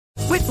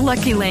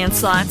Lucky Land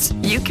Slots,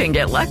 you can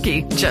get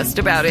lucky just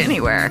about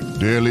anywhere.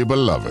 Dearly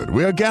beloved,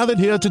 we are gathered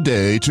here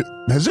today to...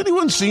 Has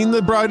anyone seen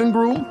the bride and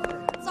groom?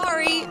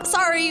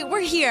 Sorry, we're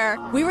here.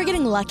 We were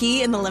getting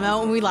lucky in the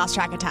limo and we lost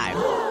track of time.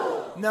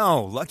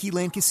 No, Lucky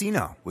Land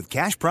Casino, with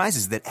cash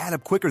prizes that add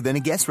up quicker than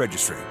a guest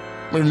registry.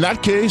 In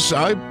that case,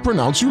 I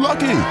pronounce you lucky.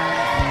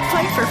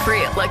 Play for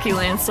free at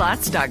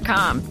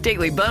LuckyLandSlots.com.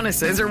 Daily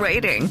bonuses are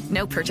waiting.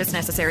 No purchase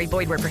necessary.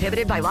 Void where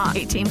prohibited by law.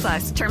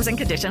 18+. Terms and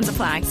conditions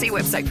apply. See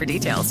website for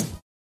details.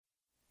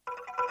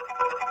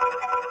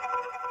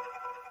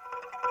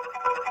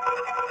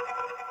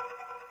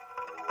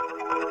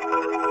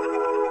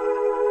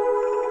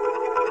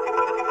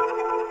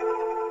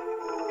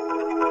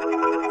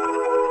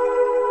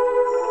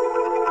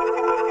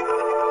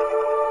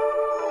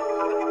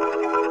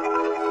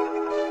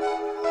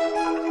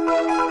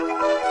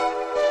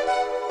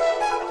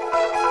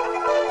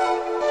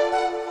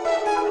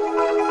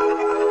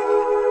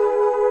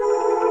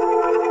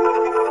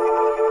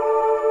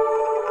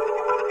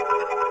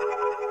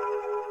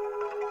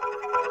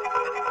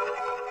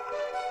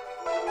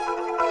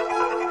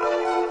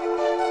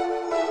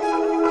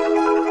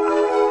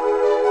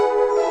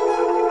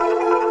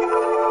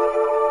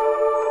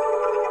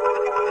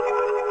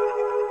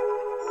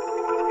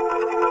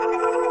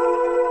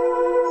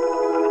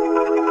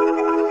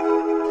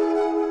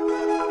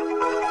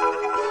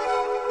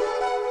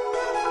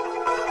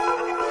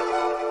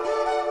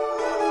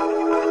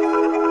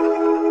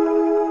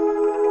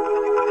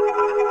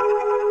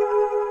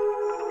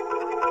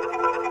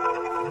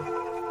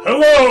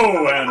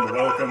 Hello, and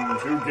welcome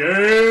to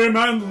Game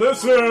and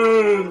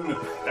Listen,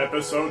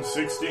 episode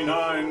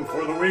 69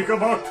 for the week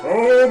of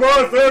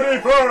October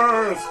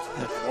 31st,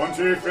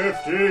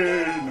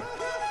 2015.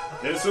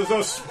 This is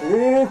a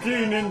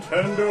spooky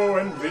Nintendo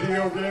and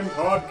video game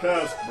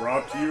podcast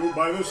brought to you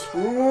by the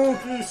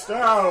spooky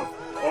staff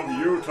of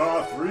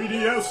Utah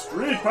 3DS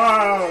Street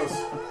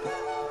Pass.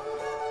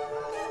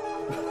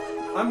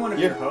 I'm one of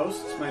your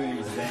hosts. My name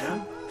is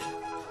Dan.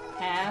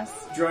 Pass.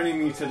 Joining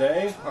me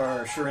today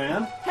are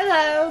Sharan.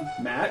 Hello.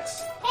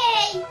 Max.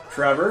 Hey.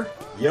 Trevor.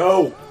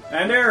 Yo.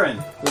 And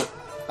Aaron.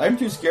 I'm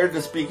too scared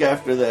to speak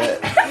after that.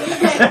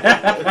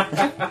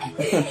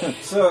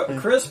 So,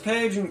 Chris,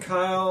 Paige, and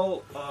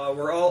Kyle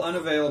were all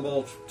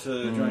unavailable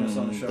to join us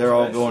on the show. They're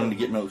all today, going to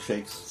get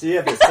milkshakes. So you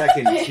have a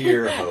second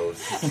tier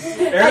host.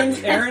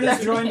 Aaron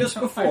has joined us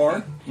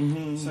before,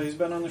 so he's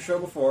been on the show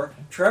before.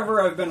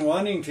 Trevor, I've been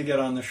wanting to get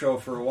on the show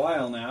for a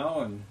while now,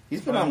 and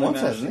he's been on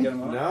once, hasn't he?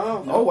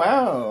 No. Oh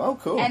wow! Oh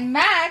cool. And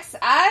Max,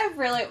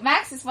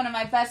 Max is one of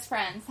my best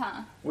friends,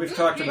 huh? We've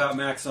talked about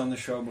Max on the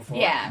show before.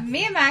 Yeah,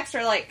 me and Max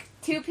are like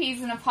two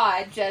peas in a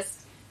pod,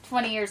 just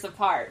 20 years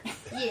apart.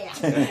 Yeah.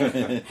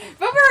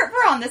 But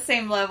we're on the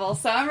same level,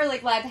 so I'm really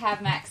glad to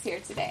have Max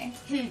here today.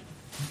 Do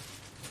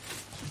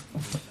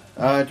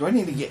I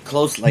need to get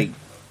close like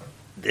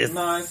this?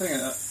 No, I think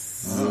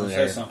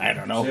say something. I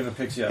don't know. See if it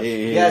picks you up.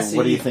 Yeah,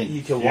 what do you think?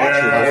 You can watch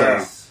it.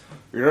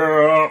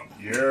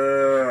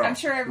 Yeah. I'm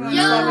sure everyone's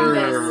loving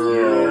this.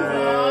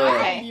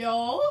 Okay.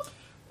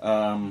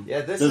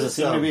 Yeah, this does is it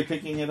seem to be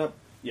picking it up?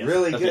 Yes.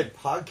 really Okay. good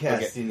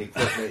podcasting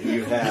equipment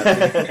you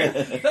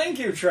have. Thank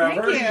you,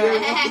 Trevor.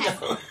 Thank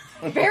you.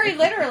 Very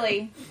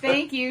literally.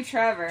 Thank you,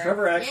 Trevor.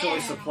 Trevor actually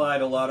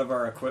supplied a lot of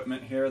our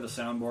equipment here, the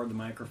soundboard, the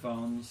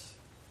microphones.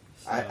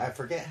 So. I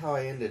forget how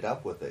I ended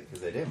up with it,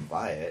 because I didn't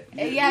buy it.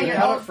 Yeah, you your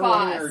had old it for one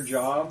boss. of your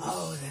jobs.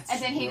 Oh, that's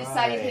And then he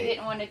decided he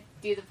didn't want to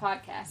do the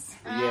podcast.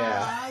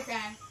 Yeah. Okay.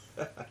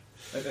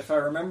 If I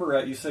remember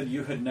right, you said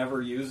you had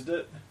never used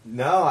it.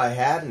 No, I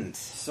hadn't.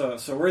 So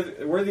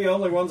we're the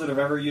only ones that have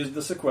ever used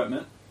this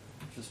equipment,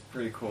 which is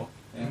pretty cool.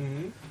 Yeah.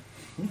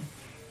 Mm-hmm.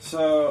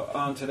 So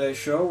on today's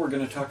show, we're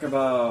going to talk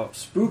about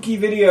spooky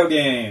video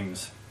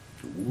games.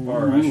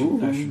 Or I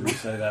should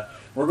re-say that.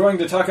 We're going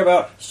to talk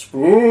about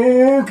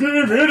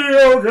spooky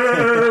video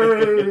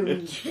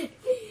games. Is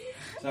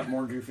that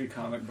more goofy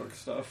comic book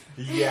stuff?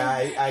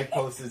 Yeah, I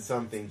posted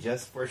something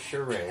just for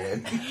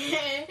Sharan.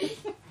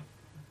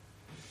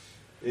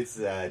 It's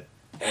an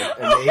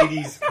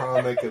 80s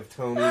comic of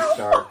Tony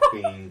Stark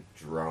being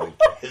drunk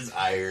as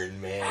Iron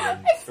Man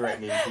and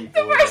threatening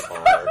people in a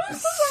bar.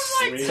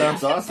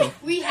 Sounds awesome.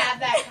 We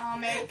have that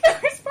comic.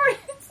 First part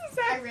is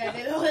I read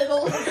it a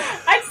little.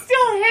 I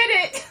still hit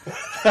it.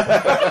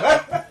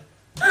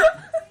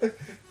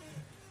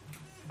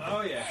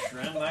 Oh yeah,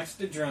 Shren likes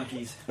the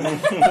drunkies.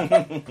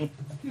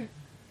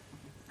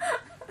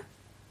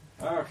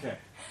 Okay,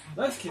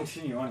 let's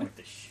continue on with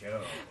the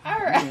show.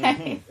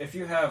 Alright. If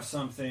you have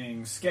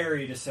something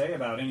scary to say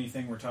about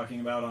anything we're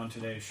talking about on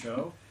today's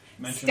show,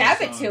 mention Stab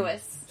us it to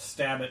us.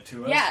 Stab it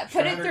to us. Yeah,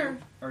 put it Shren, through.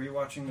 Are you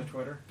watching the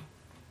Twitter?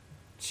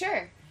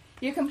 Sure.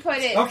 You can put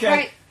it Okay.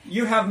 right...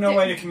 You have no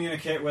way to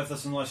communicate with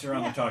us unless you're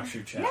on the Talk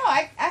Shoe chat. No,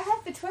 I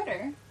have the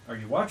Twitter. Are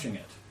you watching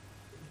it?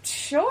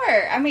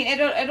 Sure. I mean,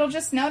 it'll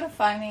just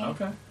notify me.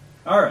 Okay.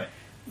 All right.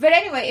 But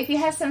anyway, if you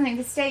have something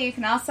to say, you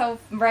can also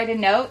write a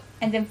note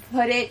and then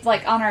put it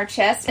like on our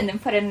chest and then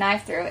put a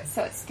knife through it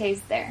so it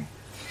stays there.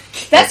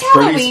 That's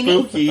pretty Halloween-y.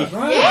 spooky.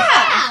 Right.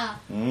 Yeah.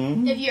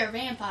 Mm. If you're a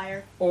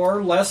vampire.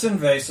 Or less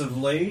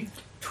invasively,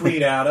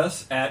 tweet at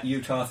us at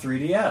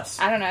Utah3DS.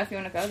 I don't know if you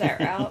want to go that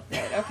route,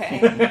 but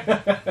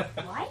okay.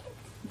 What?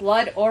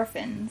 Blood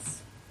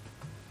Orphans.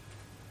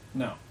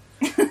 No.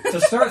 To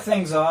start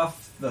things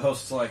off, the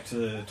hosts like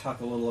to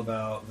talk a little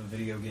about the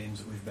video games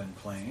that we've been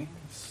playing.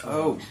 So,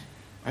 Oh,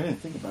 I didn't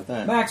think about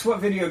that. Max, what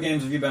video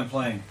games have you been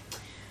playing?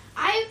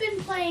 I've been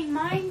playing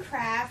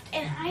Minecraft,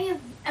 and I have,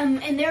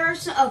 and there are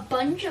a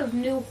bunch of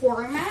new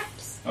horror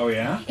maps. Oh,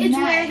 yeah? It's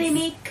Nice. where they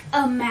make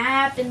a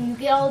map, and you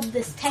get all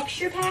this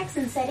texture packs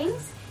and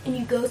settings, and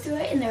you go through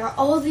it, and there are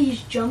all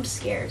these jump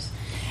scares.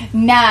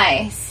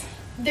 Nice.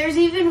 There's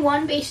even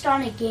one based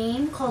on a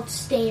game called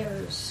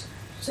Stairs.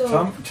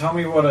 So Tell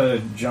me what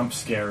a jump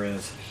scare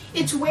is.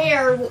 it's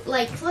where,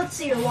 like, let's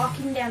say you're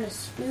walking down a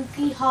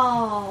spooky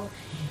hall,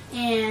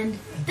 and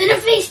then a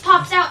face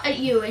pops out at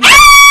you, and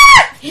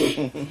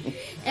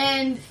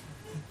and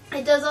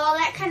it does all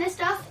that kind of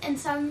stuff. And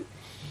some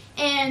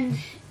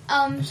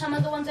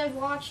of the ones I've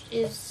watched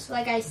is,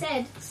 like I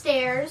said,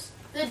 Stairs,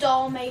 The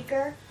Doll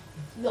Maker,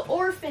 The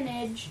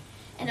Orphanage,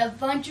 and a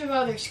bunch of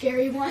other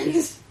scary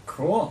ones.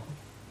 Cool.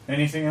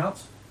 Anything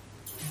else?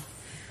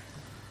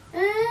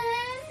 No,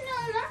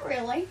 not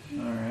really.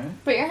 All right.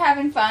 But you're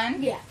having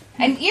fun. Yeah.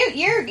 And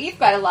you've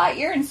got a lot.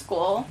 You're in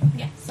school.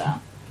 Yeah. So,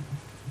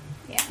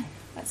 yeah,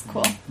 that's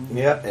cool.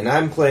 Yep, and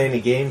I'm playing a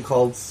game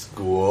called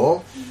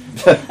School.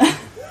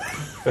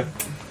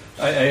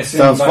 I assume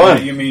Sounds by fun.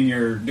 that you mean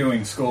you're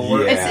doing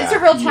schoolwork. Yeah. It's a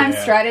real-time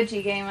Yeah.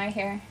 strategy game, I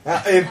hear.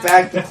 In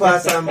fact, the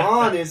class I'm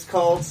on is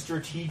called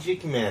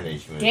Strategic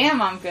Management. Damn,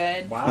 I'm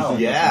good. Wow.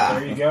 Yeah.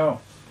 There you go.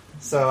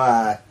 So,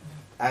 I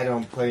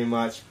don't play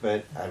much,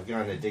 but I've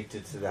gotten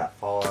addicted to that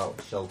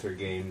Fallout Shelter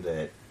game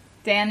that...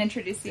 Dan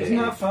introduced you Isn't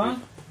to that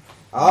fun?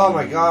 Oh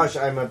my gosh,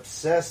 I'm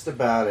obsessed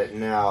about it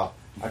now.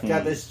 I've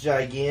got this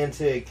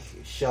gigantic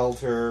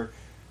shelter.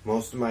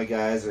 Most of my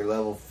guys are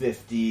level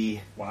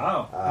 50.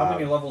 Wow. How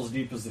many levels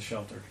deep is the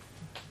shelter?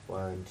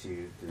 1,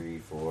 2, 3,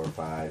 4,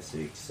 5,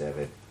 6,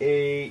 7,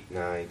 8,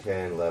 9,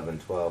 10, 11,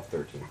 12,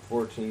 13,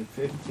 14,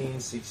 15,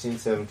 16,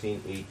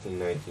 17, 18,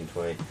 19,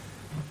 20,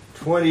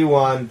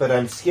 21. But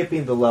I'm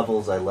skipping the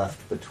levels I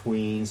left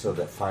between so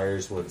that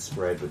fires wouldn't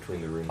spread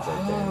between the rooms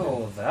I've been in.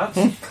 Oh,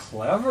 that's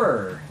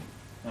clever.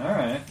 All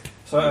right.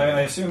 So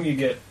I assume you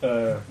get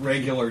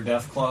regular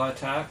Deathclaw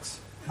attacks?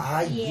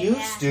 I Yeah.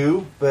 used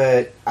to,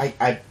 but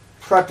I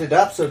prepped it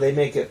up so they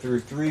make it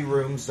through 3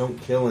 rooms,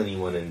 don't kill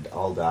anyone, and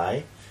I'll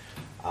die.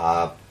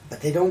 But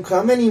they don't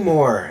come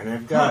anymore, and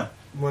I've got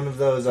one of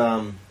those,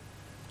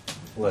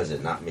 what is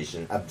it, not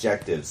mission,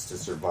 objectives to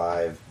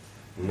survive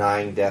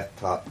 9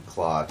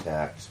 Deathclaw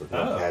attacks with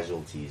no Oh.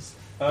 casualties.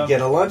 You get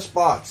a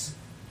lunchbox,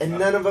 and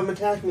none of them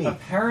attack me.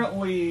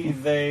 Apparently,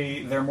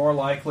 they're more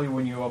likely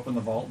when you open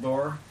the vault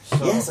door.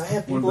 So Yes, I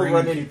have when people bringing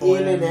running people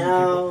in and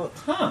out.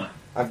 Huh.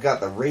 I've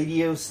got the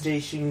radio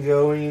station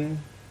going.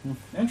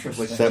 Interesting.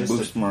 Which Does that just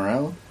boost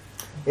morale?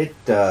 It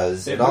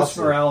does. It boosts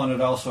morale, and it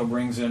also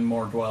brings in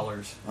more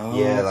dwellers. Oh,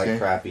 Yeah, okay. like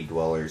crappy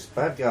dwellers.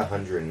 But I've got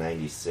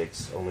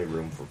 196, only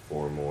room for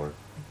 4 more.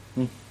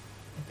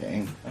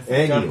 Dang. I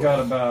think Anyway. I've got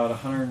about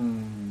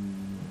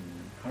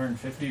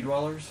 150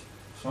 dwellers,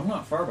 so I'm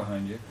not far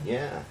behind you.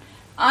 Yeah.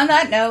 On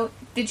that note,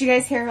 did you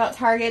guys hear about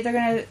Target? They're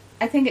gonna.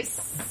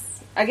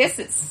 I guess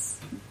it's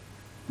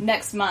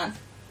next month,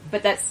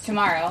 but that's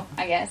tomorrow.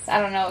 I guess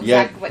I don't know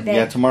exactly what day.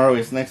 Yeah, tomorrow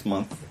is next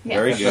month. Yeah.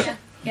 Very good.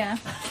 Yeah,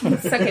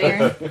 suck it,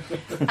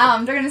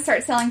 Aaron. They're gonna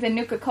start selling the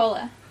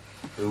Nuka-Cola.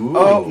 Ooh.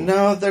 Oh,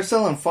 no, they're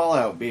selling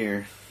Fallout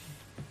beer.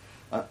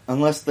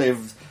 Unless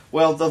they've...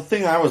 Well, the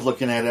thing I was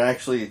looking at,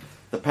 actually,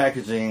 the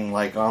packaging,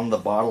 like, on the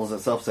bottles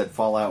itself said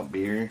Fallout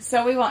beer.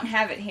 So we won't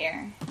have it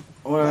here.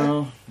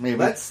 Well, maybe.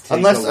 Let's take a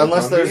look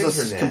Unless on there's the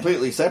a internet.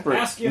 completely separate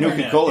Ask Internet.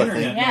 Nuka-Cola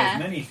Internet thing. Yeah. knows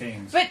many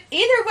things. But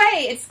either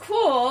way, it's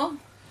cool.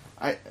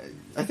 I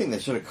think they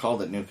should have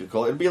called it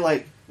Nuka-Cola. It'd be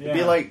like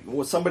Yeah.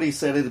 what somebody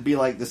said. It'd be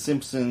like the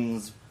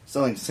Simpsons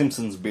selling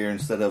Simpsons beer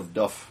instead of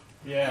Duff.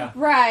 Yeah.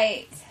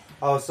 Right.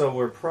 Oh, so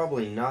we're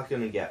probably not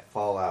going to get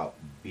Fallout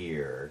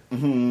beer.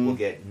 Mm-hmm. We'll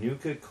get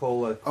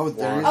Nuka-Cola. Oh,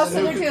 there is Oh, a so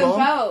they're doing Nuka-Cola?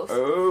 both.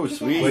 Oh,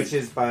 sweet. Which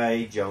is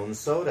by Jones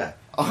Soda.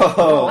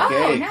 Oh,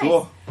 okay, nice.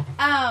 cool.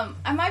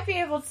 I might be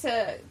able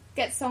to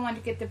get someone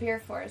to get the beer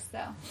for us,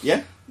 though.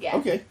 Yeah? Yeah.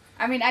 Okay.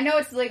 I mean, I know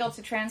it's legal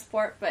to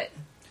transport, but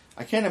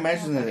I can't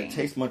imagine that Okay. it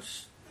tastes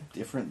much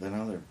different than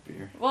other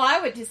beer. well, I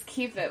would just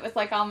keep it with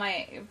like all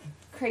my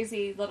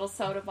crazy little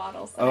soda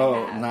bottles that I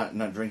Oh, have.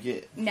 not drink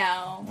it?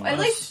 No,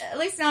 Nice. at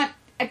least not.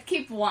 I'd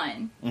keep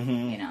one.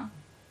 Mm-hmm. You know.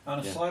 On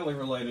a slightly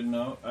related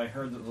note, I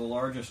heard that the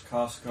largest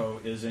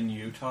Costco is in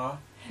Utah.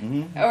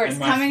 Mm-hmm. Or it's And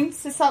my- coming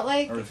to Salt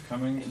Lake. Or it's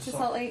coming to To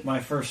Salt Lake. My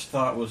first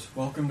thought was,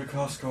 welcome to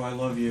Costco, I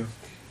love you.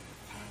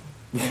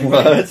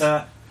 What? Get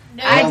that?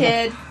 No. I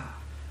did.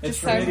 It's Just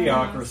from so-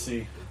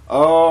 Idiocracy.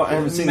 Oh, I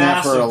haven't seen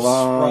that for a Massive,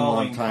 long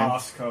sprawling time.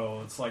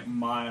 Costco. It's like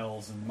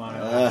miles and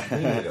miles. We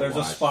need to There's a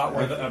watch spot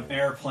where that. an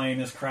airplane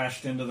has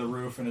crashed into the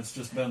roof and it's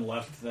just been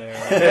left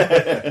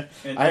there.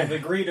 And the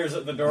greeters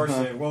at the door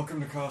say,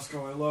 welcome to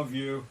Costco, I love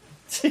you.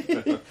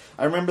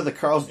 I remember the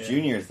Carl's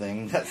Jr.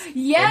 thing. That's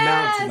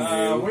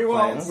Yes! We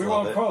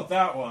won't quote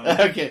that one.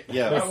 Okay,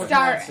 yeah. That was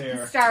Matt's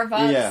here.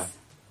 Starbucks. Yeah.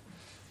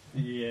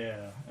 Yeah,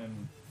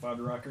 and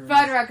Fuddruckers.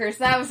 Fuddruckers,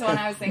 that was the one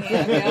I was thinking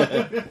of.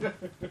 Yeah.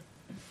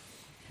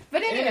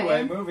 But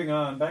anyway, moving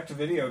on, back to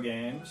video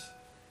games.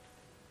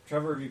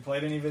 Trevor, have you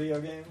played any video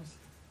games?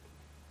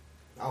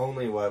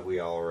 Only what we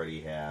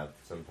already have.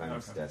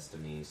 Sometimes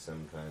Destiny,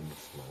 sometimes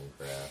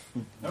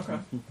Minecraft. Okay.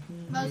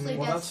 Mostly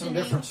well, that's some Destiny.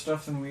 different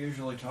stuff than we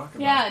usually talk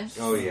about. Yeah.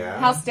 Oh, yeah?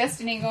 How's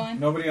Destiny going?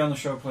 Nobody on the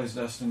show plays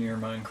Destiny or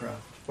Minecraft.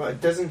 Well,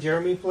 doesn't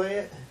Jeremy play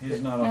it?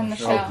 He's not on the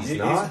show. Oh, he's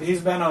not?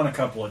 He's been on a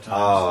couple of times.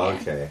 Oh,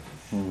 okay.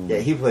 Yeah,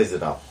 he plays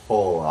it a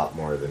whole lot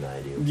more than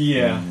I do.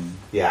 Yeah.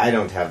 Yeah, I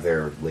don't have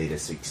their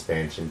latest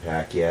expansion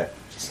pack yet.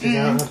 Just because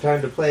I don't have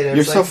time to play it. And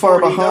You're it's so like far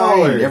 $40.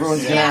 behind.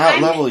 Everyone's going to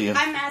out-level you.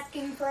 I'm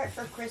asking for it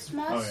for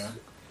Christmas. Oh,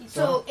 yeah.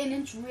 So, and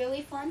it's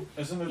really fun.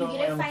 Isn't it You only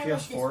get to on the fight like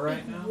PS4 this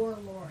right big now?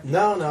 warlord.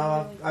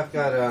 No, I've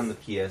got it on the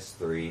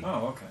PS3.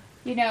 Oh, okay.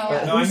 You know.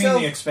 But No, I who mean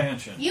sells- the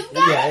expansion. You've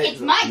got Yeah, it.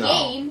 It's my no.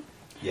 game.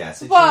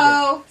 Yes.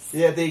 Whoa.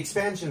 Yeah, the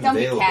expansion's Don't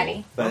be available.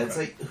 catty. But Okay. it's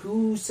like,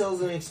 who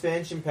sells an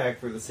expansion pack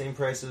for the same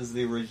price as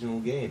the original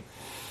game?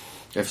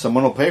 If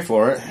someone will pay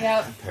for it.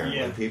 Yep.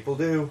 Apparently people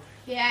do.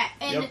 Yeah,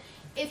 and Yep.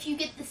 if you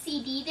get the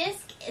CD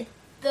disc,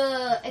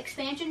 the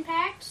expansion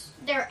packs,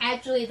 they're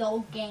actually the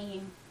whole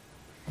game.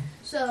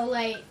 So,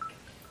 like,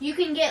 you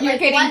can get, You're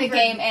like, getting one the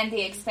version. game and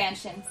the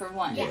expansion for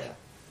one. Yeah.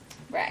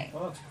 Right.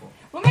 Well, that's cool.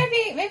 Well,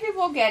 maybe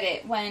we'll get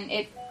it when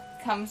it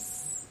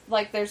comes.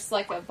 Like, there's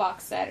like a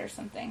box set or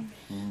something.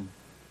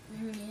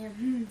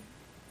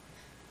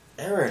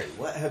 Aaron,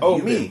 what have Oh,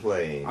 you me. been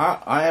playing?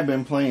 I have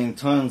been playing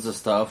tons of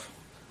stuff,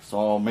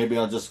 so maybe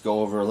I'll just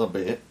go over a little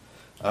bit.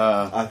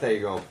 I thought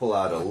you were going to pull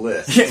out a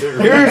list.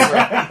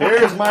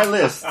 Here's my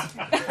list.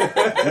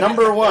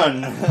 Number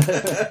 1.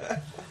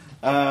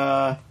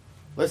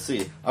 Let's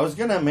see. I was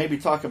gonna maybe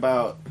talk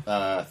about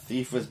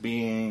Thief as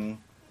being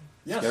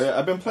scary.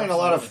 I've been playing a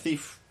lot of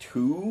Thief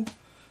 2,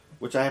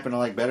 which I happen to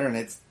like better, and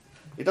it's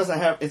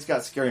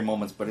got scary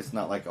moments, but it's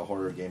not like a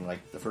horror game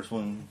like the first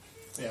one.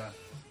 Yeah.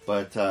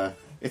 But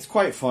it's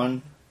quite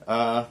fun.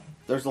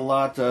 There's a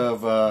lot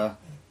of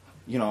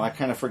I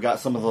kind of forgot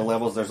some of the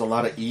levels. There's a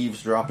lot of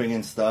eavesdropping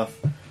and stuff.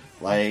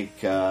 Like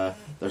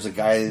there's a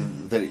guy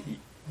that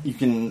you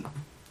can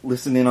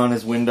listen in on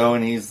his window,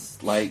 and he's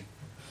like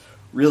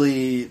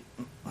really.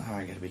 Oh,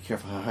 I gotta be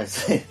careful how I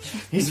say it.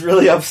 He's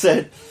really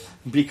upset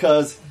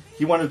because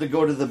he wanted to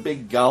go to the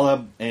big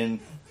gala,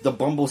 and the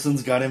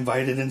Bumblesons got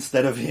invited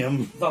instead of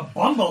him. The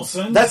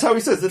Bumblesons? That's how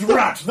he says it.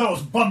 Drat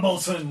those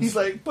Bumblesons! He's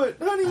like, but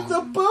honey, the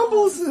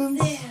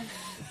Bumblesons.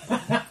 The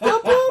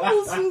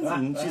Bumblesons.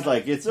 And she's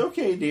like, it's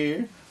okay,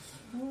 dear.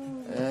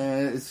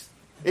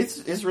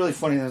 It's really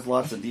funny. There's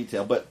lots of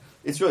detail, but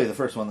it's really the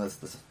first one that's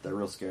the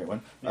real scary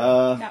one.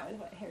 Not with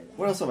what hair.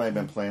 What else have I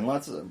been playing?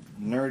 Lots of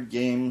nerd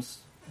games.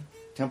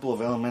 Temple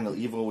of Elemental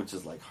Evil, which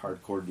is like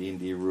hardcore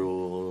D&D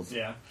rules.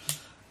 Yeah.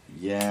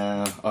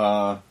 Yeah.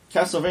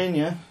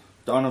 Castlevania,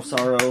 Dawn of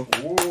Sorrow.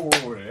 Ooh,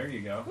 there you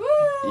go.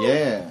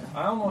 Yeah.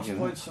 I almost You know.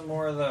 played some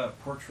more of the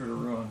Portrait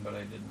of Ruin, but I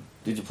didn't.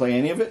 Did you play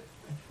any of it?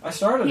 I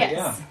started Yes. it,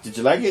 yeah. Did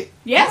you like it?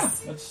 Yes.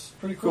 That's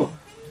pretty cool.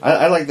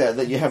 I like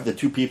that you have the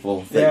two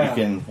people that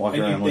you can walk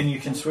and around with. And you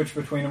can switch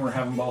between them or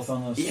have them both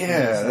on the Yeah,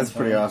 at the same that's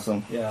pretty time.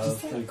 awesome. Yeah, that's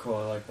pretty cool.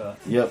 I like that.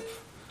 Yep.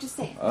 Just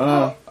say.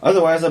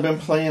 Otherwise, I've been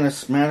playing a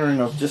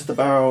smattering of just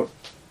about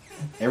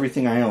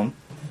everything I own.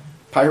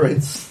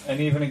 Pirates. And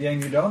even a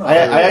game you don't own.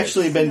 I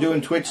actually been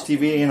doing Twitch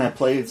TV, and I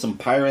played some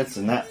Pirates,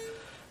 and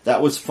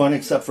that was fun,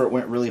 except for it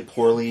went really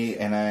poorly,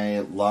 and I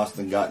lost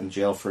and got in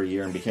jail for a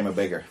year and became a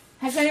beggar.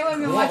 Has anyone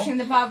been watching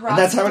the Bob Ross? And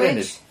that's how it Twitch?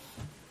 ended.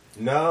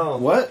 No.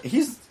 What?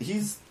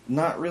 He's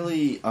not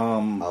really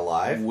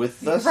alive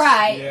with us,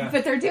 Right, Yeah.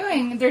 but they're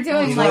doing He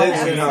like lives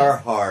that. in our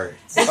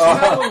hearts. It's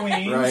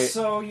Halloween, right.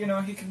 so,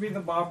 he could be the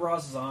Bob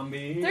Ross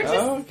zombie. They're just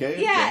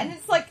okay. yeah, and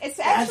it's like it's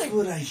That's actually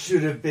what I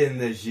should have been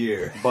this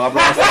year. Bob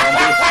Ross.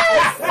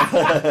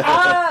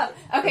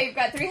 okay. You've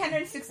got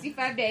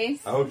 365 days.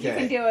 Okay. You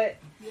can do it.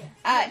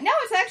 No,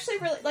 it's actually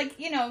really like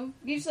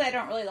usually I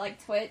don't really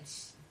like Twitch,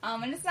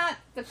 and it's not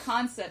the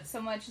concept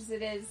so much as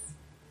it is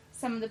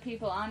some of the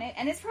people on it,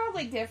 and it's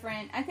probably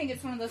different. I think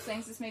it's one of those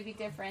things that's maybe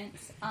different,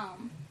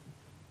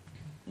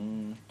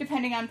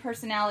 depending on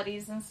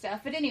personalities and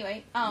stuff. But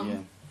anyway,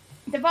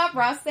 the Bob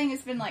Ross thing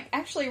has been like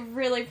actually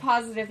really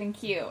positive and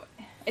cute.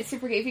 It's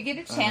super cute if you get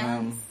a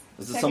chance.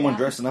 Is it check someone out.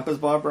 dressing up as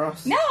Bob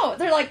Ross? No,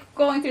 they're like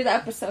going through the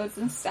episodes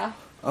and stuff.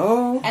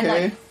 Oh, okay. And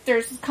like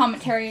there's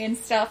commentary and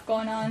stuff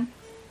going on,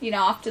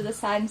 off to the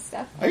side and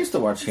stuff. I used to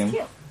watch him.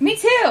 Cute. Me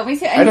too.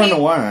 And I don't know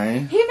why.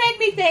 He made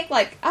me think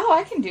like, oh,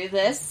 I can do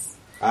this.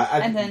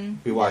 I'd And then-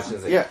 be watching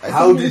this like, Yeah, I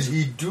how think did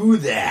he do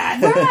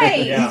that?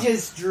 Right. Yeah. He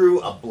just drew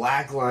a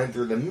black line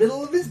through the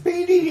middle of his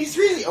painting. He's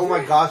really, oh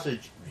my gosh,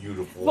 it's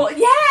beautiful. Well,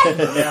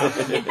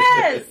 yes,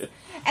 yes.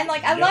 And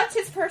like, I loved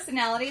his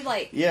personality.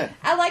 Like, Yeah.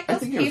 I like I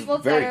those think it was people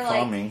very that are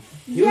calming. like,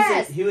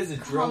 yes, He was a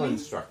drill calming.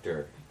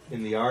 instructor.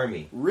 in the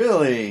army.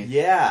 Really?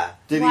 Yeah.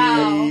 Did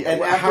Wow. he?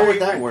 And how would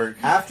that work?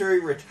 After he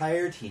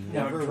retired, he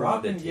Now never drop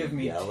wanted and to give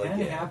me yell 10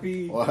 again.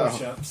 happy Wow.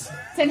 push-ups.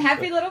 10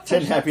 happy little 10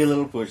 push-ups. happy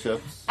little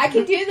push-ups. I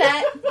can do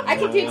that. I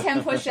can do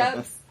 10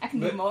 push-ups. I can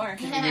do But more.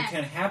 Can you do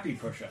 10 happy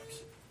push-ups?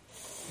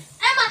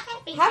 I'm a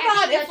happy. How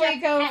about happy if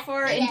we go push-up.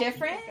 for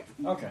indifferent?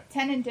 Okay.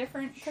 10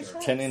 indifferent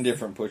push-ups? 10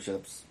 indifferent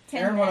push-ups.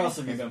 10 Aaron, what else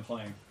have you been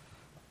playing?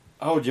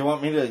 Oh, do you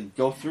want me to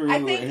go through I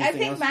anything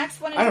think else? Max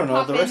wanted I don't to know.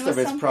 pop The in rest with of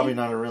it's something. probably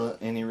not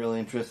any real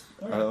interest.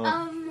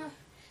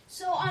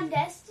 So on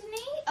Destiny,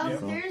 Yeah.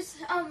 there's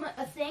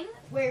a thing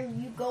where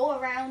you go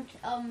around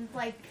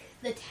like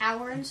the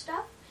tower and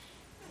stuff,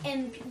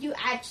 and you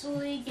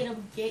actually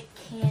get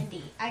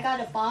candy. I got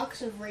a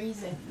box of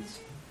raisins.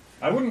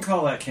 I wouldn't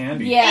call that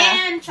candy.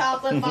 Yeah. And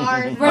chocolate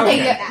bars.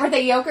 Were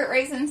they yogurt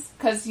raisins?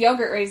 Because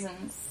yogurt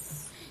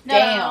raisins.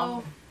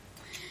 No.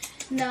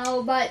 Damn.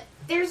 No, but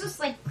there's this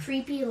like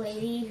creepy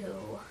lady who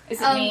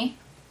Is it me?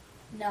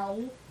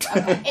 No.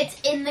 Okay. It's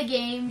in the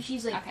game.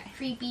 She's like Okay.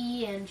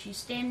 creepy, and she's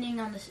standing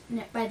on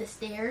the by the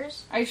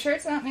stairs. Are you sure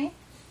it's not me?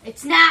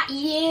 It's not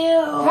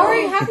you.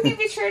 How can you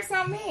be sure it's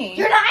not me?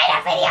 You're not in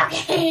a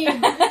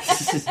video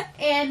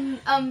game.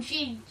 And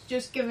she's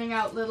just giving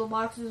out little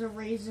boxes of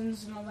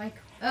raisins, and I'm like,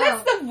 oh,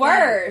 That's the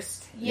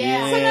worst. Yeah.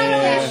 So not only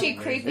Yeah. is she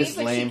creepy, It's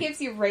but lame. she gives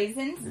you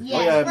raisins.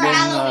 Yes, yeah, for man,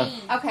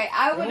 Halloween. Okay,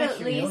 I would Really at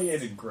least.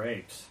 humiliated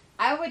grapes.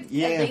 I would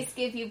Yeah. at least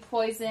give you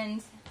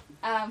poisoned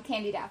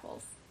candied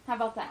apples. How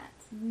about that?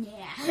 Yeah.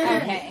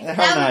 Okay. How That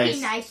would nice.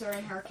 be nicer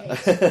in her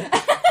case.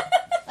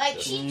 Like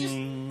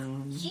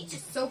she's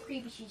just so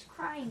creepy. She's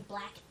crying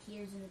black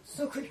tears, and it's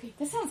so creepy.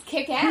 This sounds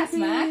kick-ass,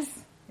 Max.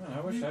 Man,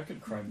 I wish I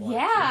could cry black.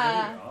 Yeah.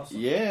 That'd be awesome.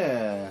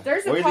 Yeah.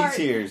 There's a Oily part-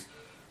 tears.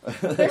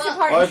 There's a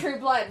part Well, in True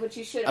Blood which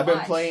you should have I've been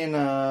watched. playing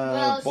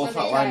Well, both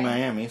so did Hotline I.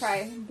 Miami's.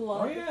 Cry Oh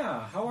blood.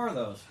 yeah, how are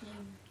those?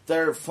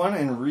 They're fun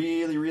and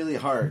really, really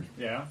hard.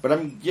 Yeah, But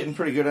I'm getting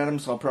pretty good at them,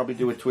 so I'll probably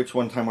do a Twitch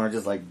one time where I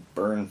just like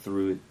burn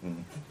through it.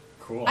 And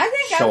cool. I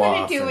think Show I'm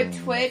gonna off do a and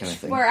Twitch kind of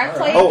thing. where I All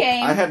play right. a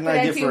game. I had an but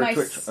idea I do for my a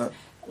Twitch.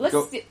 Let's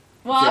go- do,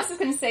 well, I yeah. was just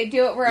gonna say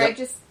do it where I Yep.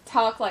 just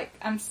talk like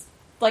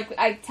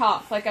I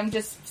talk like I'm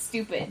just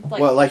stupid.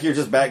 Like Well, like you're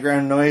just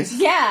background noise?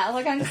 yeah,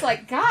 like I'm just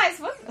like guys,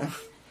 what?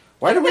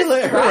 Why did we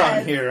let her Right.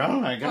 on here? Oh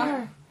my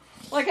god.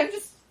 Like I'm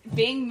just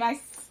being my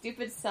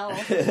stupid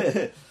self.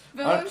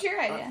 But what was your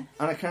idea?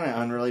 On a kind of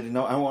unrelated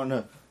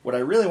note, what I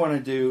really want to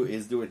do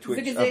is do a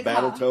Twitch Zig-a-zig of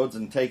Battletoads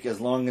and take as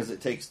long as it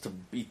takes to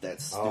beat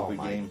that stupid Oh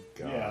my game.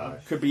 gosh. Yeah.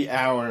 Could be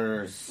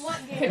hours. What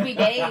game? Could be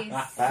days.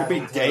 Could be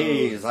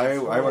days. I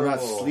will not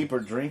Horrible. sleep or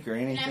drink or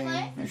anything.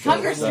 play? I should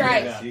Hunger have done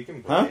Strike. that. You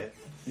can play Huh? it.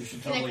 You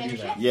should Can I totally do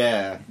finish that.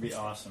 Yeah. It'd be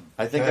awesome.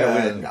 I think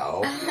I would.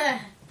 No.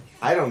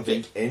 I don't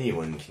think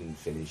anyone can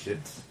finish it.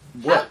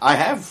 Well, I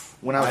have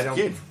when I was I a don't-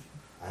 kid.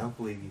 I don't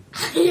believe you.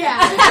 Yeah.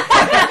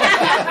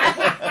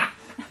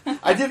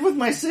 I did with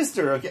my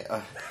sister. Okay.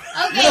 Okay.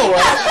 You know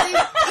what?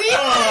 We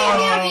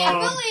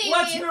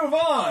Let's believe you. move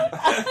on.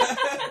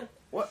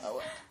 What?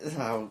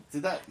 How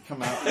did that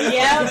come out?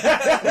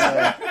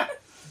 Yeah.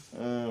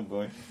 Oh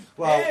boy.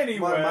 Well, Anyway.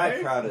 one of my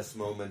proudest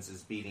moments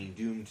is beating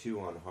Doom 2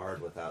 on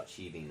hard without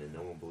cheating, and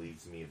no one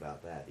believes me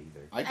about that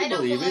either. I I can don't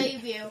believe it.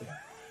 believe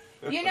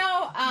you. You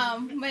know,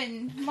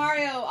 when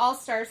Mario All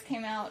Stars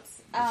came out,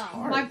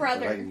 Hard, my but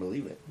brother. I can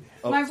believe it.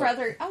 Oh, My sorry.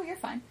 brother. Oh, you're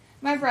fine.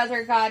 My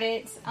brother got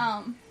it,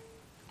 and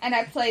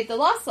I played the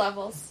Lost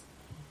levels,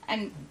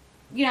 and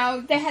you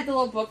know they had the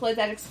little booklet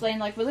that explained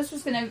like, well, this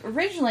was going to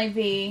originally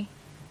be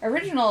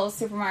original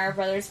Super Mario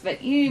Brothers,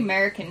 but you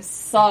Americans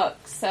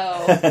suck,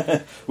 so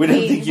we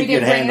didn't think you we could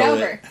didn't bring it handle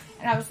over. it.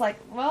 And I was like,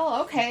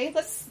 well, okay,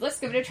 let's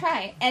give it a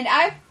try. And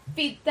I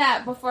beat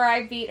that before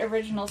I beat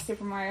original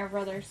Super Mario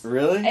Brothers.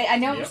 Really? I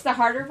know Yep. it's the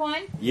harder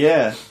one,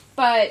 Yeah.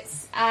 but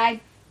I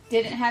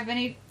didn't have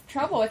any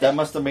trouble with That it.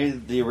 must have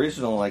made the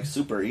original like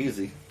super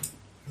easy.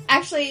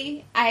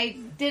 Actually, I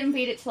didn't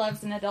beat it till I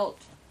was an adult.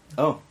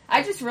 Oh.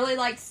 I just really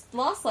liked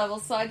Lost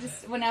levels, so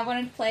when I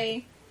wanted to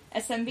play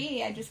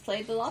SMB, I just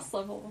played the Lost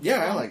levels.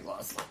 Yeah, I like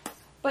Lost.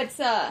 But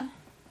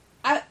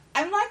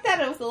I'm like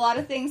that with a lot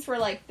of things where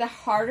like the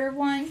harder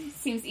one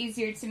seems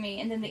easier to me,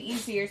 and then the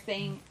easier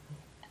thing,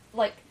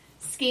 like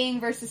skiing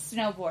versus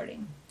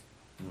snowboarding.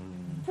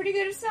 Pretty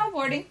good at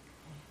snowboarding.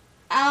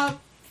 I'll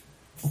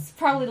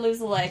probably lose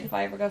a leg if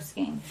I ever go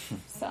skiing.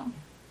 So,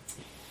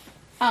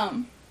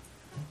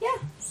 yeah.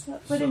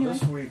 But So anyway.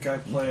 this week I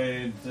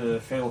played the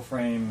Fatal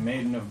Frame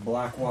Maiden of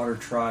Blackwater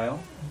Trial,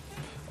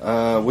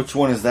 Which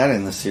one is that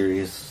in the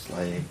series?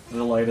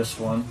 the latest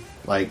one.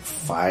 Like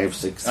 5,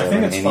 6, I 7?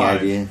 think it's Any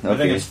 5. idea? I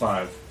think it's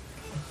 5.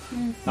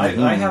 I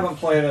haven't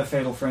played a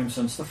Fatal Frame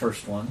since the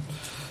first one.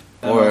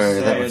 And Boy, I'll say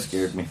that one it's-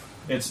 scared me.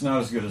 It's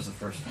not as good as the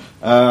first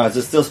one. Is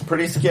it still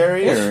pretty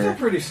scary? It's or? still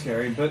pretty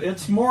scary, but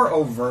it's more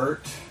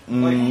overt.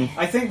 Like,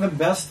 I think the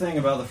best thing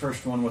about the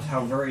first one was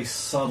how very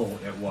subtle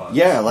it was.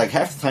 Yeah, like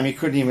half the time you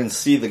couldn't even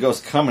see the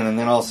ghost coming, and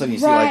then all of a sudden you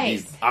see like Right.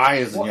 these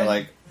eyes, and Well, you're and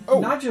like, oh,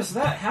 Not just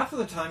that, half of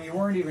the time you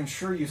weren't even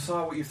sure you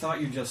saw what you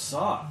thought you just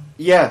saw.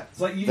 yeah.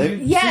 It's like you'd They-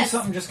 see Yes.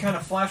 something just kind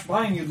of flash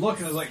by, and you'd look,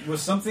 and it was like,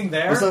 was something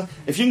there?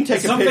 If you can take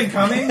Is a something pic-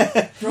 coming?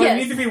 Do I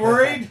need to be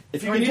worried?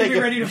 If Do you I can need to take be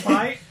a- ready to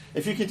fight?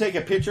 If you can take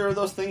a picture of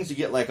those things, you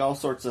get like all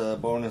sorts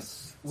of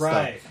bonus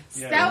Right.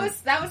 stuff. Yeah.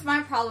 That was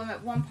my problem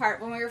at one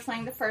part when we were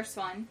playing the first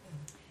one.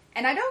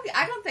 And I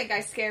don't think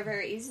I scare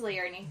very easily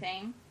or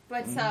anything.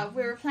 But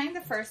we were playing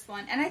the first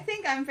one, and I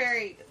think I'm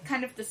very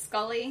kind of the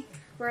Scully,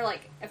 where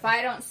like if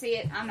I don't see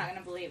it, I'm not going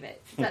to believe it.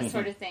 That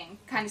sort of thing,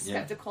 kind of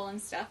skeptical and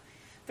stuff.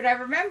 But I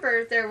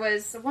remember there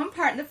was one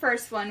part in the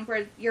first one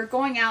where you're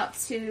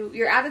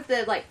out of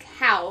the like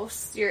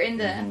house, you're in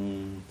the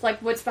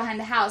like what's behind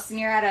the house, and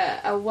you're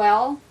at a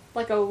well,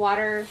 like a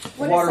water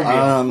wheel.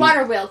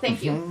 Water wheel.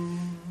 Thank you.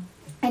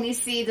 And you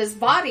see this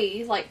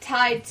body like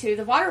tied to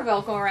the water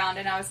wheel go around,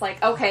 and I was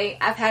like, okay,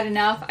 I've had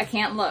enough. I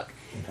can't look.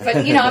 But,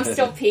 I'm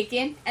still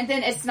peeking, and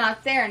then it's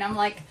not there, and I'm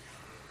like,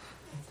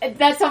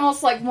 that's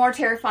almost, like, more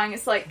terrifying.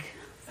 It's like,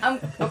 I'm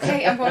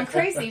going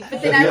crazy.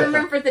 But then I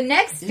remember the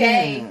next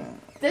day,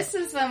 this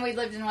is when we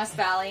lived in West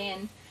Valley,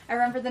 and I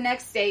remember the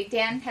next day,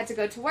 Dan had to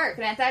go to work,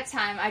 and at that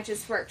time, I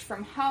just worked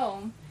from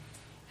home.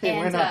 Hey, and,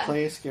 why not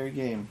play a scary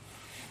game?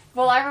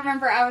 Well, I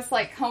remember I was,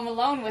 like, home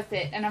alone with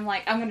it, and I'm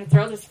like, I'm going to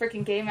throw this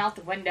freaking game out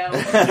the window.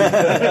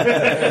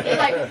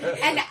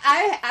 And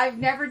I've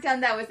never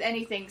done that with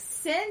anything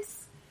since.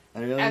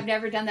 Really? I've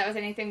never done that with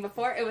anything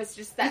before. It was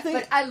just that,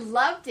 but I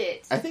loved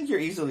it. I think you're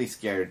easily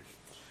scared.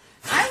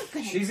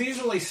 She's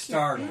easily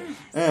startled.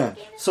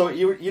 So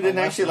you didn't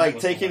actually like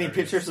take any hilarious.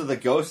 pictures of the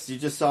ghosts? You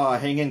just saw a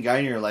hanging guy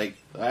and you're like,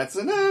 that's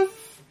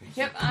enough.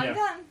 Yep, I'm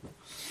done.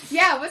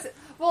 Yeah,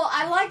 well,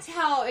 I liked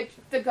how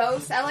the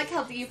ghosts. I like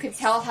how you could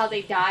tell how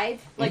they died.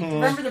 Like,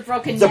 remember the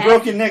broken neck? The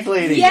broken neck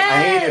lady. Yes!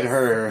 I hated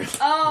her.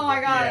 Oh my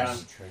gosh,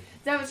 Yeah.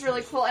 that was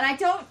really cool. And I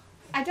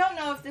don't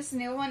know if this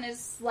new one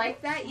is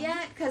like that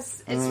yet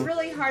because it's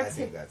really hard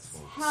to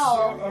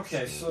tell.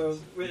 Okay, so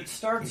it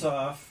starts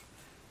off.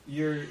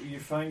 You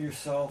find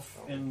yourself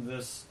in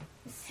this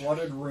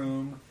flooded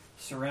room,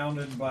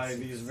 surrounded by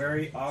these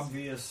very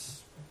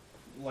obvious,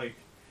 like,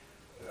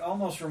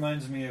 almost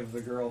reminds me of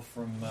the girl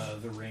from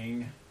The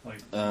Ring, like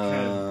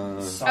kind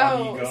of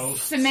soggy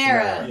ghosts.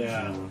 Samara.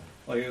 Yeah.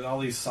 Like all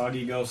these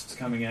soggy ghosts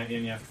coming at you,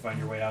 and you have to find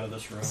your way out of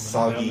this room.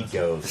 Soggy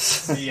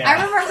ghosts. Yeah.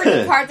 I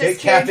remember the part that Big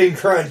scared Captain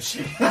Crunch.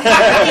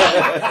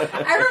 I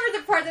remember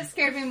the part that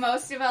scared me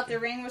most about the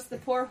ring was the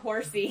poor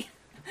horsey.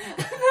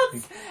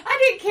 I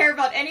didn't care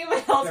about anyone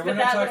else Yeah, but we're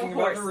not that talking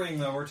little about horse. the ring,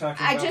 though. We're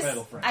talking about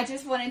Battlefront. I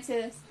just wanted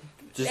to.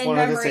 Just in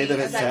wanted to memory say that of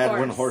it's that sad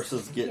when horse.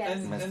 horses get Yes.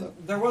 messed And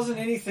up. there wasn't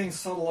anything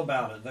subtle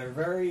about it. They're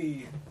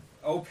very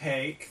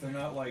opaque. They're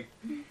not like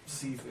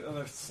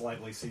they're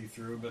slightly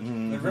see-through, but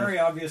they're very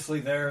obviously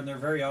there, and they're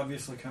very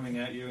obviously coming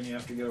at you, and you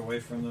have to get away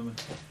from them.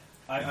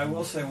 I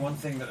will say one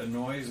thing that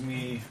annoys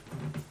me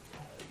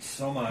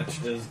so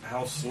much is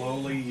how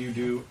slowly you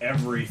do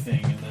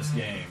everything in this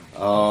game.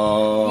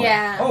 Oh.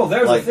 Yeah. Oh,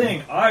 there's Like- a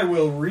thing. I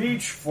will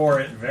reach for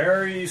it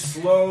very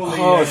slowly.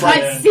 Oh, and it's like-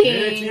 then Cutscene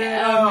pick it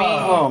of me.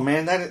 up. Oh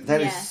man,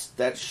 that's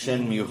Yeah.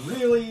 Shenmue.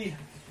 Really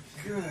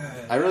good.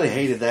 I really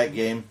hated that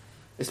game,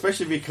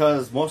 especially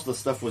because most of the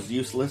stuff was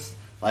useless.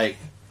 Like,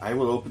 I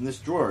will open this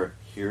drawer.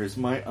 Here is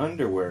my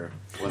underwear.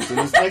 What's in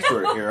this next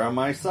drawer? Here are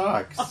my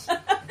socks.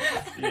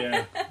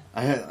 Yeah.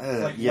 I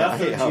Like hate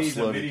how lethargy's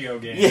slow. a video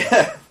game.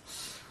 Yeah.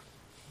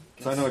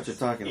 So I know what you're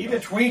talking Eat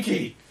about. a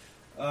Twinkie.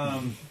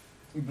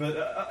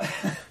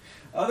 But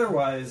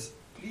otherwise,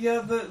 yeah,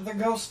 the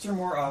ghosts are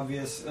more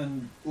obvious,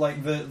 and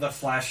like the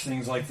flash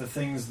things, like the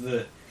things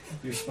that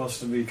you're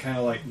supposed to be kind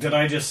of like, did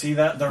I just see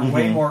that? They're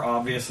way more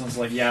obvious, and it's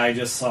like, yeah, I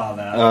just saw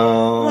that.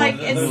 Like,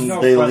 There's it's-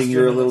 no they question,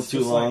 linger a little it's too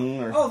just like, long.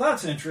 Or... oh,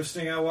 that's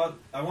interesting.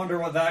 I wonder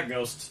what that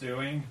ghost's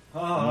doing. Oh,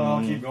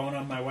 I'll keep going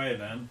on my way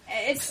then.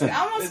 It's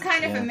almost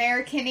kind of Yeah.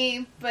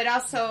 American-y, but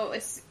also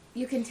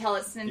you can tell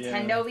it's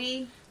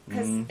Nintendo-y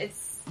because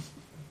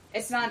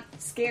it's not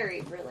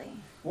scary really.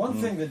 One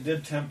thing that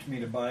did tempt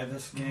me to buy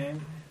this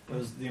game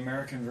was the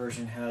American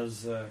version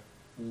has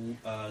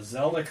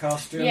Zelda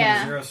costume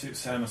and Zero Suit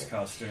Samus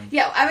costume.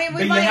 Yeah, I mean,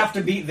 But you have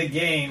to beat the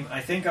game,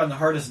 I think, on the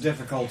hardest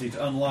difficulty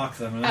to unlock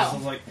them. And this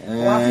is like,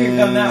 well, after you've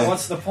done that,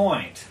 what's the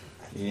point?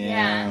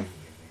 Yeah.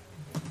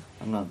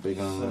 I'm not big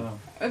on that. So,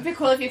 It would be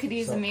cool if you could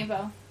use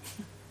Amiibo.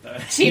 uh,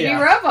 Chibi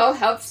yeah. Robo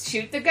helps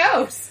shoot the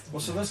ghost. Well,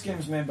 so this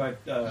game's made by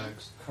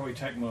Koei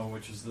Tecmo,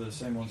 which is the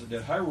same ones that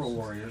did Hyrule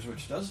Warriors,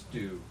 which does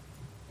do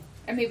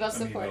Amiibo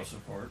support. Amiibo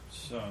support.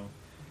 So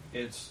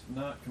it's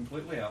not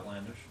completely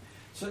outlandish.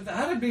 So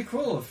that'd be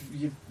cool if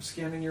you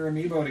scan in your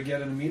Amiibo to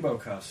get an Amiibo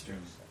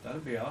costume.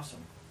 That'd be awesome.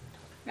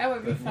 That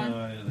would be But fun.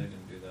 no, they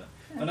didn't do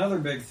that. Another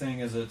big thing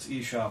is it's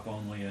eShop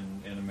only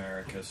in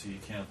America, so you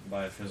can't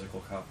buy a physical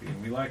copy.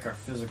 And we like our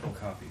physical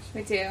copies.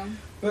 We do.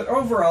 But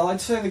overall,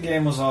 I'd say the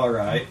game was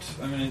alright.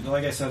 I mean,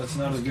 like I said, it's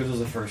not as good as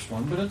the first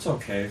one, but it's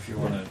okay if you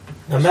want to...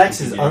 Now,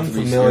 Max is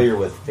unfamiliar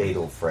with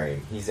Fatal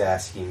Frame. He's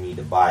asking me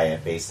to buy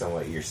it based on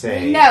what you're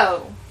saying.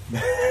 No.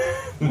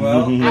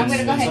 Well, I'm it's,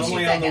 gonna go ahead and it's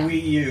only shoot on that the down.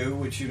 Wii U,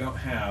 which you don't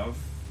have.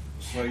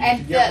 So you And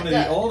can get one of the-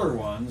 the older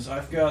ones.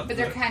 I've got But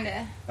they're kind of...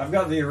 I've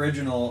got the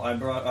original. I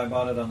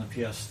bought it on the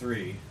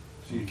PS3,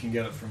 so you can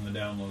get it from the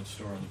download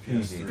store on the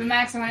PS3. But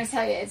Max, I want to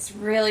tell you, it's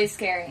really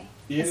scary.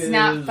 It It's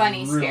not is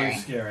funny really scary.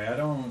 scary. I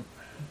don't.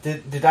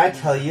 Did I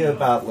tell you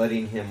about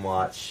letting him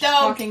watch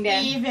Walking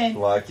Dead.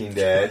 Walking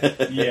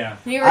Dead? Yeah.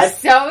 You were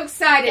so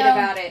excited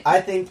about it.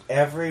 I think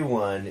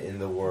everyone in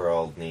the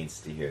world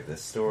needs to hear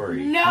this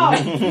story. No.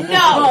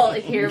 Well,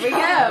 here we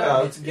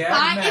go. Let's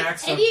gag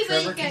Max so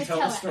Trevor can tell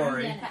the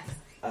story.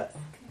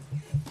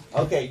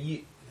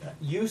 Okay,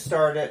 you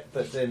start it,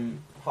 but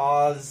then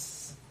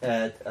pause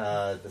at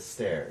the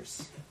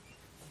stairs.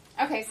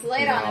 Okay, so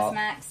lay it on us,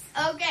 Max.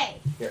 Okay.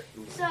 Here.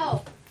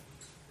 So,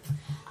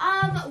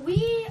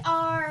 we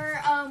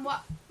are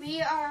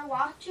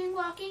watching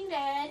Walking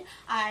Dead.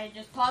 I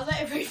just pause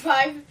it every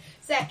 5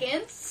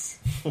 seconds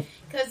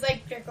because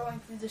like they're going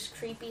through this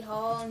creepy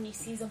hall and you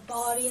see the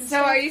body and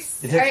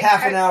stuff. It took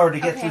half an hour to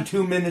get through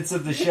 2 minutes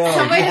of the show.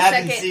 So You wait a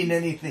haven't second. seen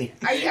anything.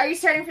 Are you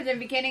starting from the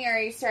beginning, or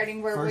are you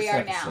starting where First we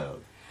are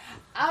episode.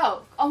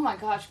 now? Oh my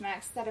gosh,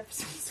 Max, that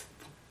episode's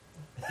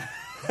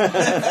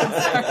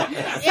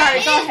Yeah, Sorry,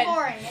 it go is ahead.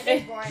 boring. It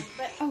is boring,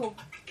 but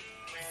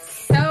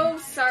so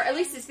sorry. At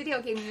least it's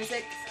video game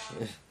music.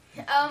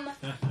 I'm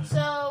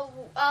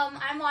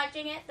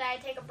watching it. Then I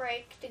take a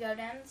break to go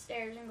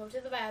downstairs and go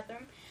to the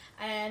bathroom.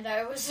 And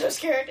I was so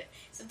scared.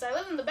 Since I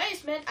live in the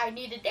basement, I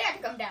needed Dad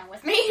to come down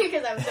with me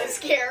because I was so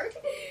scared.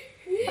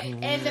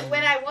 And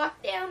when I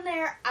walked down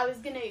there, I was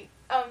gonna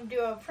do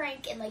a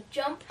prank and like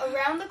jump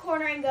around the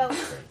corner and go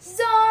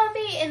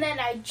zombie, and then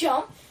I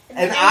jump.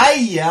 And I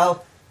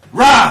yell,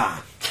 "Rah!"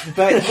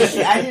 But you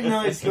see, I didn't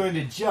know it's going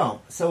to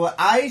jump. So what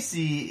I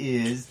see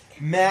is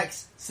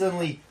Max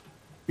suddenly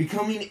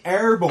becoming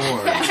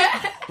airborne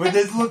with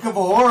this look of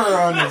horror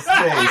on his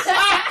face.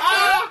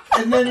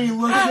 And then he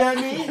looks at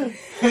me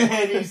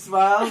and he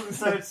smiles and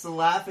starts to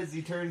laugh as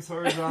he turns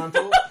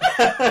horizontal.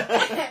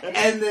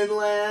 And then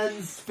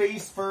lands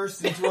face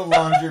first into a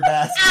laundry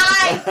basket.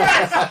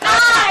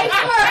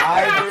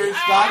 I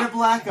first got a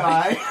black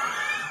eye.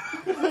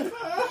 And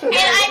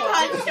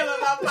I punched him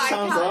about 5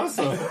 times.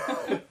 Sounds awesome.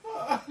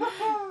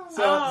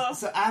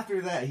 So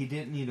after that, he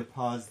didn't need to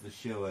pause the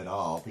show at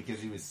all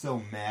because he was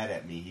so mad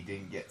at me he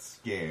didn't get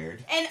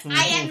scared. And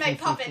I had my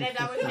puppet and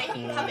I was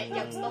making puppet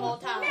jokes the whole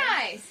time.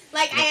 Nice.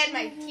 Like I had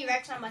my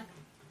T-Rex and I'm like,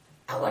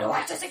 I want to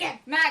watch this again.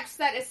 Max,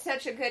 that is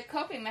such a good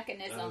coping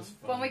mechanism.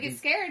 When we get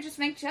scared, just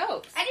make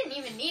jokes. I didn't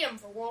even need them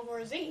for World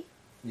War Z.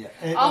 Yeah.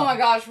 Oh my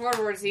gosh, World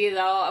War Z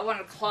though. I want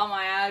to claw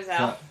my eyes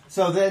out.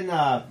 So then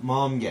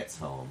Mom gets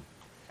home.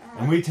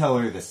 And we tell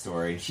her the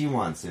story. She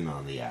wants in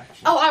on the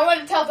action. Oh, I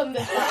want to tell them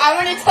this part. I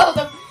want to tell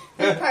them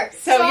this part.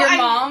 So your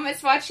mom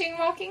is watching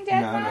Walking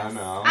Dead?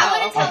 No. I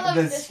want to tell them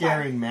the this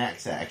scaring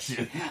Max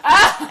action. So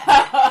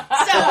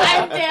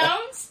I'm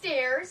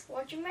downstairs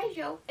watching my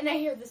show, and I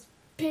hear this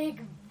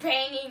big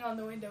banging on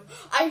the window.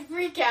 I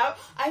freak out.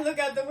 I look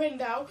out the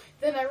window.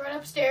 Then I run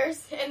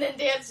upstairs, and then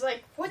Dad's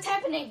like, "What's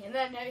happening?" And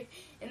then I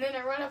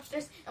run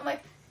upstairs. I'm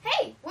like,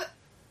 "Hey, what,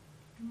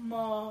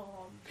 Mom?"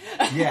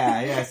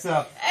 Yeah.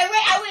 So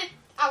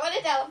I want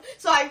to tell him.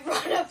 So I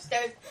run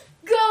upstairs,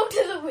 go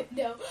to the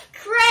window,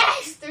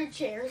 crash through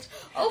chairs,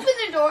 open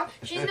the door.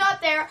 She's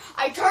not there.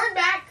 I turn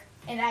back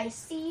and I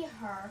see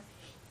her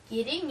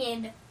getting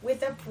in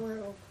with a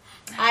broom.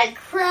 I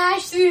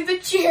crash through the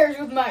chairs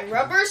with my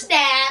rubber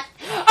staff.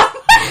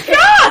 Oh my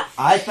god!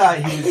 I thought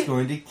he was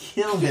going to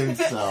kill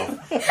himself.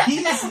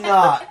 He's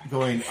not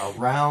going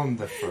around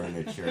the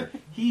furniture.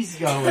 He's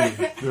going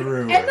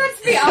through And it. let's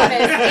be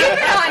honest,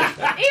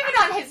 even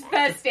on his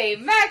best day,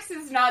 Max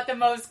is not the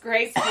most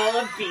graceful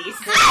of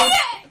beasts.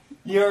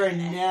 You're a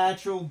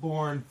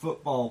natural-born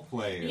football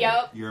player.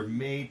 Yep. You're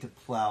made to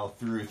plow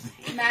through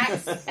things.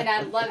 Max, and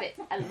I love it.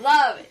 I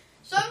love it.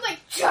 So I'm like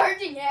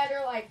charging at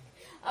her like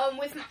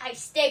with my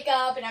stick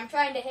up, and I'm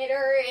trying to hit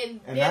her,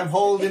 And I'm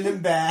holding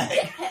him back.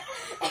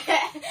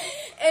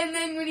 And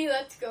then when he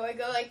lets go, I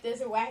go like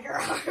this and whack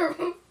her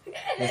arm.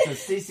 And so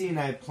Cece and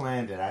I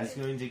planned it. I was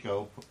going to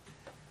go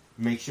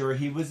make sure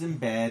he was in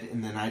bed,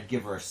 and then I'd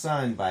give her a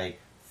sign by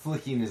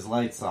flicking his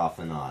lights off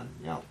and on,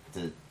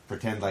 to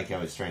pretend like I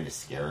was trying to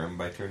scare him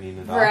by turning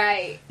it off.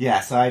 Right.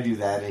 Yeah, so I do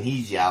that, and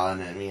he's yelling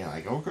at me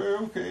like,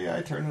 okay,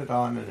 I turn it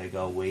on, and I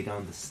go wait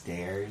on the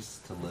stairs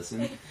to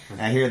listen.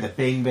 And I hear the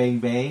bang, bang,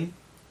 bang,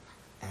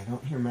 and I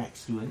don't hear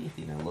Max do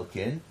anything. I look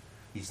in.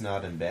 He's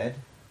not in bed.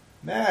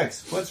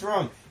 Max, what's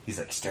wrong? He's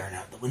like staring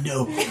out the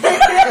window. And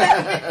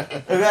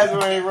that's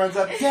when he runs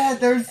up, Dad,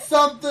 there's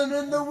something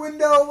in the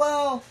window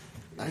well.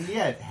 And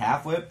yet,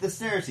 halfway up the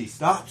stairs, he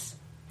stops.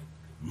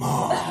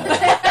 Mom. Oh,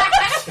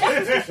 that's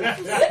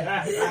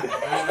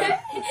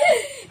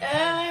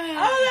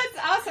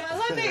awesome. I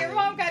love that your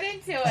mom got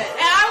into it. And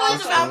I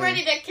was about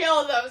ready to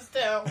kill those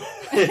two.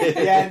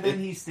 Yeah, and then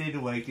he stayed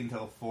awake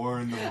until 4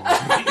 in the morning.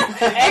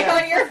 Egg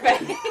on your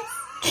face.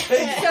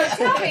 So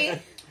tell me,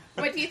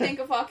 what do you think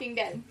of Walking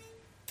Dead?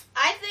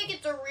 I think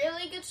it's a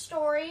really good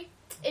story.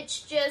 It's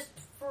just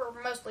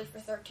mostly for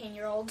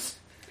 13-year-olds.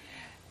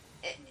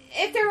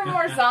 If there were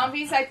more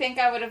zombies, I think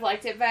I would have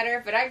liked it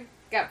better, but I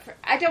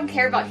don't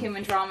care about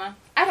human drama.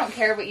 I don't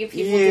care what you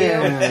people do.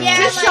 Yeah,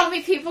 Just show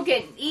me people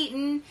getting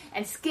eaten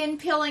and skin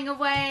peeling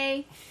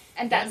away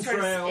and that sort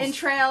of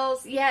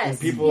entrails. Yes. And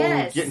people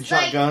getting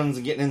shotguns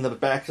and getting in the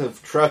backs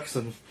of trucks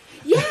and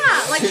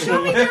Yeah, like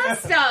show me that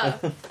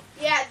stuff.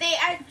 Yeah, they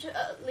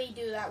actually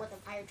do that with a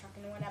fire truck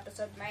in one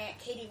episode. My Aunt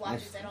Katie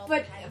watches it all the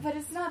time. But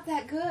it's not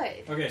that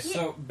good. Okay,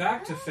 so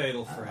back to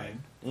Fatal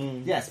Frame.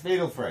 Yes,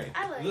 Fatal Frame.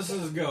 I like This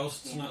it. is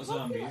ghosts, not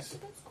zombies.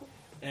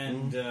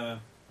 And,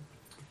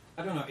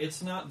 I don't know,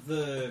 it's not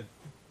the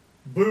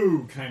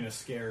boo kind of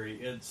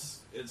scary. It's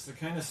the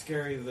kind of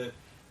scary that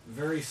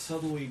very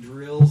subtly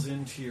drills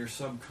into your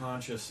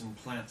subconscious and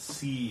plants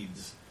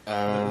seeds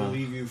that will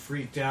leave you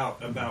freaked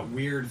out about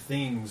weird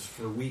things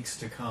for weeks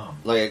to come.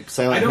 Like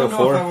Silent I Hill don't know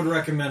 4? if I would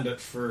recommend it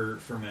for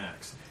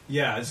Max.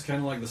 Yeah, it's kind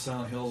of like the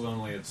Silent Hills,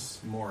 only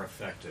it's more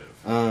effective.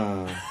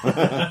 Can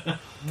I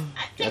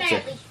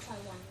at least try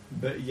one?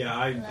 But yeah,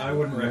 I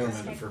wouldn't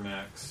recommend it for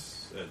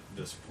Max at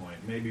this point.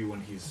 Maybe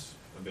when he's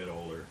a bit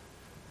older.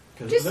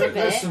 Because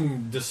there's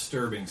some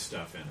disturbing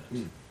stuff in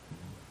it.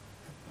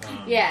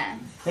 Yeah.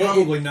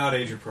 Probably not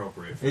age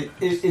appropriate for Max.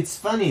 It's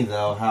funny,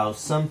 though, how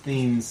some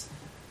things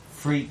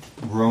freak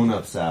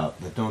grown-ups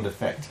out that don't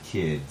affect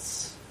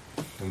kids.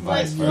 And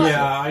vice versa.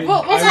 Yeah,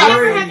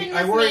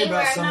 I worry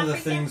about some of the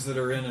things that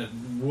are in it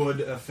would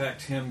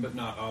affect him, but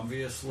not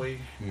obviously.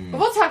 But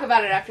we'll talk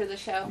about it after the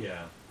show.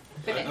 Yeah.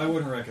 I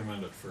wouldn't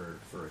recommend it for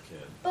a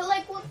kid. But,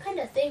 like, what kind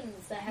of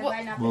things that have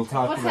I not been We'll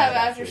talk about it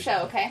after the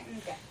show, okay?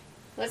 Okay.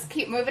 Let's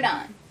keep moving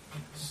on.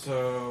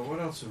 So, what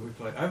else have we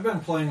played? I've been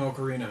playing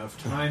Ocarina of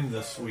Time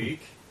this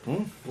week,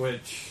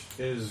 which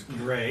is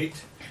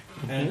great.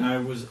 And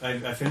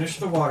I finished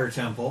the Water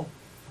Temple,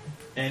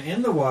 and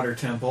in the Water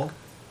Temple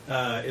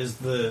is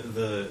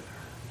the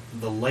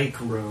lake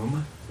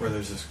room where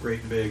there's this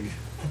great big,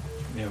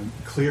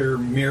 clear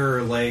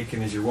mirror lake,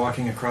 and as you're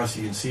walking across,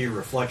 you can see your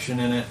reflection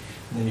in it.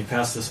 And then you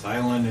pass this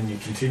island, and you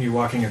continue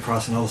walking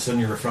across, and all of a sudden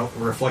your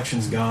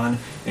reflection's gone,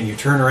 and you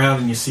turn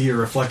around and you see your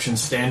reflection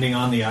standing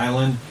on the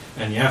island,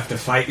 and you have to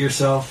fight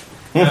yourself.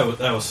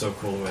 That was so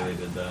cool the way they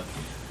did that.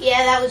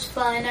 Yeah, that was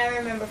fun. I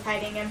remember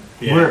fighting him.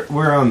 Yeah.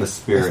 We're on the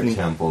Spirit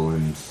Temple,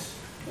 and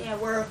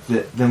yeah,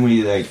 then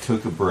we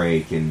took a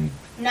break, and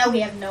now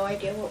we have no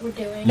idea what we're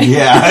doing.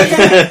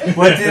 Yeah,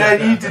 what did I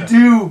need to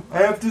do? I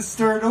have to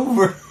start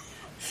over.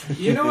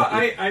 You know,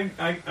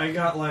 I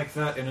got like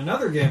that in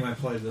another game I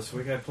played this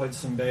week. I played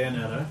some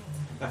Bayonetta.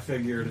 I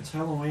figured it's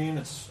Halloween,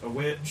 it's a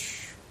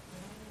witch.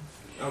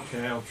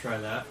 Okay, I'll try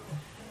that.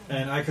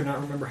 And I could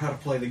not remember how to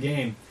play the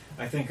game.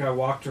 I think I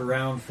walked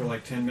around for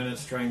like 10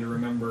 minutes trying to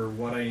remember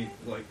what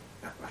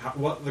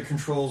what the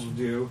controls will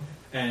do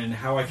and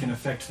how I can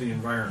affect the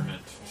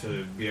environment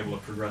to be able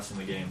to progress in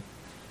the game.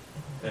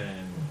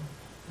 And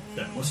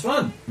that was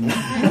fun.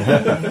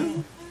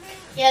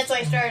 Yeah, so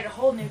I started a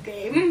whole new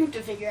game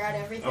to figure out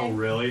everything. Oh,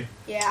 really?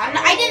 Yeah,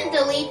 I didn't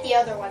delete the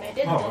other one. I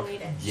didn't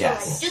delete it.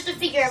 Yes. So, just to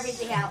figure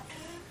everything out.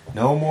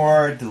 No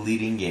more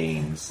deleting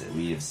games that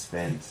we have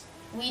spent.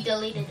 We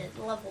deleted it,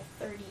 level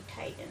 30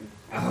 Titan.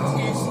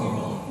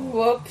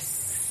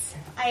 Whoops.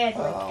 I had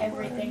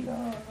everything.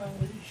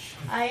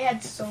 I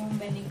had so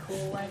many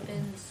cool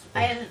weapons.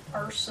 I had an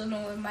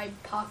arsenal in my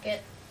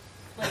pocket.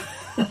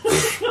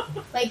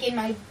 Like in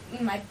my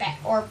back,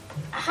 or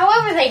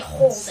however they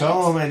hold it.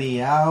 So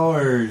many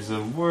hours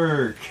of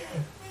work.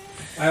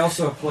 I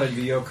also played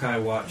the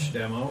Yokai Watch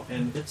demo,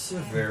 and it's a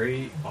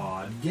very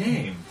odd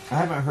game. I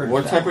haven't heard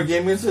What of type that. of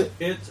game is it?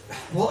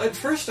 Well, at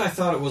first I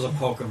thought it was a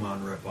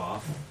Pokemon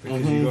ripoff,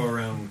 because you go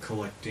around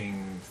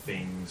collecting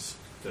things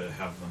to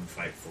have them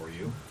fight for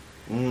you.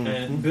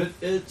 But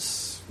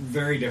it's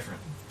very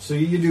different. So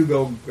you do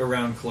go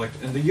around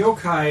collect, and the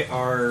yokai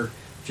are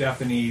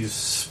Japanese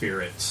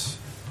spirits.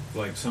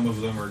 Like, some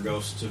of them are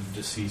ghosts of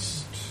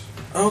deceased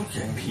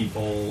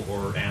people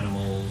or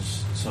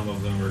animals. Some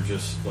of them are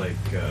just like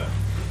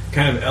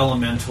kind of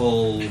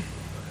elemental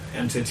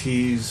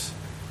entities.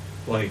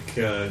 Like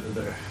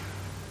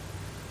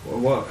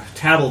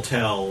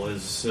Tattletale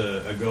is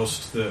a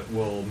ghost that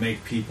will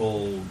make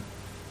people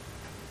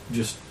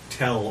just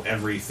tell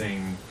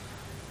everything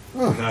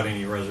without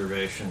any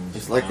reservations.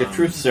 It's like a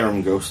truth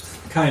serum ghost.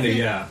 Kind of,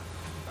 yeah.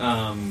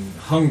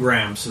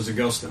 Hungramps is a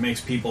ghost that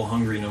makes people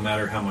hungry no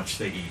matter how much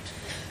they eat.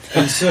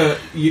 And so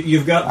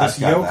you've got this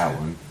that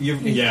one.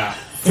 Yeah,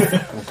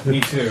 me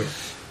too.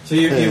 So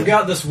you've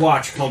got this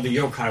watch called the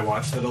Yokai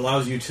Watch that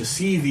allows you to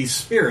see these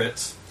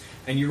spirits,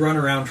 and you run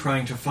around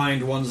trying to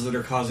find ones that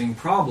are causing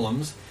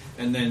problems,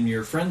 and then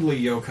your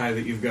friendly yokai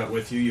that you've got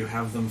with you, you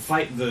have them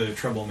fight the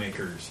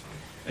troublemakers.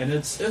 And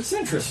it's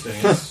interesting.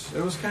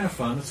 It was kind of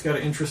fun. It's got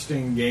an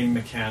interesting game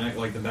mechanic,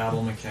 like the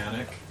battle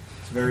mechanic.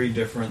 It's very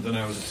different than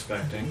I was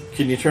expecting.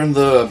 Can you turn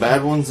the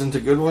bad ones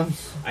into good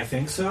ones? I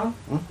think so.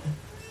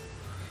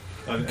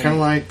 Kind of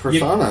like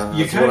Persona.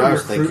 You That's kind what I of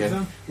was recruit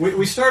thinking. them.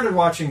 We started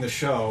watching the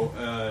show,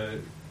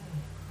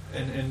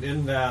 and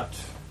in that,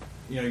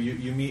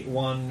 you meet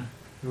one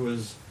who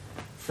is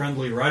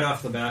friendly right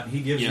off the bat.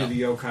 He gives you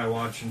the Yokai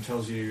Watch and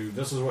tells you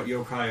this is what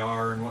yokai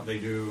are and what they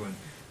do,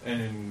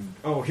 and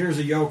here's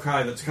a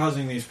yokai that's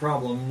causing these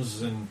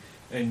problems,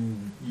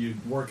 and you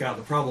work out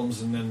the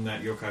problems, and then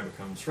that yokai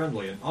becomes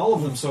friendly. And all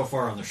of them so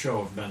far on the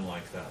show have been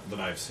like that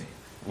I've seen.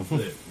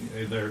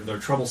 They're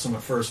troublesome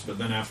at first, but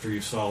then after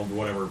you've solved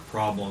whatever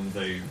problem,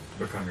 they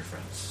become your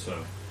friends.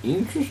 So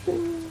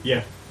Interesting.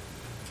 Yeah.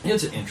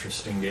 It's an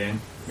interesting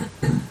game.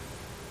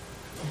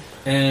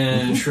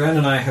 And Shren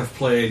and I have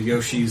played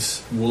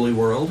Yoshi's Woolly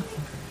World.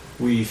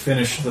 We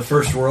finished the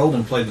first world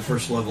and played the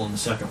first level in the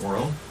second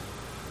world.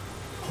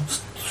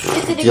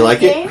 Do you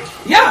like it?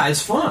 Yeah,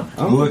 it's fun.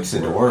 It looks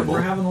adorable.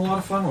 We're having a lot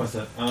of fun with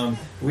it.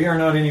 We are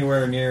not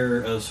anywhere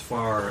near as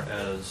far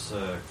as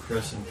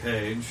Chris and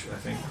Paige. I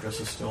think Chris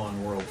is still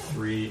on World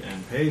 3,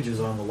 and Paige is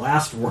on the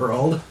last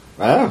world.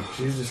 Oh.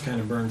 She's just kind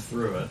of burned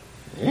through it.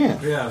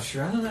 Yeah. Yeah,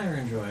 Shren and I are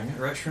enjoying it.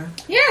 Right, Shren?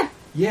 Yeah.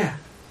 Yeah.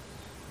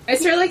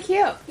 It's really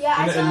cute.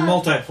 Yeah, And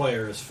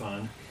multiplayer is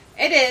fun.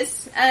 It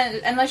is,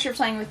 unless you're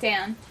playing with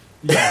Dan.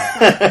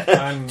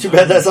 Yeah. Too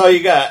bad that's all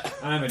you got.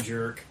 I'm a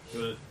jerk,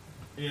 but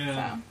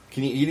yeah. So.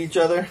 Can you eat each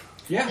other?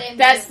 Yeah.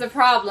 That's the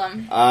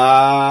problem.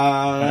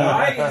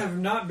 I have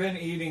not been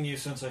eating you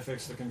since I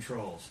fixed the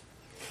controls.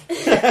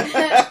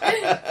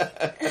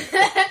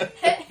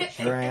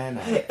 Shren,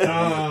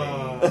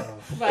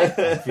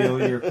 I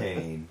feel your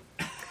pain.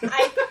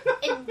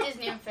 In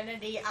Disney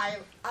Infinity,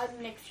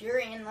 I'm Nick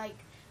Fury, and like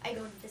I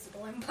go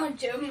invisible and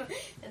punch him,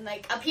 and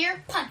like up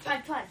here, punch.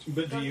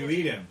 But do you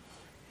eat him?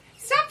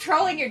 Stop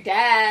trolling your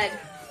dad.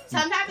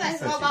 Sometimes I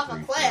throw him off a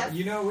cliff.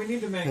 You know, we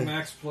need to make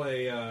Max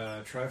play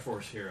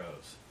Triforce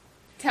Heroes.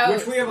 Totes.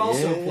 Which we have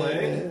also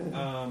played.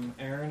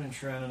 Aaron and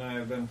Shren and I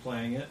have been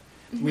playing it.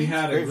 We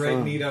had a great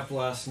meetup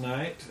last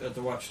night at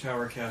the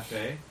Watchtower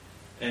Cafe,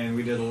 and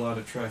we did a lot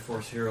of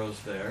Triforce Heroes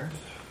there.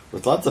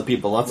 With lots of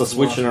people, lots of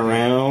switching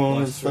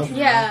around and stuff.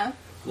 Yeah.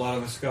 A lot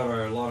of us got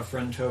a lot of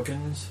friend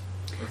tokens.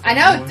 I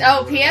know.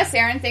 Oh, P.S.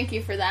 Aaron, thank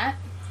you for that.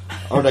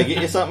 Oh, did I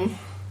get you something?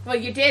 Well,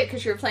 you did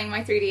because you were playing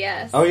my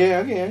 3DS. Oh, yeah,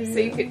 okay. So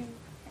you could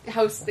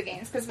host the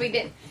games because we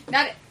didn't.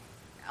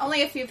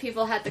 Only a few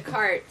people had the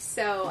cart,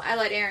 so I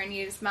let Aaron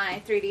use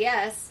my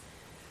 3DS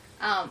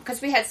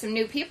because we had some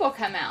new people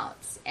come out,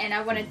 and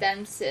I wanted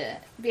them to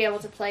be able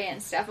to play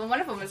and stuff. And one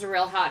of them was a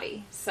real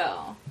hottie,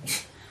 so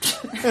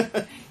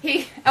I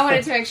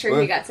wanted to make sure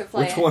he got to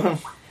play. Which one?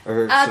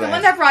 Or the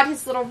one that brought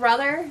his little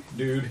brother.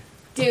 Dude,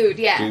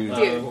 yeah,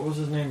 dude. What was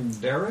his name?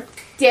 Derek?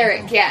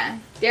 Derek, yeah.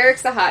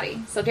 Derek's a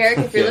hottie. So, Derek,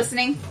 if you're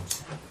listening,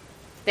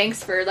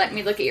 thanks for letting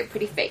me look at your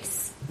pretty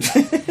face.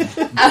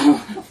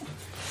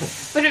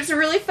 But it was a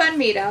really fun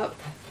meetup.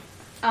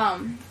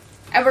 And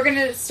we're going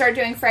to start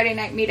doing Friday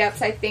night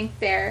meetups, I think,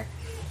 there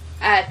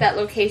at that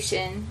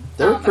location.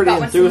 They were pretty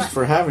enthused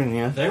for having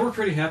you. They were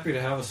pretty happy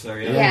to have us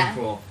there. Yeah, Yeah. That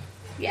was cool.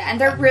 Yeah,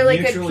 and they're really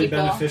good Mutually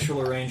people.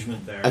 beneficial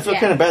arrangement there. I feel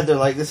kind of bad. They're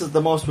like, this is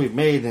the most we've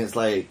made, and it's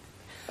like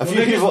a few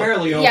they just people.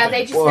 barely opened. Yeah,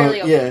 they just barely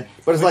opened. Yeah,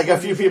 but it's like a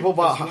few people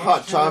bought It's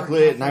hot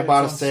chocolate, and I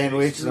bought a on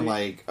sandwich, State and I'm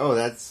Street. like, oh,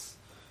 that's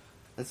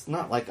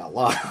not like a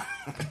lot.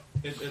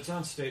 It's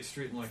on State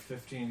Street in like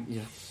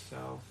 15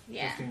 South.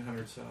 Yeah.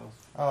 1500 South.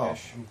 Oh,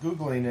 I'm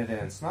Googling it,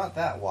 and it's not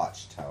that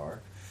Watchtower.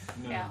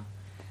 No. Yeah.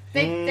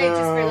 They just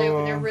barely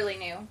opened. They're really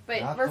new. But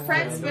Not we're the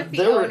friends one. with the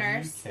They were-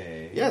 owners.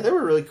 Okay. Yeah, they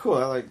were really cool.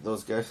 I like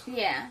those guys.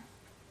 Yeah.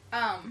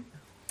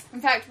 In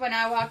fact, when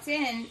I walked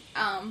in,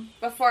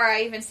 before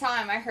I even saw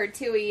him, I heard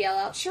Tui yell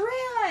out,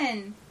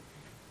 "Sharan!"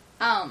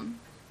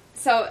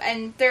 So,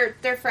 and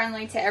they're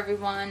friendly to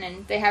everyone,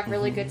 and they have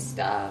really good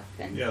stuff.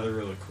 And Yeah, they're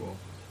really cool.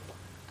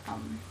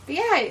 but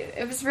yeah,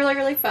 it was really,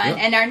 really fun. Yep.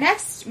 And our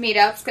next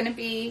meetup's going to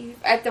be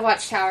at the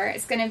Watchtower.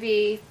 It's going to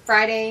be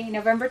Friday,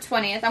 November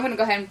 20th. I'm going to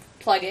go ahead and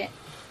plug it.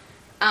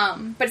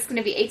 But it's going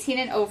to be 18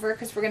 and over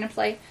because we're going to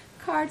play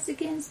Cards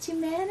Against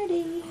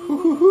Humanity.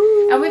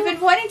 And we've been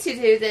wanting to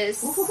do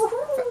this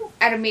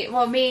at a meet.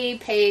 Well, me,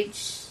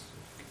 Paige,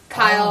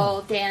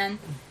 Kyle, Dan.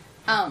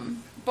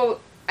 But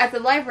at the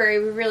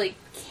library, we really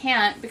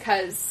can't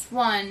because,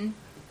 one,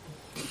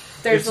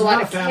 there's It's a lot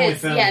not of a family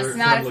kids. Yeah, it's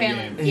not a friendly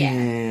family.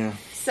 game. Yeah.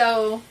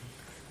 So,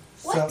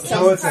 So it's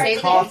Cards a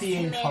Against coffee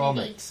and Humanity?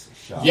 comics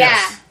shop.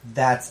 yeah.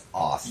 That's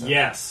awesome.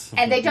 Yes.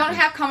 And they don't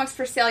have comics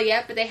for sale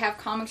yet, but they have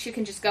comics you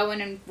can just go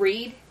in and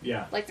read.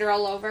 Yeah. Like, they're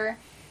all over.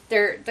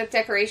 The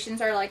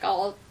decorations are, like,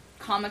 all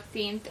comic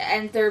themed,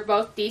 and they're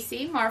both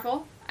DC,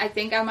 Marvel. I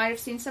think I might have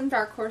seen some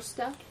Dark Horse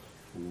stuff.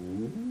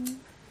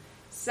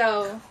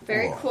 So,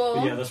 very cool.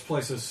 But yeah, this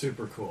place is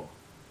super cool.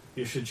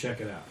 You should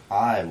check it out.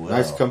 I will.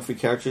 Nice comfy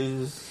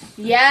couches.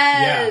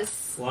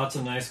 Yes! Yeah. Lots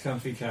of nice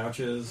comfy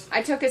couches.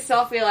 I took a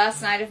selfie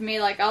last night of me,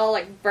 like, all,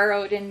 like,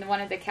 burrowed in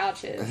one of the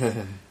couches.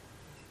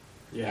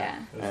 Yeah.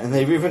 And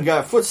they've even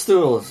got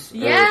footstools.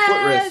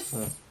 Yes! Or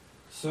footrest.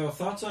 So,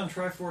 thoughts on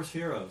Triforce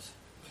Heroes?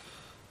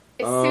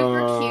 It's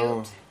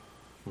super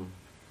cute.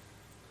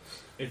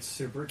 It's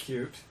super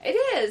cute. It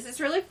is. It's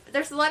really...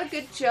 There's a lot of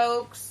good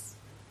jokes.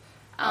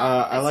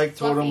 I it's like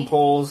totem fluffy.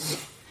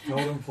 poles.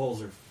 Totem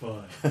poles are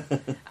fun.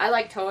 I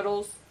like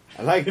totals.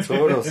 I like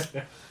totals.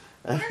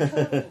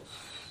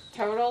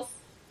 Totals?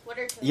 What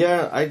are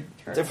Yeah, I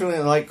definitely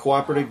like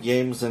cooperative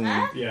games, and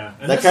Yeah.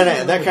 And that this is kind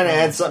of really fun.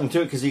 adds something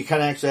to it because you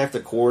kind of actually have to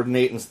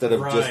coordinate instead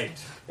of just Right.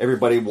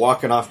 everybody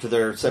walking off to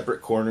their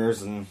separate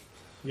corners and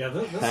Yeah,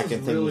 this hacking is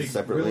things really,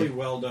 separately. really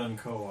well done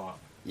co-op.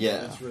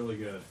 Yeah. It's really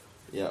good.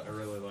 Yeah. I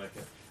really like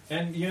it.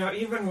 And, you know,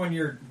 even when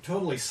you're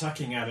totally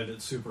sucking at it,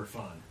 it's super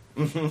fun.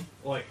 Mhm.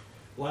 Like,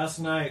 last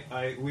night,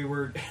 we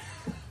were...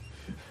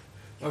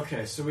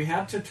 Okay, so we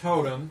had to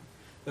totem.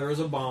 There was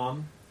a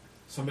bomb.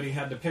 Somebody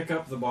had to pick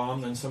up the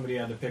bomb, then somebody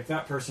had to pick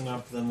that person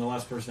up, then the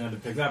last person had to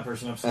pick that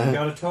person up. So we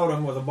got a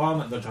totem with a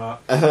bomb at the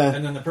top,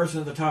 and then the person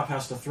at the top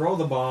has to throw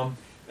the bomb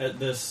at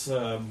this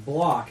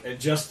block at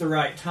just the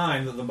right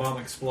time that the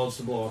bomb explodes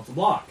to blow up the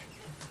block.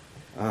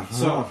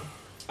 So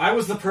I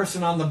was the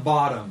person on the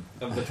bottom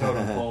of the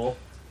totem pole.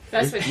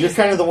 That's what You're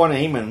kind of the one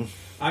aiming.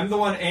 I'm the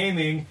one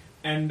aiming,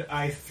 and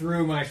I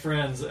threw my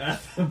friends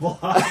at the block.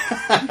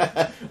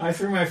 I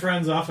threw my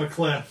friends off a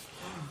cliff.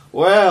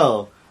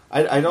 Well,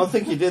 I don't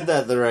think you did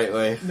that the right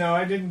way. No,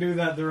 I didn't do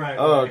that the right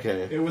way. Oh,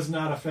 okay. It was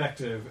not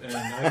effective, and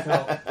I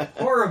felt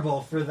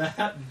horrible for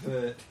that,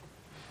 but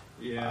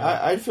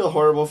yeah. I'd feel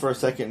horrible for a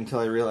second until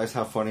I realized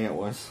how funny it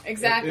was.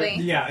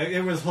 Exactly.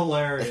 It was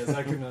hilarious.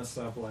 I could not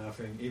stop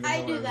laughing, even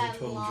I though do I was that a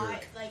total lot,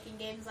 jerk. like in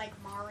games like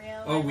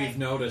Mario. Oh, and, we've like,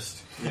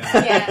 noticed. Yeah.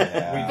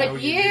 Yeah. We know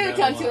But do you that a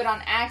don't do lot. it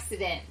on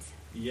accident.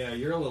 Yeah,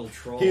 you're a little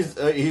troll. He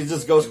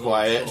just goes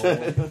quiet.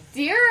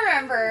 Do you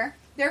remember?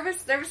 There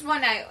was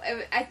one night.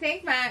 I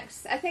think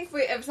Max.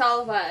 It was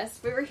all of us.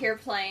 We were here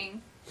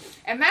playing,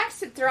 and Max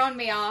had thrown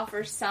me off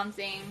or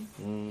something,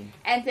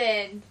 and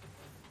then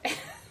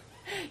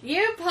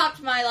you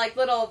popped my like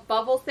little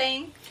bubble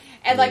thing,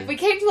 and like we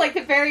came to like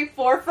the very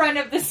forefront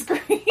of the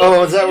screen.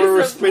 Oh, is that where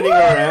we're Just spinning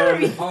like,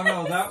 around? Oh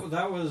no,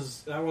 that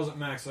wasn't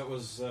Max. That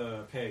was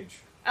Paige.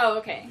 Oh,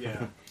 okay.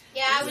 Yeah.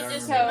 Yeah, I was Yeah, I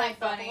just remember. in my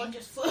bubble and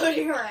just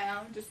floating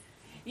around.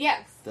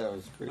 Yes. That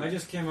was great. I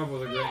just came up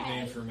with a great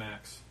name for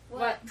Max.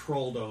 What?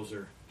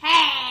 Trolldozer.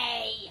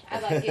 Hey! I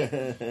like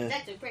it. That's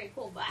actually pretty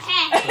cool, but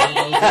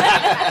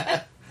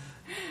hey!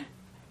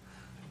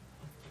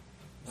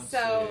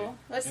 So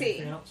let's see.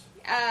 Anything else?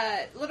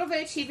 A little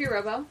bit of Chibi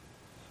Robo.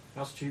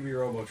 How's Chibi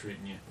Robo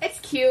treating you? It's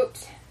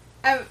cute.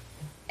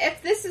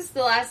 If this is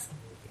the last,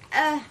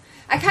 I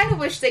kind of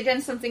wish they'd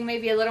done something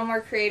maybe a little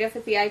more creative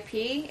with the IP.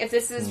 If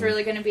this is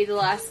really going to be the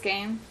last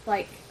game,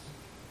 like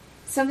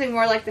something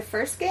more like the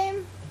first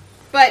game.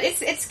 But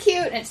it's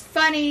cute and it's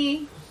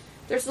funny.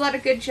 There's a lot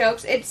of good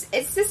jokes. It's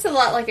just a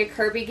lot like a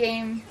Kirby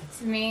game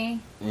to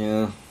me.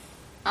 Yeah.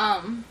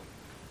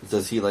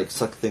 Does he like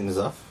suck things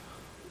up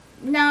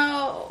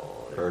No,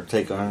 or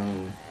take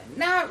on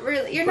not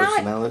really. You're not.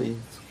 personality?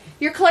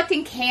 You're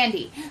collecting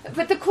candy.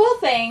 But the cool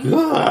thing.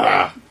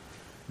 Ah,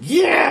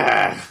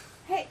 yeah.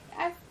 Hey,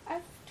 I've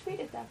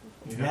tweeted that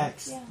before.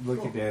 Next, Yeah, look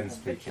cool. at Dan's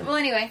picture. Well,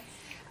 anyway,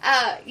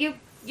 you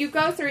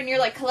go through and you're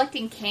like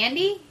collecting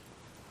candy,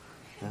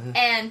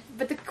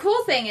 but the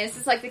cool thing is,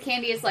 it's like the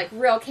candy is like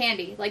real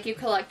candy. Like you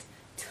collect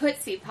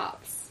Tootsie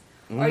Pops,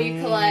 or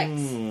you collect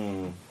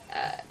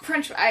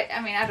Crunch.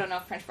 I don't know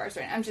if Crunch bars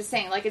are. I'm just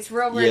saying, like it's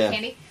real weird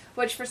candy.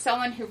 Which for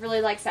someone who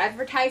really likes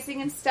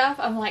advertising and stuff,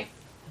 I'm like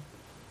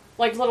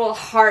little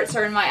hearts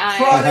are in my eyes.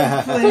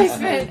 Product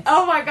placement.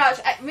 Oh my gosh!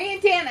 Me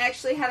and Dan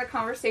actually had a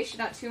conversation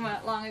not too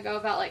long ago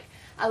about like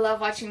I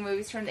love watching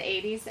movies from the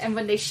 80s, and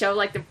when they show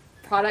like the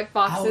product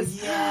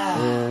boxes. Oh,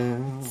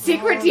 yeah.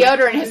 Secret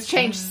deodorant has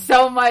changed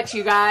so much,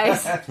 you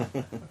guys.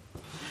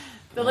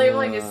 The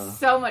labeling is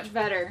so much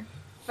better.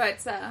 But,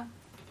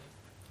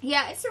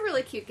 yeah, it's a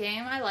really cute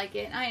game. I like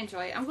it. I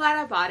enjoy it. I'm glad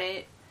I bought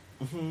it.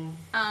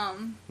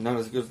 Not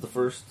as good as the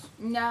first.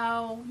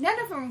 No, none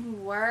of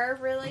them were,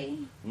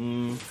 really. I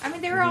mean,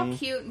 they were all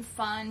cute and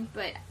fun,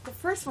 but the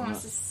first one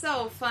was just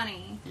so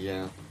funny.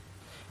 Yeah.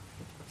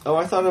 Oh,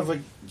 I thought of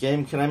a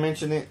game. Can I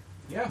mention it?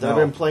 Yeah. That I've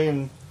been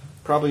playing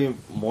probably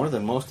more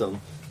than most of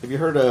them. Have you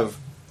heard of...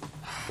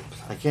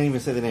 I can't even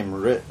say the name.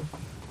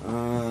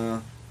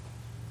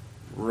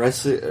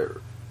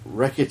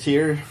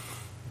 Racketeer?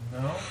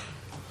 No.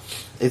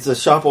 It's a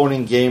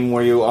shop-owning game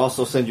where you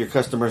also send your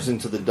customers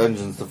into the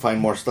dungeons to find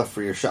more stuff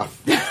for your shop.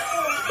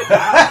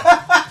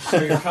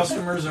 So your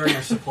customers are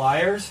your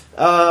suppliers?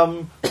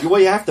 Well,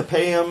 you have to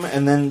pay them,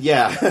 and then,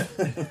 yeah.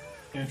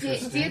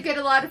 Interesting. Do you get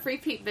a lot of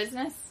repeat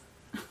business?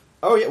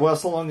 Oh, yeah, well,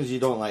 so long as you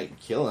don't, like,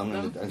 kill them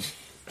in the dungeon.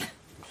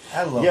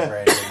 I love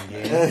random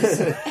games.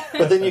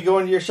 But then you go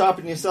into your shop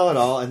and you sell it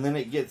all, and then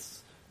it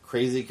gets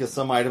crazy because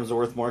some items are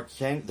worth more.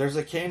 There's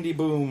a candy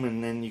boom,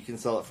 and then you can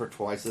sell it for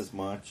twice as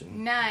much.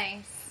 And,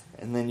 Nice.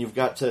 and then you've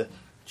got to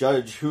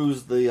judge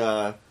who's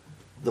the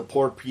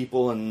poor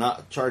people and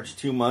not charge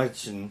too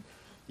much, and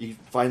you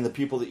find the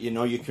people that you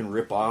know you can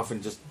rip off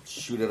and just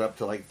shoot it up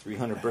to like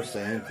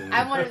 300%. And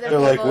I'm one of the they're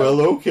like, people-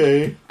 well,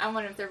 okay. I'm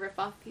one of the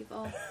rip-off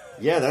people.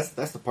 Yeah,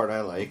 that's the part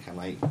I like. I'm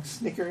like,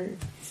 snicker.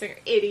 So you're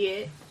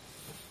idiot.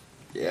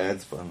 Yeah,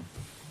 it's fun.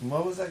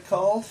 What was that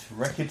called?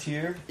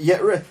 Racketeer?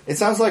 Yeah, it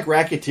sounds like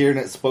Racketeer, and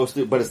it's supposed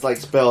to, but it's like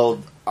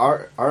spelled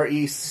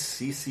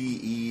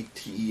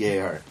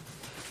Reccetear,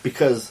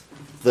 because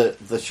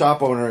the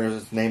shop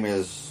owner's name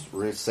is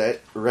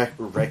Reckett,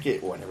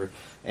 whatever,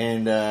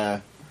 and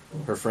her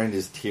friend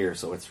is Tier,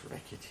 so it's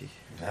Racketeer.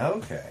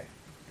 Okay.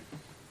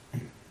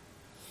 An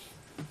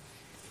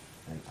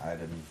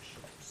item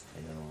shop's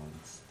tale.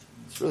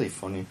 It's really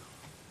funny.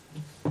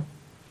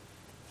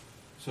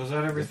 So is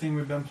that everything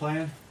we've been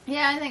playing?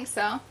 Yeah, I think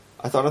so.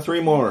 I thought of 3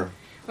 more.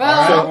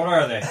 Well, What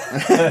are they?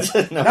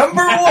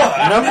 Number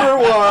one! Number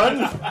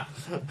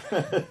 1,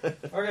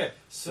 Okay,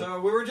 so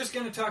we were just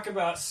going to talk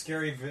about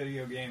scary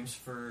video games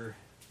for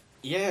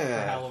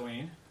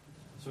Halloween.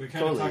 So we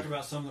kind of talked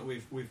about some that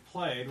we've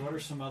played. What are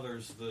some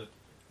others that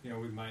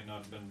we might not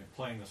have been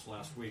playing this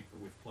last week, but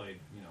we've played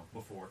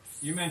before?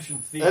 You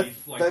mentioned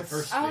Thief, the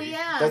first Thief. Oh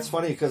yeah, that's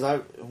funny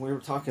because we were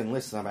talking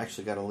lists, and I've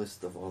actually got a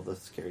list of all the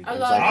scary games.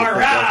 All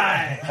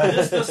right,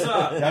 list us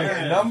up.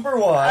 Number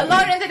one,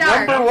 Alone in the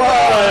Dark.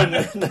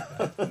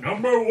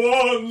 Number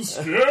one,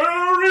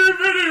 scary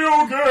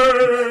video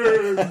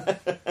game.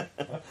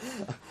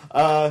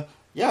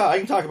 Yeah, I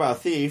can talk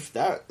about Thief.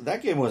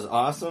 That game was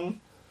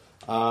awesome.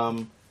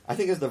 I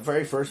think it's the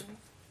very first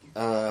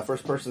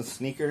person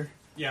sneaker.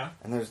 Yeah.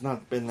 And there's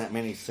not been that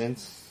many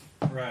since.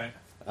 Right.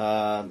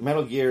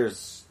 Metal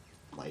Gear's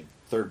like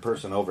third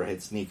person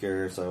overhead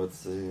sneaker, so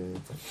it's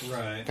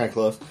right. kind of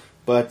close.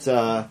 But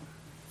the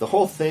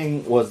whole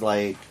thing was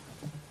like,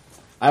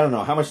 I don't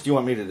know, how much do you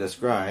want me to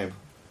describe?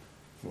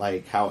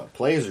 Like how it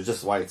plays or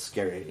just why it's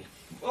scary?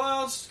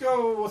 Well, let's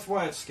go with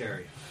why it's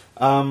scary.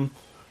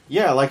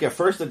 Yeah, like at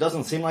first it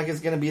doesn't seem like it's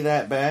going to be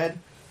that bad.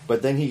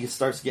 But then he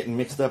starts getting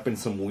mixed up in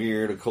some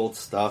weird occult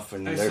stuff,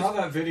 and I saw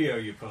that video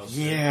you posted.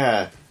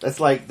 Yeah, that's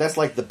like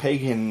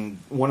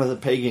one of the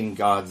pagan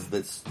gods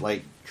that's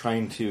like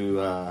trying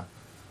to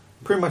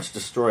pretty much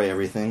destroy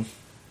everything.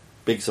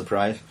 Big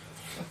surprise.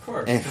 Of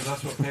course, because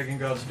that's what pagan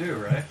gods do,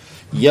 right?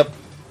 Yep.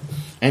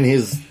 And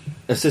his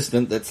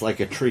assistant, that's like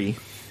a tree.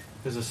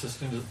 His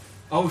assistant.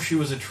 Oh, she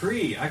was a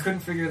tree. I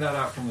couldn't figure that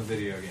out from the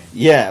video game.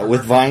 Yeah,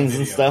 with vines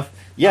and stuff.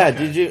 Yeah, okay.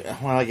 Did you...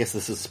 Well, I guess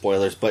this is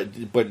spoilers, but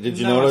did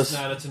you notice... No,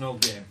 it's not. It's an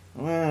old game.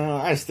 Well,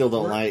 I still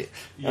don't like...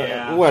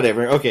 Yeah.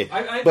 Whatever, okay.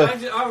 I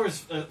always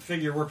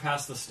figure we're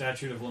past the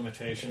statute of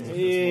limitations if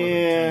it's more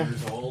than 10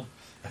 years old.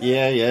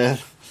 Yeah.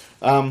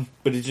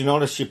 But did you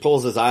notice she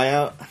pulls his eye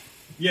out?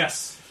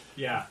 Yes.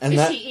 Yeah. And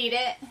Did she eat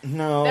it?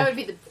 No. That would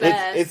be the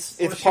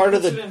best. It's part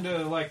of the... She puts it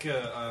into like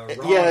a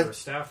rod or a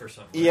staff or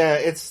something. Yeah,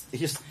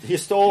 he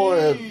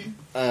stole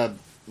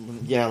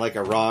like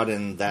a rod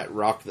and that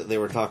rock that they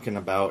were talking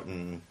about,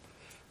 and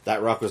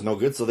that rock was no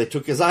good, so they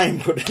took his eye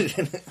and put it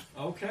in it.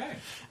 Okay.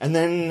 And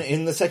then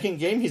in the second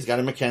game, he's got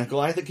a mechanical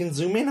eye that can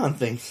zoom in on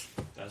things.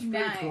 That's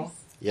pretty cool.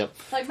 Yep.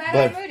 Like Mad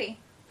Eye Moody.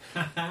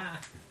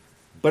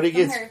 But it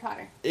gets Harry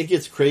Potter. It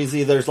gets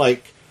crazy. There's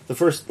like the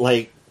first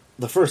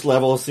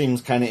level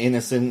seems kind of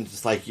innocent,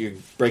 just like you're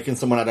breaking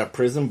someone out of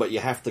prison, but you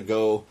have to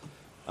go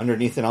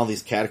underneath in all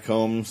these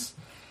catacombs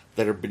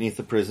that are beneath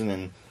the prison,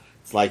 and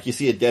it's like you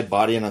see a dead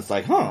body, and it's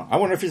like, I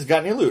wonder if he's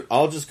got any loot.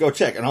 I'll just go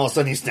check, and all of a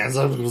sudden he stands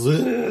up and goes,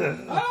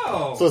 ugh.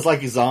 Oh! So it's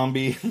like a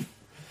zombie.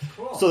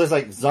 Cool. So there's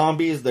like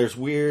zombies, there's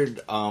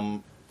weird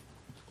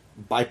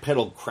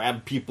bipedal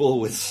crab people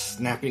with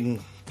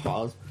snapping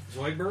paws.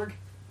 Zoidberg?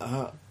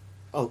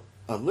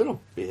 A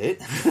little bit.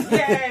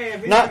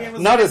 Yay!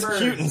 Not as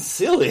cute and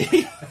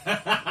silly.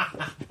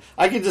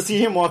 I can just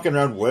see him walking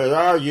around, where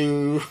are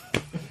you?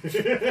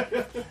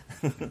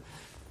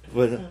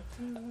 But,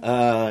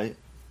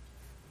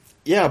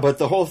 yeah, but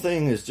the whole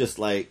thing is just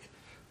like,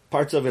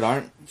 parts of it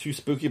aren't too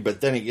spooky, but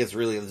then it gets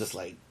really just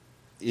like,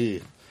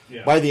 ew.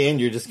 Yeah. By the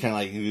end, you're just kind of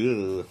like,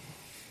 ugh.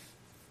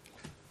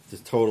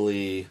 Just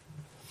totally,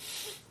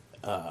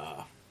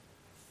 I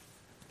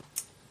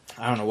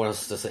don't know what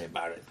else to say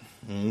about it.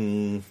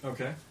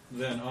 Okay,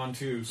 then on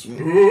to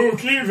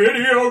spooky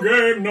video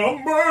game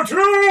number 2.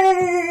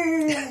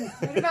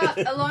 What about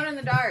Alone in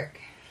the Dark?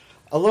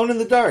 Alone in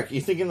the Dark.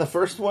 You thinking the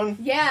first one?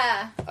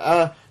 Yeah.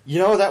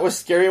 That was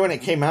scary when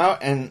it came out,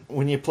 and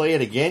when you play it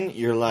again,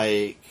 you're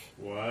like,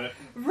 what?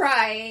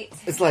 Right.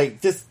 It's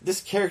like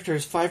this character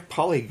is 5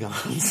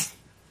 polygons.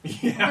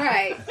 Yeah.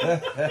 Right.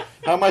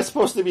 How am I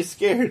supposed to be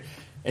scared?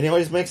 And he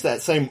always makes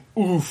that same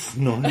oof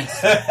noise.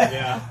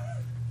 Yeah.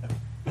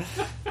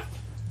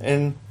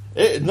 And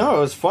it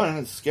was fun.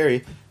 It's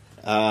scary.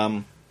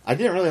 I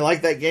didn't really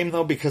like that game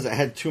though because it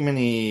had too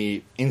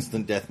many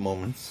instant death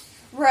moments.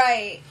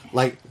 Right.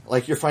 Like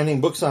you're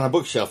finding books on a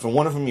bookshelf, and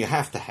one of them you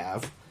have to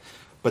have.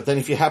 But then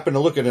if you happen to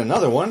look at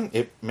another one,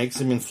 it makes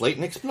them inflate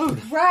and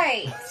explode.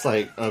 Right. It's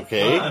like,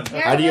 okay,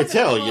 how do you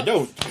tell? You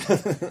don't.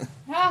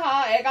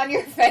 Haha, egg on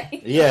your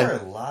face. Yeah. There are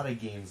a lot of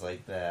games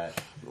like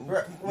that.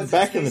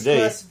 Back in the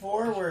day. Space Quest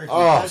 4, where if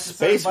you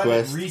Space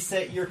Quest.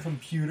 Reset your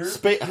computer.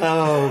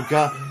 Oh,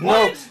 God.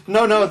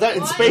 No. That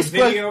in Space Quest.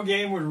 Video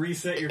game would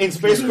reset your in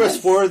computer. Space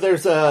Quest 4,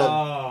 there's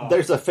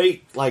a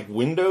fake, like,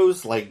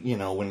 Windows, like,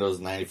 Windows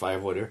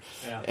 95, whatever.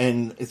 Yeah.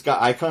 And it's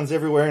got icons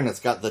everywhere, and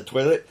it's got the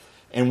toilet.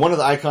 And one of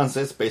the icons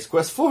says Space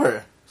Quest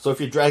 4. So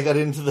if you drag that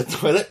into the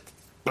toilet,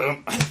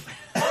 boom,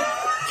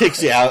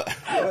 kicks you out.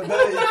 And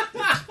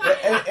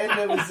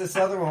there was this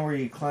other one where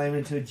you climb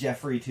into a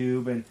Jeffrey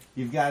tube, and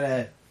you've got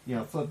to,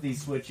 flip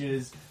these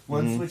switches.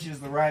 One switch is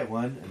the right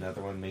one.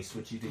 Another one may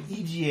switch you to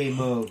EGA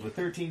mode with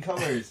 13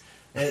 colors.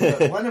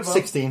 And one of them,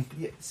 16.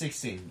 Yeah,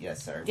 16,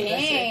 yes, sorry.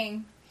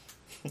 Dang.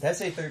 Did I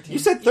say 13? You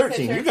said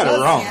 13. You got it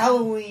wrong.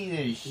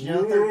 Halloween-ish. You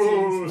know,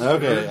 13.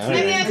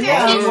 Okay.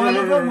 Yeah, one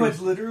of them would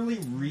literally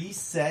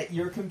reset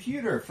your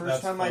computer.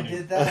 First time I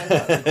did that, I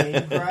thought the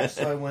game crashed,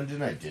 so I went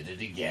and I did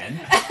it again.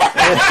 And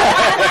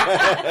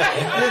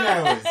then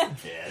I was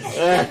dead.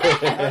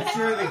 I'm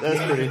sure the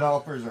game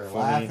developers are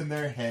laughing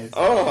their heads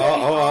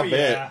off. I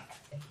bet.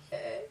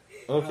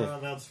 Okay. Oh,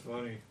 that's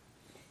funny.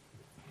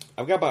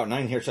 I've got about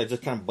 9 here, so I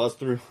just kind of buzz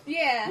through.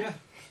 Yeah.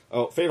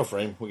 Oh, Fatal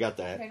Frame, we got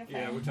that.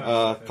 Yeah, we're talking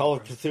about Call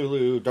of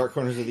Cthulhu, Dark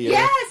Corners of the Earth.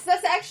 Yes,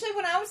 that's actually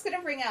what I was going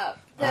to bring up.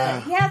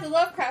 The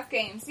Lovecraft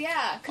games.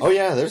 Yeah. Oh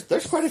yeah,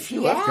 there's quite a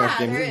few Lovecraft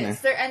games in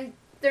there. And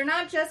they're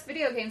not just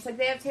video games. Like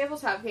they have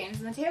tabletop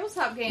games, and the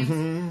tabletop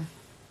games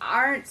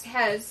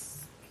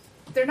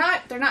they're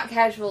not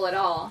casual at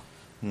all.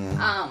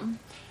 No.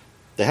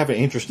 They have an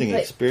interesting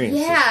experience.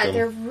 Yeah, system.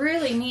 they're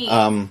really neat.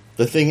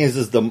 The thing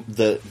is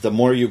the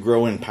more you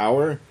grow in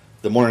power,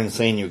 the more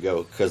insane you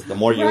go, because the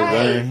more you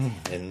learn,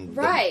 and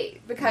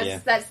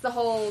because that's the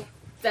whole.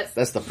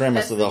 That's the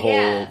premise of the whole.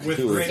 Yeah. With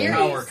great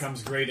power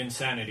comes great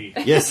insanity.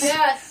 Yes.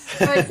 Yes.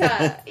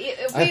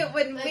 But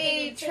when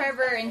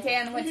Trevor and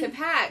Dan went to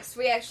PAX,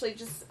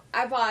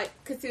 I bought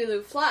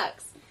Cthulhu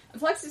Flux. And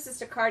Flux is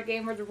just a card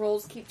game where the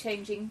rules keep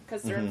changing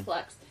because they're in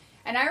flux.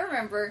 And I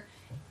remember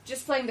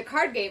just playing the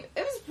card game.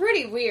 It was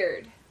pretty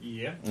weird.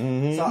 Yeah.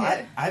 Mm-hmm. So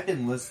I've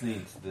been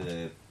listening to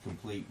the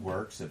complete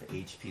works of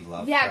H.P.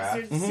 Lovecraft. Yeah,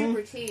 because they're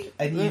super cheap.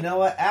 And you know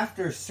what?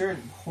 After a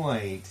certain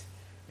point,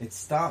 it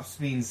stops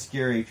being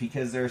scary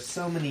because there are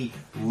so many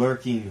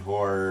lurking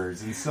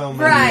horrors and so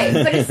many... Right,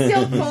 but it's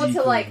still cool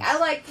to, I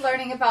like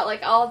learning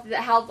about,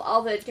 how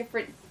all the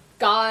different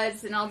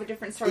gods and all the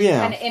different stories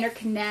kind of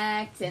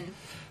interconnect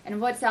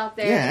and what's out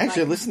there. Yeah,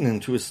 actually,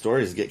 listening to his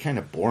stories get kind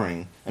of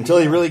boring until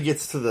he really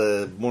gets to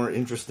the more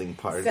interesting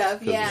parts.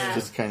 Stuff, yeah. It's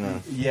just kind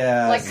of...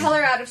 Yeah. Like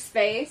Color Out of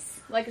Space.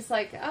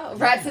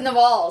 Rats in the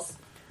Walls.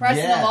 Rats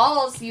in the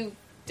Walls,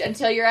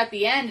 until you're at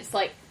the end, it's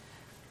like,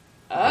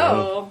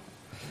 well...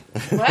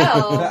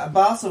 But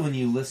also when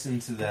you listen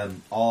to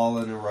them all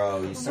in a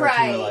row, you start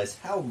to realize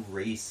how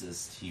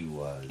racist he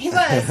was. He was.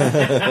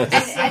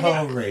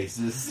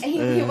 Racist.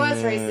 He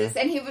was racist.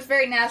 And he was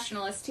very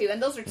nationalist, too.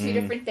 And those are two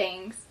different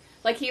things.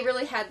 Like, he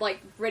really had,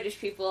 British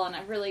people on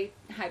a really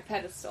high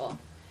pedestal.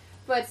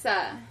 But,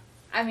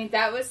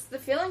 that was the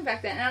feeling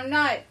back then. And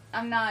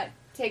I'm not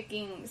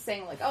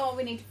saying,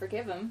 we need to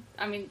forgive him.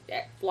 I mean,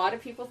 a lot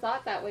of people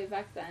thought that way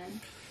back then.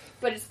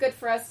 But it's good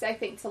for us, I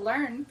think, to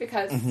learn,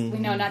 because we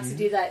know not to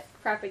do that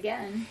crap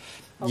again.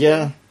 Hopefully.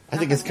 Yeah. I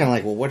think it's kind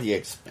of what do you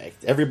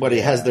expect?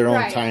 Everybody has their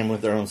own time with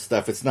their own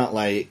stuff. It's not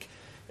like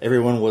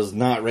everyone was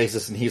not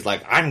racist and he's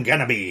like, I'm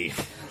gonna be...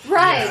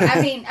 Right. Yeah.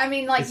 I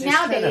mean, it's nowadays... It's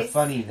kind of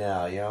funny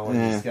now,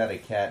 when he's got a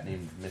cat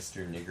named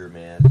Mr. Nigger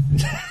Man.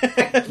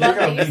 You're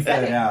going to beat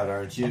that out,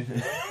 aren't you?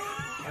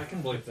 I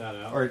can bleep that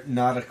out. Or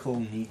nautical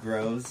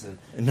Negroes.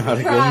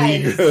 Nautical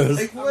Negroes.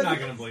 I'm not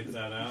going to bleep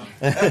that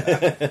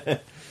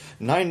out.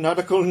 9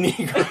 nautical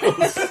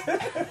Negroes.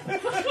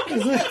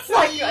 It's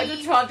like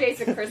the 12 Days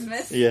of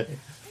Christmas. Yeah.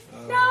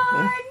 9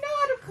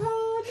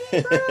 nautical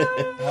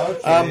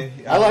Negroes. Okay.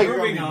 I like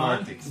moving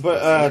on.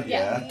 But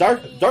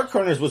Dark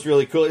Corners was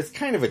really cool. It's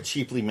kind of a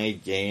cheaply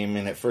made game,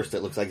 and at first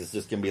it looks like it's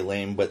just going to be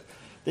lame, but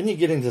then you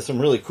get into some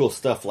really cool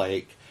stuff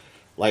like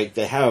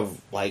they have,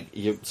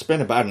 you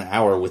spend about an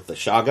hour with the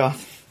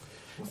Shoggoth.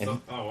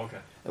 Okay.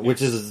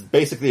 Which is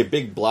basically a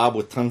big blob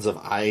with tons of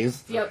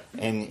eyes. Yep.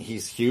 And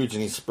he's huge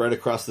and he's spread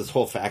across this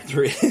whole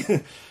factory.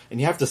 And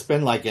you have to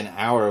spend an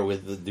hour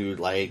with the dude.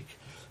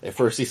 At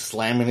first he's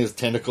slamming his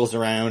tentacles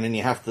around and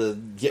you have to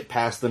get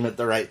past them at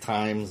the right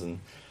times. And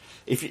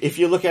if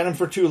you look at him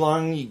for too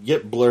long, you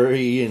get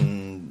blurry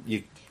and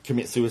you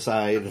commit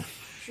suicide.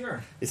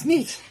 Sure. It's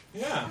neat.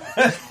 Yeah.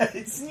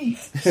 It's neat.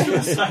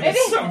 Suicide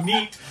is so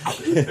neat.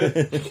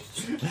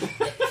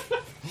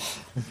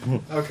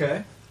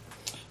 Okay.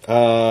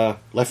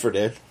 Left 4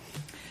 Dead.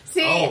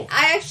 See,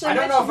 I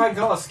don't know if I'd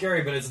call it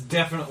scary, but it's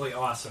definitely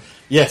awesome.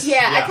 Yes.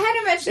 Yeah, I kind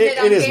of mentioned it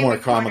on It is Gaming more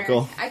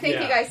comical. Corner. I think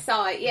you guys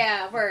saw it,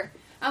 where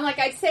I'm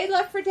I'd say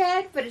Left 4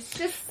 Dead, but it's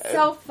just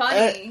so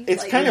funny.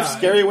 It's kind of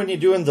scary when you're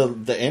doing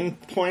the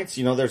end points.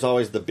 There's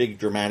always the big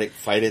dramatic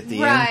fight at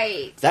the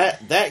end.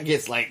 That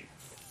gets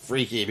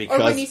freaky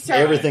because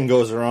everything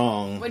goes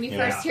wrong. When you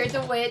first hear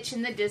the witch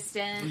in the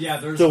distance. Yeah,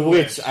 there's the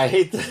witch. I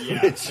hate the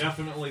witch.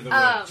 Definitely the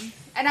witch.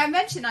 And I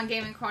mentioned on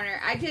Gaming Corner,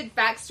 I did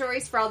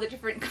backstories for all the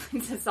different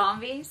kinds of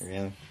zombies.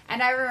 Yeah.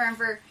 And I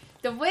remember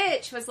the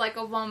witch was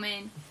a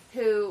woman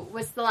who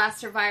was the last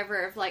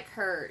survivor of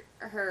her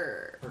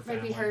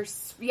maybe family.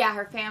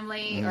 her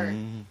family,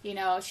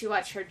 or she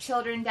watched her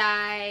children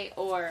die,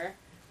 or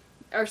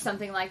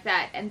something like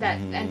that. And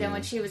and then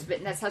when she was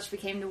bitten, that's how she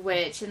became the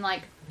witch. And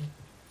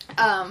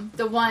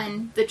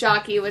the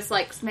jockey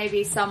was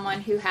maybe someone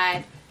who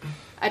had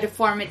a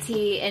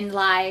deformity in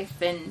life,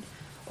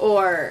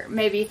 or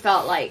maybe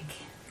felt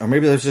or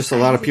maybe there's just a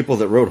lot of people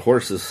that rode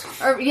horses.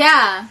 Or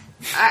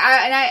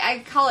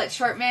I call it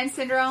short man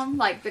syndrome,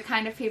 the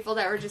kind of people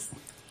that were just,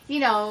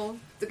 the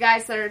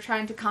guys that are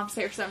trying to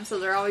compensate for something, so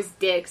they're always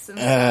dicks and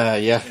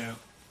stuff. Yeah.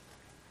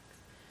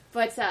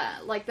 But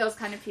like those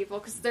kind of people,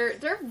 because they're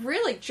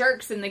really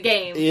jerks in the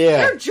game. Yeah.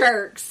 They're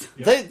jerks.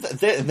 They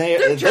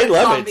jerk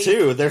love zombies. it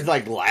too. They're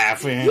like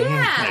laughing. Yeah.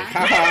 Like,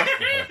 haha.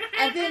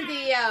 And then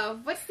the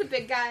what's the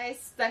big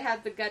guys that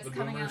have the guts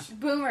coming boomers? out?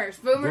 Boomers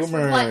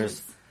for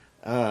gluttons.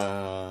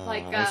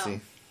 I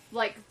see.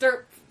 Like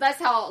that's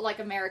how like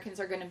Americans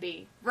are going to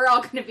be. We're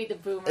all going to be the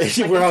boomers.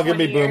 Like, We're all in gonna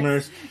be 20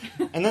 years.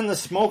 boomers. And then the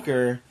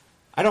smoker,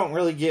 I don't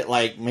really get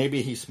like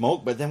maybe he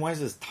smoked, but then why is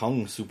his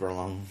tongue super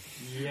long?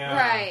 Yeah.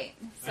 Right.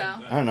 So.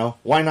 I don't know.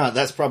 Why not?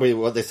 That's probably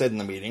what they said in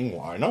the meeting.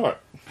 Why not?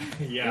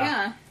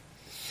 Yeah.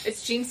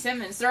 It's Gene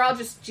Simmons. They're all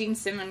just Gene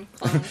Simmons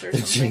clones or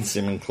something. Gene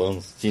Simmons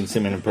clones. Gene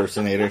Simmons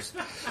impersonators.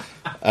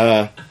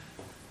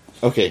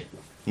 Okay.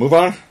 Move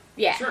on?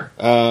 Yeah. Sure.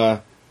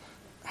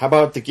 How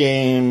about the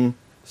game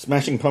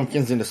Smashing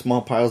Pumpkins into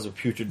Small Piles of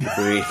Putrid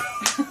Debris?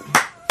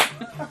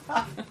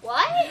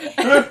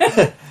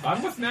 What?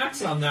 I'm with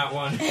Max on that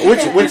one.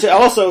 which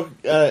also,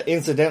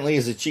 incidentally,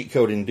 is a cheat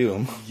code in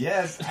Doom.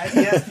 Yes,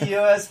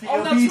 IDSPOSPOPD.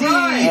 Oh, that's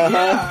right. Uh-huh.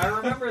 Yeah, I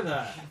remember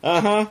that.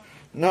 Uh-huh.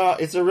 No,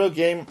 it's a real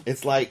game.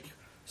 It's like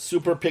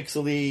super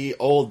pixely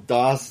old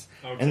DOS,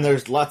 and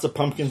there's lots of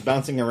pumpkins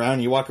bouncing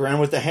around. You walk around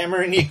with a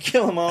hammer and you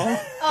kill them all.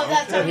 Oh,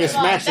 that sounds And you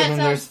fun. smash That them and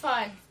sounds there's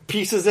fun.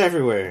 pieces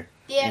everywhere.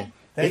 Yeah.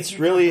 Thank It's you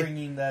really for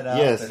bringing that up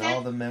yes. and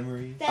all the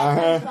memories. That sounds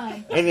Uh-huh.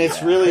 fun. And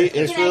it's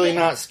really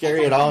not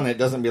scary at all, and it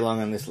doesn't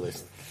belong on this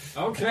list.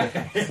 Okay.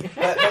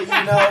 But you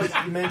know,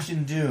 you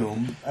mentioned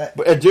Doom.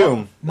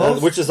 Doom,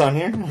 Most- which is on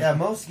here. Yeah,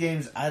 most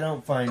games I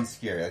don't find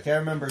scary. Like I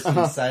remember seeing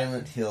Uh-huh.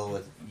 Silent Hill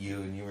with you,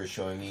 and you were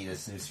showing me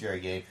this new scary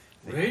game.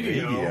 Like,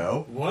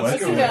 Radio? What's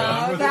What's going going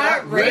on with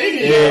that that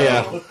radio?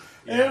 radio? Yeah.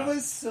 And it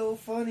was so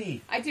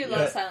funny. I do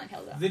love Silent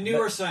Hill though. The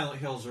newer Silent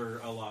Hills are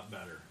a lot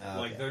better. Okay.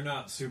 Like they're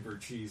not super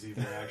cheesy.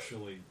 They're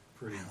actually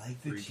pretty. I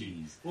like the freaky.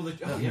 cheese. Well, cheese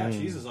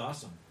Mm. is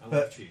awesome. I But-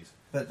 love cheese.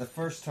 But the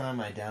first time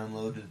I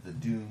downloaded the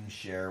Doom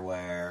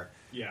shareware,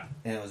 Yeah.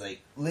 and it was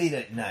like late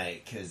at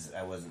night because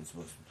I wasn't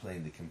supposed to be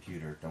playing the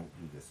computer. Don't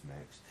do this,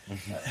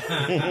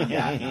 Max.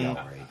 Yeah, he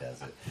already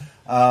does it.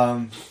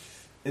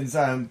 And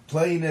so I'm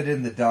playing it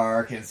in the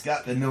dark, and it's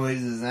got the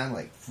noises, and I'm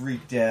like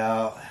freaked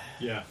out.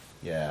 Yeah.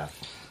 Yeah.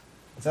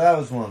 So that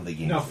was one of the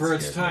games. No, that for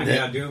its scared time, me.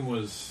 yeah, Doom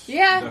was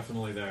Yeah.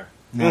 definitely there.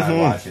 Now I Mhm.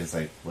 watch it, it's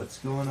like, what's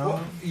going on?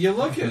 Well, you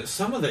look at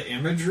some of the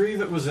imagery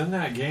that was in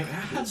that game. It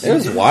had some It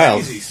was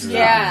wild. crazy stuff.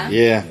 Yeah.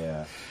 Yeah.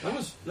 Yeah.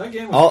 That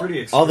game was pretty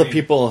extreme. all the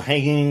people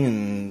hanging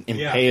and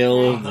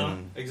impaled, Uh-huh.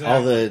 and Exactly.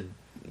 all the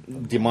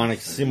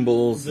demonic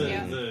symbols. The,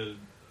 and- the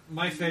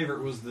my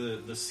favorite was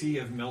the sea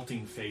of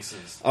melting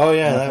faces. Oh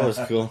yeah, that was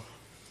cool.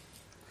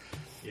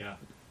 Yeah.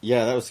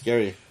 Yeah, that was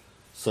scary.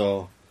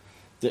 So,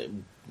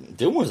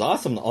 Doom was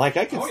awesome. Like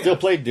I could Oh, still yeah.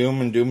 play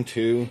Doom and Doom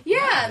 2.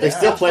 Yeah, They they're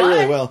still so play fun.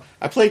 really well.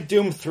 I played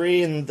Doom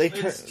 3, and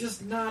It's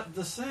just not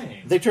the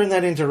same. they turned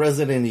that into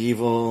Resident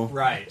Evil.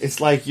 Right.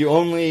 It's like you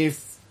only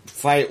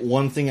fight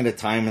one thing at a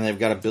time, and they've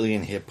got 1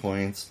 billion hit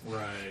points.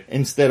 Right.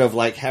 Instead of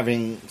like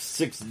having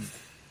 6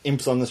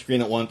 imps on the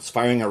screen at once,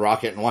 firing a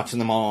rocket and watching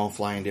them all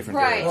fly in different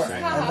Right. Or,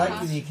 directions. I like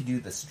when you could do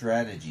the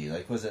strategy.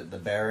 Like, was it the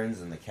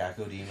Barons and the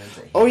Caco Demons?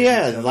 That Oh hated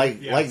yeah, each other?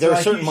 like Yeah. there are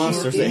Like, certain you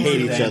monsters shoot that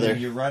hate into each them other.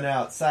 and you run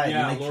outside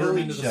Yeah, and they lure kill them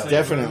into each the other. same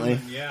Definitely. room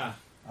and- yeah.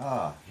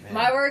 Oh, man.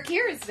 My work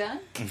here is done.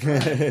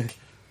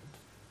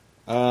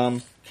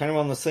 Kind of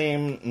on the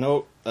same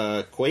note,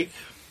 Quake.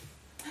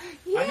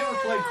 Yeah. I never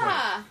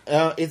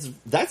played Quake.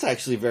 That's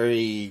actually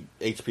very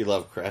H.P.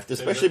 Lovecraft,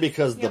 especially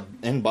because the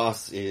end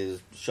boss is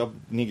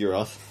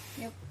Shub-Niggurath.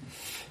 Yep.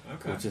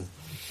 Okay. Which is,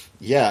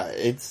 yeah,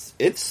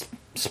 it's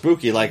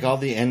spooky. Like all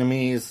the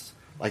enemies,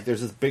 like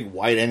there's this big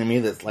white enemy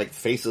that's like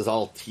faces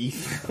all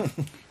teeth,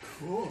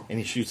 Cool. and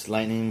he shoots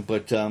lightning.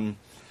 But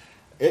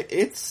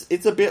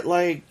it's a bit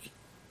like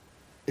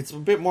it's a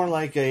bit more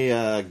like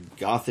a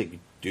Gothic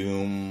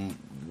Doom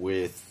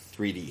with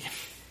 3D.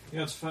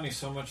 Yeah, it's funny.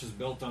 So much is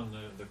built on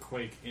the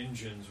Quake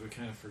engines. We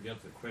kind of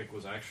forget that Quake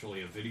was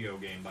actually a video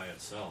game by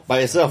itself. By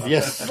itself,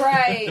 yes.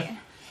 Right.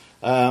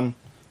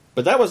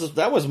 But that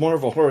was more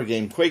of a horror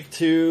game. Quake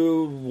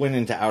 2 went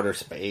into outer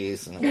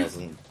space, and it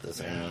wasn't the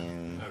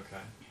same.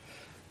 Okay.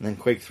 And then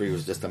Quake 3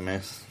 was just a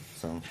mess.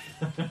 So,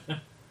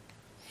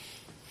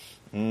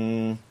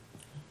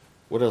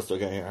 what else do I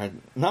got here?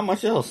 Not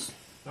much else.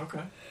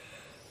 Okay.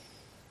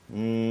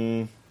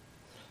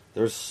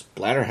 There's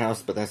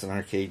Splatterhouse, but that's an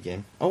arcade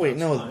game. Oh wait, That's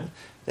no, fine.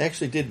 they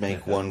actually did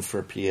make one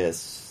for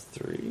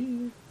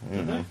PS3.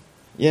 Did they?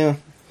 Yeah,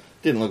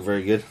 didn't look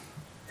very good.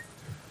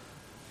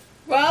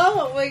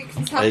 Well, we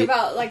can talk I-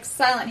 about like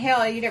Silent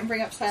Hill. You didn't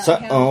bring up Silent So,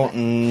 Hill,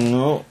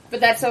 no. but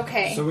that's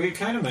okay. So we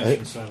kind of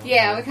mentioned Silent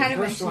Yeah, Hill. we kind of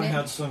The first mentioned one it.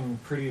 had some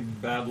pretty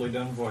badly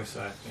done voice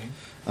acting.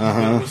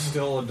 Uh-huh. It was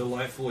still a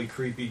delightfully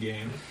creepy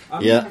game.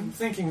 I'm Yeah.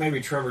 thinking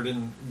maybe Trevor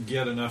didn't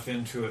get enough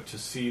into it to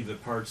see the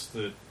parts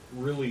that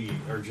really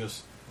are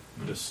just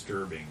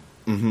disturbing.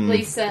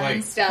 Lisa and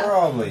Like- stuff.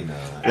 Probably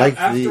not. Like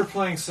After the-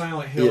 playing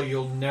Silent Hill, Yeah.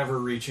 you'll never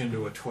reach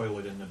into a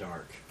toilet in the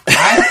dark.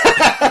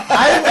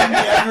 I would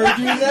never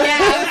do that. Yeah,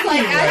 I was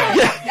like,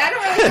 I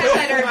don't really have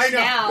that urge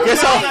now. You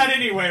Guess know I'll- that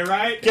anyway,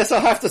 right? Guess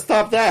I'll have to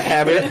stop that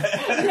habit. Wait,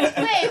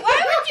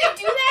 why would you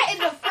do that in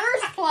the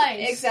first place?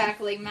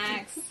 Exactly,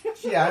 Max.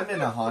 Gee, I'm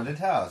in a haunted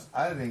house.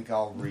 I think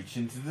I'll reach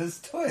into this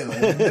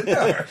toilet in the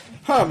dark.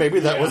 Huh, maybe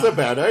that was a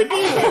bad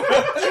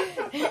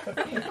idea.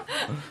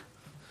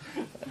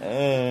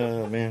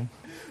 Oh, man.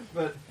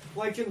 But,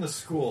 like in the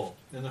school,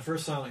 in the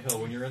first Silent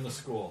Hill, when you're in the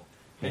school,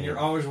 and you're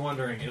always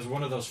wondering, is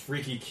one of those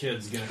freaky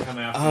kids going to come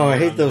after you? Oh, I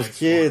hate on the those next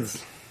kids.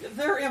 floor?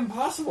 They're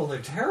impossible.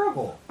 They're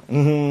terrible.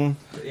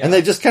 Mm-hmm. Yeah. And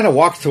they just kind of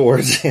walk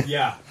towards you.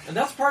 Yeah. And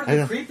that's part of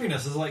the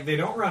creepiness, is like, they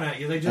don't run at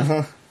you, they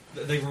just...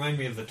 They remind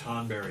me of the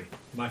Tonberry.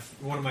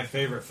 One of my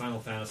favorite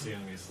Final Fantasy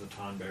enemies is the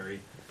Tonberry.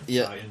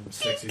 Yeah. In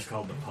 6, he's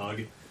called the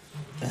Pug.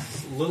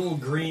 Little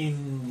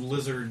green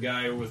lizard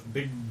guy with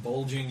big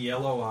bulging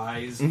yellow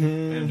eyes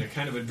and a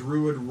kind of a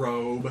druid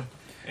robe.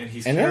 And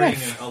he's carrying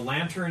a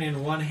lantern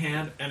in one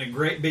hand and a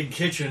great big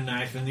kitchen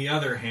knife in the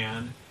other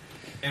hand.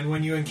 And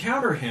when you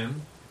encounter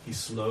him, he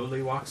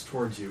slowly walks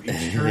towards you.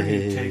 Each turn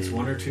he takes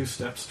 1 or 2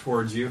 steps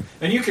towards you.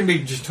 And you can be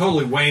just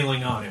totally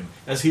wailing on him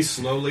as he's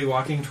slowly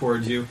walking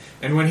towards you.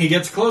 And when he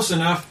gets close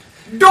enough,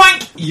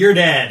 doink! You're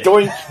dead.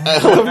 Doink. I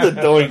love the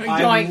doink.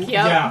 Doink, yep.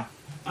 Yeah.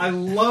 I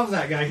love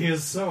that guy. He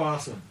is so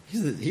awesome.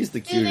 He's the Do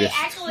they cutest.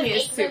 actually He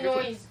is make the super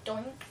cute. noise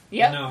doink?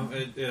 Yep. No,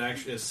 it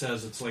actually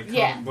says it's like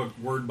Yeah. comic book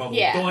word bubble.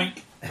 Yeah.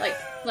 Doink.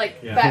 Like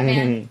Yeah.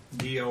 Batman.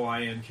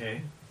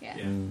 D-O-I-N-K. Yeah.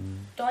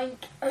 Doink.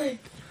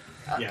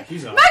 Yeah,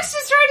 he's awesome. Max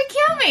just tried to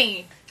kill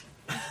me.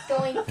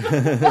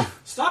 Doink.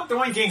 Stop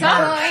doinking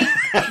her!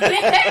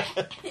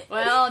 Doink.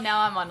 Well,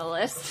 now I'm on the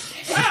list.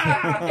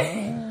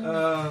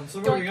 So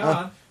moving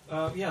on.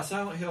 Yeah,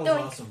 Silent Hill is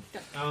Doink. awesome.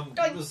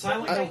 Doink. The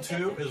Silent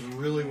Hill 2 is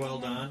really well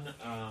done.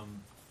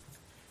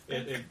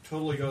 It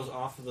totally goes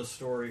off of the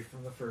story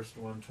from the first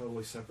one,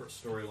 totally separate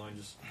storyline,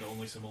 just the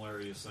only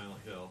similarity is Silent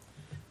Hill.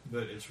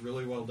 But it's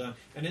really well done.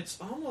 And it's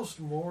almost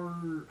more,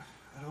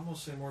 I'd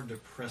almost say more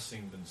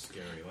depressing than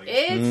scary. Like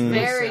It's really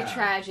very sad.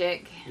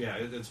 tragic. Yeah,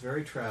 it's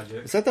very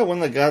tragic. Is that the one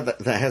that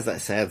has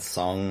that sad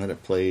song that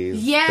it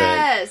plays?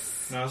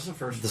 Yes. No, it's the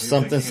first The one.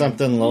 something You're thinking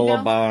something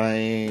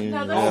lullaby.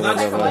 No, Oh, that's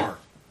second four. one.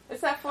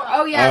 Is that 4?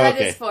 Oh, yeah, that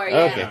okay. is 4, yeah.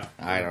 Okay, Yeah.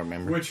 I don't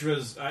remember. Which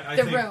was, I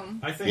The think, Room.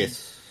 I think,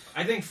 Yes.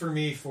 I think for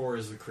me, 4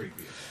 is the creepiest.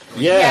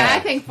 Yeah, I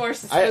think 4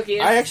 is the I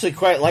spookiest. actually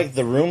quite like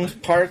the room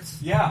parts.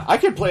 Yeah. I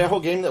could play a whole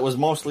game that was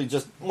mostly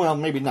just, well,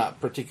 maybe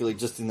not particularly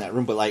just in that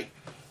room, but like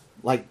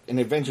an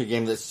adventure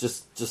game that's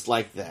just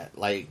like that.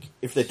 Like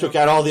if they took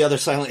out all the other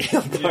Silent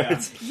Hill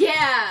parts.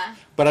 Yeah.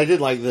 But I did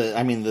like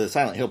the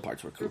Silent Hill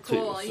parts were cool too.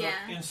 Cool, So yeah.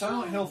 in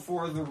Silent Hill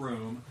 4, The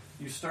Room,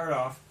 you start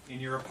off in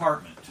your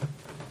apartment.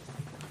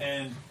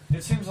 And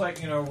it seems like,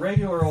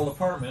 regular old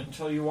apartment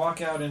until you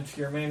walk out into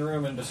your main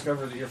room and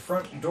discover that your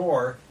front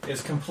door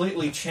is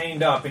completely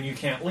chained up and you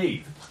can't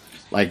leave.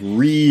 Like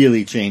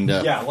really chained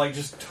up. Yeah, like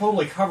just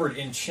totally covered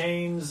in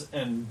chains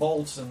and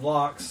bolts and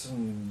locks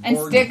and And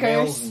boards and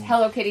nails stickers. and-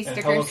 Hello Kitty and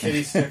stickers. Hello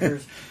Kitty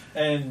stickers.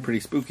 And Pretty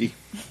spooky.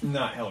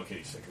 not Hello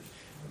Kitty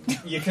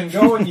stickers. You can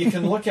go and you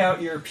can look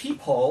out your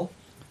peephole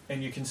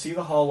and you can see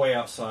the hallway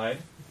outside.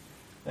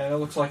 And it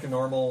looks like a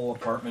normal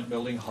apartment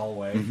building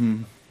hallway.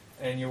 Mm-hmm.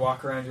 And you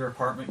walk around your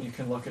apartment and you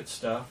can look at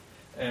stuff.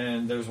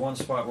 And there's one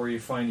spot where you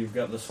find you've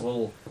got this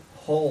little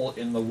hole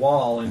in the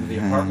wall into the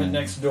apartment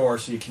next door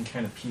so you can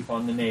kind of peep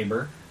on the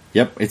neighbor.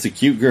 Yep, it's a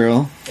cute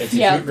girl. It's a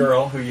cute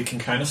girl who you can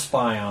kind of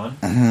spy on.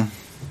 Uh-huh.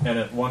 And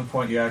at one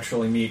point you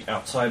actually meet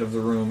outside of the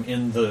room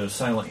in the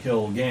Silent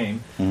Hill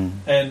game. Mm.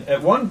 And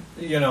at one,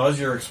 as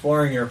you're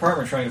exploring your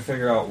apartment trying to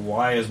figure out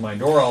why is my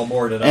door all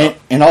boarded up.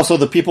 And also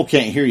the people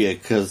can't hear you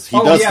because he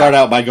does start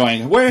out by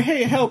going,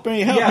 "Hey, help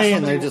me, help me,"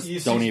 and they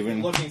just don't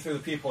even. Looking through the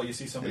people, you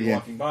see somebody Yeah.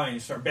 walking by and you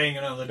start banging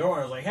on the door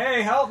and it's like,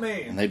 "Hey, help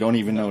me!" And they don't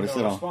even No notice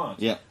at all.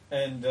 response. Yeah.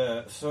 And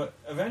so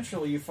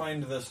eventually you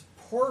find this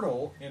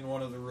portal in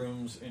one of the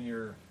rooms in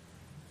your.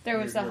 There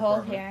was your a hole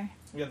apartment. here.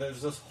 Yeah,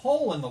 there's this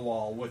hole in the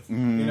wall with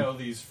Mhm.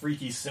 these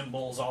freaky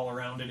symbols all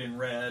around it in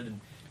red,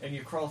 and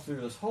you crawl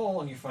through this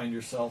hole and you find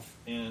yourself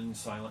in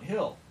Silent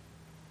Hill.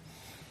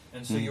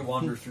 And so you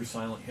wander through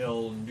Silent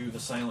Hill and do the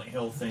Silent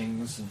Hill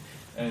things,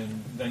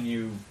 and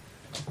then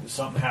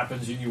something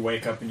happens and you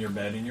wake up in your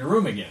bed in your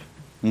room again.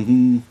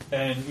 Mm-hmm.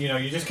 And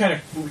you just kind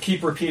of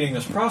keep repeating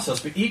this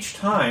process, but each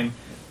time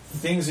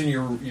things in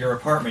your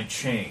apartment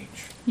change.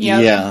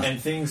 Yep. Yeah.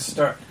 And things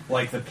start,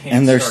 like the paint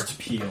And there's- starts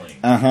peeling.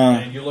 Uh-huh.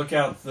 And you look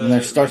out the And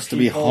there starts to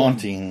be peephole.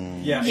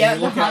 haunting. Yeah, and Yeah, you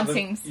the look out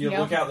hauntings, You yep.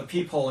 look out the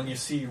peephole and you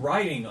see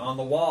writing on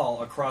the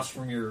wall across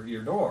from your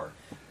door.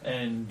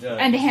 And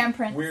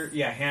handprints. Weird,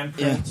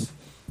 handprints.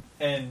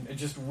 And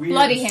just weird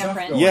Bloody stuff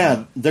handprints. going Yeah,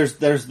 on. there's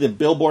the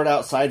billboard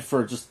outside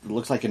for just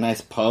looks like a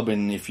nice pub,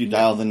 and if you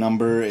dial the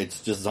number,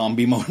 it's just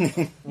zombie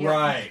moaning.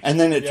 Right. And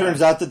then it Yeah.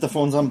 turns out that the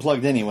phone's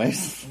unplugged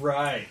anyways.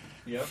 Right.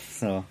 Yep.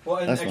 So Well,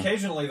 and that's fun.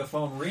 occasionally the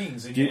phone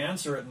rings and Do you you-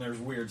 answer it and there's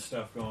weird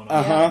stuff going on.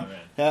 Uh huh. on the other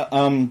end. Yeah.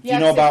 Do Yeah, you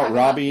know 'cause they're about talking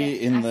Robbie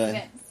about in the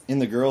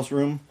accidents. girls'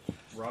 room?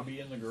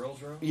 Robbie in the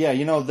girls' room? Yeah,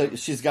 that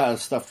she's got a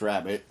stuffed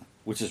rabbit,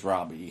 which is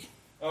Robbie.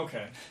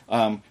 Okay.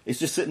 It's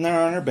just sitting there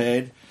on her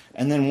bed,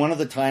 and then one of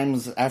the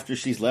times after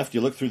she's left, you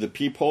look through the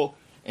peephole,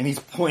 and he's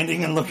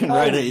pointing and looking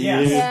right at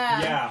yes. you.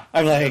 Yeah. Yeah.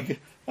 I'm like,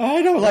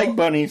 I don't like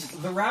bunnies.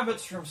 The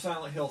rabbits from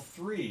Silent Hill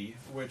 3,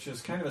 which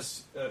is kind of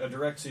a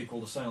direct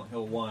sequel to Silent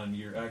Hill 1,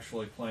 you're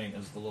actually playing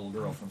as the little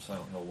girl from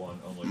Silent Hill 1,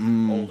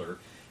 only older.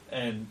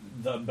 And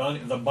the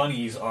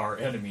bunnies are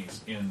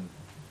enemies in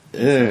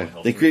Silent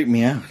Hill 3. They creep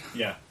me out.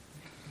 Yeah.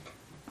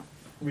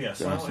 Yeah,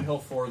 Silent awesome. Hill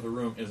 4, the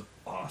room is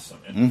awesome.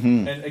 And,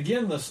 Mm-hmm. and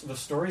again, the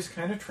story's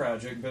kind of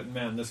tragic, but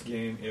man, this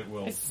game, it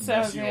will It's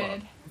mess so you up.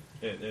 good.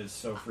 It is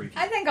so freaky.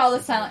 I think all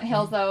the Silent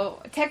Hill,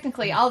 though,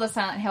 technically all the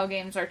Silent Hill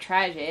games are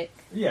tragic.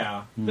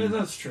 Yeah,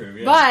 that's true.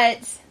 Yeah.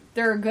 But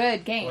they're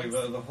good games.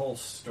 Like the whole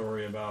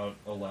story about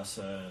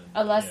Alessa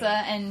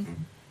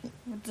and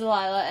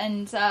Delilah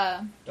and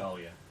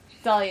Dahlia.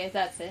 Dahlia,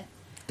 that's it.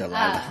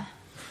 Delilah.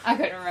 I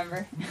couldn't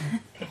remember.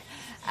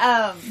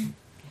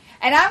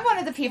 And I'm one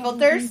of the people,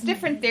 there's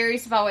different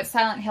theories about what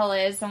Silent Hill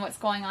is and what's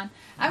going on.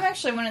 I'm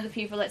actually one of the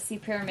people that see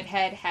Pyramid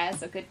Head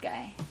as a good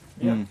guy.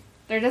 Yeah.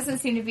 There doesn't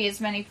seem to be as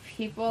many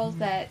people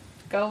that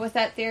go with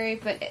that theory,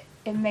 but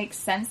it makes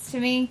sense to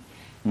me,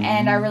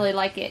 and I really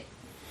like it.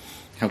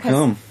 How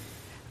come?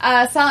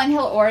 Silent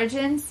Hill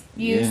Origins,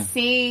 you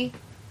see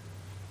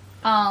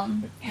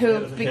who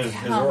His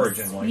becomes...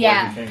 origin, like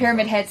where he came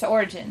Pyramid from. Head's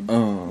origin.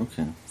 Oh,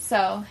 okay.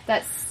 So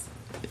that's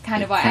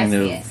kind of why I Kind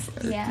see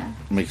of, it. Yeah.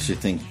 Makes you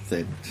think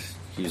that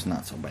he's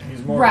not so bad.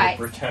 He's more Right.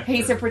 of a protector.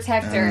 He's a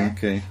protector.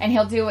 Okay. And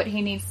he'll do what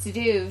he needs to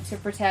do to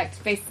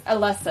protect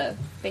Alessa,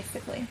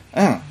 basically.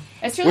 Oh.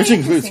 It's really Which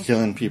includes interesting.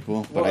 killing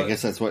people, but Well, I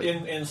guess that's what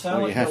in what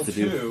Silent you have Hill to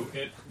do. 2,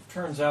 it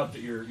turns out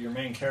that your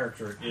main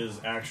character is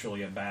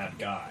actually a bad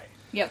guy.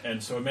 Yep.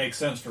 And so it makes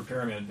sense for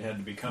Pyramid Head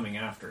to be coming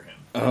after him.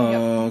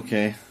 Oh,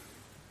 okay.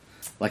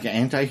 Like an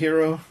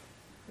anti-hero?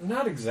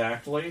 Not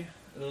exactly.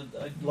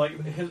 Like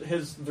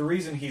the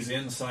reason he's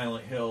in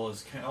Silent Hill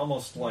is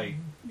almost like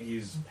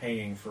he's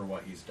paying for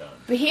what he's done.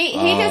 But he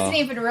doesn't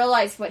even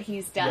realize what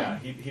he's done.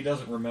 Yeah, he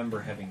doesn't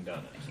remember having done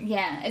it.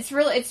 Yeah, it's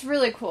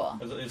really cool.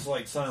 It's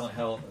like Silent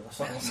Hell.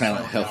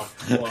 Silent Hell.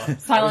 Well, I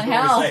was Silent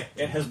going to Hell. say,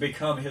 it has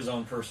become his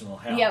own personal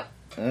hell. Yep.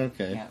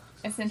 Okay. Yep.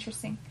 It's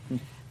interesting.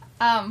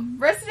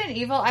 Resident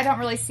Evil, I don't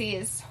really see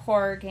as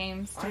horror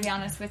games, to be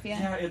honest with you.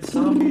 Yeah, it's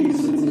zombies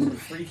and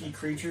freaky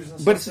creatures and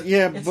stuff. But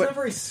it's- it's but- not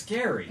very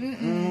scary.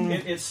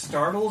 It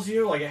startles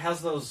you, like it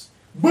has those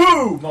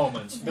boo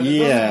moments, but it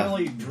doesn't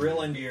really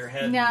drill into your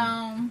head.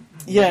 No.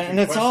 Yeah, Make and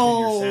you it's question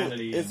all... your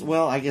sanity It's, and-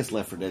 well, I guess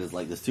Left 4 Dead is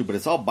like this too, but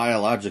it's all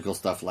biological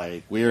stuff,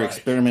 like we're Right.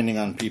 experimenting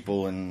on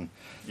people, and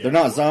Yeah. they're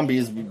not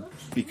zombies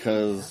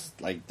because,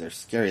 like, they're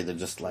scary, they're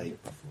just, like,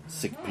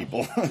 sick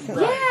people.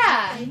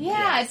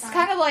 Yeah, it's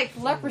kind of like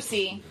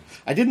leprosy.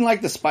 I didn't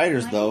like the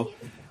spiders, though.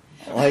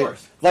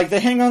 course. Like, they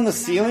hang on the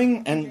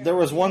ceiling, and there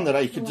was one that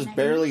I could just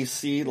barely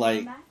see,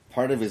 like,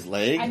 part of his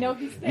leg. I know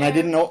he's there. And I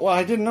didn't know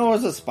it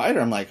was a spider.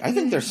 I'm like, I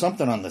think there's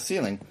something on the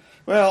ceiling.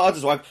 Well, I'll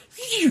just walk...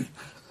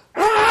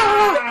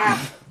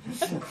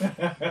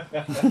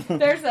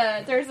 There's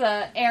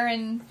a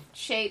Aaron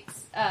shaped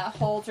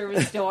hole through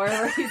his door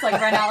where he's like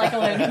run out like a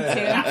Looney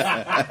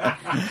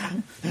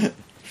Tune.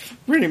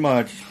 Pretty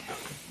much.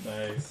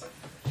 Nice.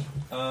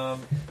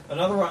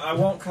 Another one, I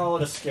won't call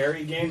it a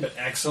scary game, but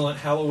excellent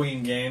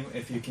Halloween game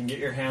if you can get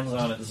your hands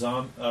on it.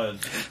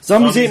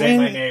 Zombies Ate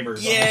My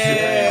Neighbors.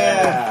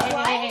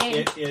 Yeah!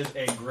 It is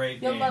a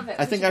great You'll game. love it.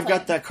 I think I've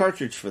got that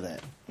cartridge for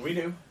that. We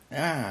do.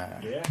 Ah.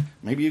 Yeah.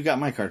 Maybe you got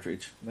my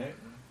cartridge. I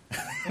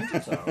think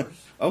it's ours.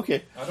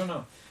 Okay. I don't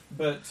know.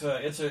 But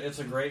it's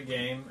a great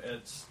game.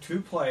 It's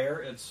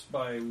 2-player. It's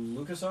by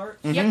LucasArts.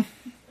 Yep.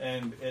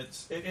 And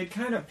it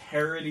kind of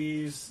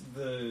parodies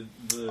the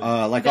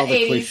Like The all the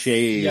 80s.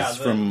 cliches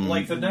from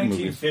like the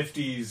movies.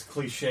 1950s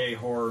cliche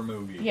horror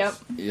movies. Yep.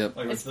 Yep.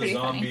 Like It's with the pretty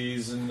funny.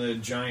 zombies and the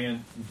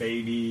giant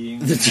baby.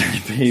 The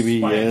giant baby,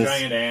 yes.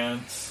 Giant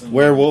ants. And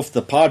Werewolf,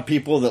 the pod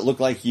people that look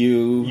like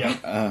you. Yep.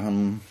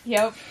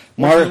 Yep.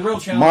 Which is a real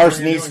challenge Mars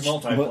when you're needs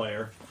doing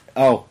multiplayer.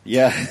 Oh,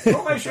 yeah. Who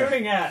am I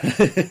shooting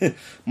at?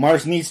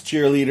 Mars needs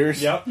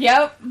cheerleaders. Yep.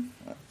 Yep.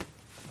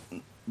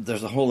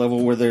 There's a whole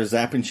level where they're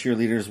zapping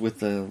cheerleaders with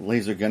the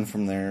laser gun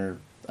from their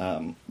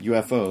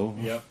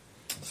UFO. Yep.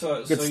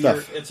 So Good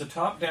stuff. it's a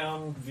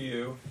top-down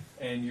view,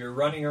 and you're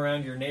running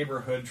around your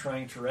neighborhood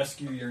trying to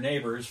rescue your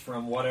neighbors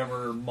from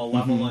whatever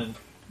malevolent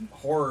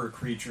horror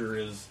creature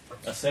is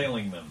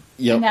assailing them.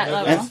 Yep. In that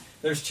There's- level.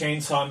 There's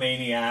chainsaw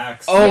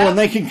maniacs. Oh, Yep. and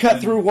they can cut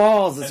And- through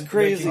walls. It's and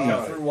crazy. They can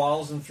cut through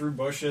walls and through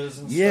bushes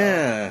and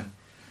Yeah. stuff.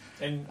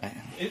 And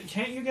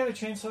can't you get a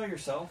chainsaw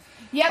yourself?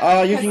 Yep.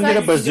 You because can get a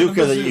that's-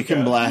 bazooka that you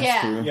can blast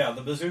Yeah. through. Yeah,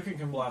 the bazooka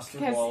can blast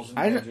through Because- walls and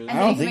I edges. don't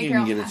then you think make you your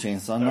can own get a path.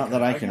 chainsaw. Not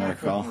that I can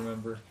recall. couldn't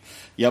remember.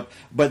 Yep,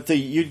 but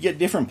you'd get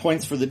different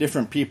points for the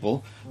different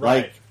people.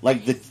 Right.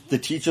 Like the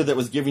teacher that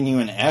was giving you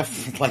an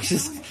F, like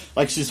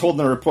she's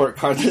holding a report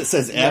card that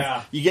says F.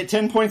 Yeah. You get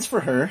 10 points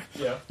for her.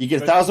 Yep. You get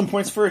 1,000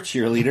 points for a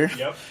cheerleader.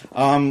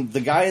 Yep. The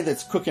guy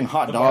that's cooking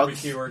hot The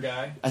dogs. barbecuer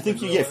guy. I think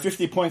the you get griller.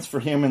 50 points for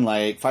him and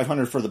like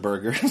 500 for the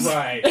burgers.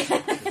 Right.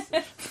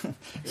 So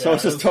Yeah, it's it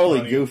just was totally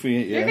funny. goofy.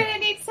 You're Yeah. gonna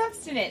need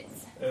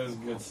substance. It was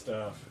good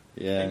stuff.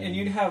 Yeah. And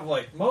you'd have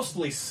like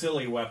mostly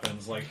silly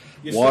weapons, like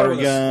you Water start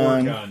with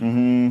gun. a squirt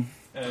gun,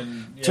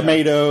 And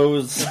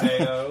tomatoes,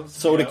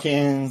 soda yep.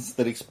 cans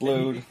that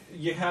explode.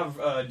 You have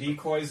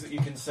decoys that you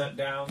can set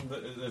down.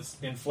 That's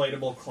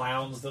inflatable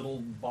clowns that'll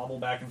bobble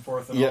back and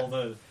forth, and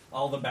Yep.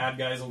 all the bad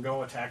guys will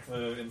go attack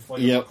the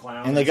inflatable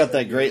clown. And they got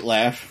that great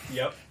laugh.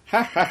 Yep.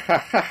 Ha ha ha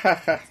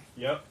ha ha.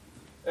 Yep.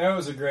 That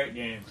was a great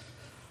game.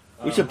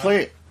 We should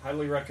play it.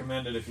 Highly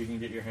recommend it if you can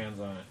get your hands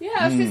on it. Yeah,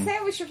 I was going to say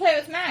we should play it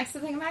with Max. I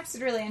think Max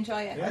would really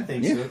enjoy it. Yeah, I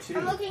think so too.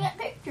 I'm looking at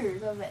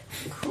pictures of it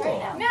Cool. right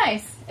now.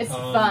 Nice. It's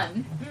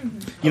fun.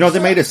 You know, they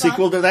made a Fun.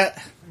 sequel to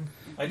that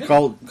I did.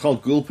 called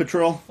Ghoul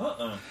Patrol.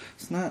 Uh-uh.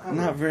 It's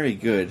not very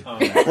good. Oh.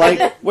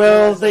 Like,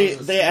 well,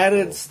 they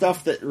added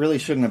stuff that really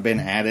shouldn't have been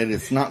added.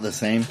 It's not the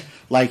same.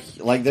 Like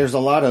there's a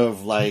lot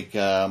of like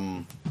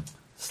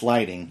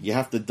sliding. You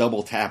have to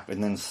double tap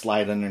and then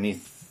slide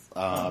underneath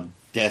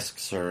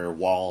desks or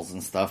walls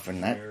and stuff,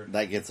 and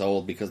that gets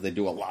old because they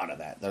do a lot of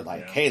that. They're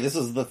like, hey, this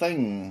is the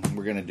thing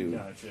we're gonna do.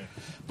 Gotcha.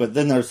 But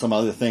then there's some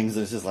other things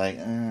that's just like,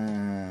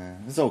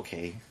 it's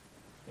okay.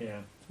 Yeah.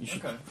 You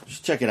should, Okay. you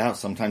should check it out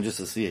sometime just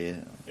to see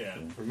it. Yeah.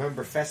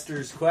 Remember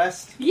Fester's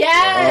Quest?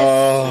 Yes!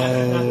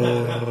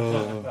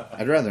 Oh,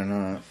 I'd rather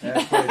not.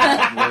 That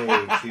played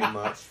way too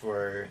much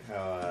for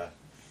how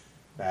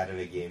bad of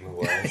a game it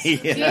was. Do you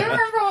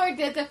remember when we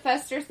did the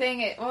Fester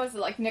thing at, what was it,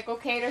 like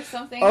Nickelcade or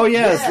something? Oh,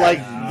 yeah, it's like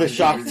the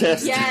shock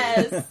test.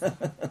 Yes.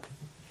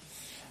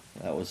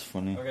 That was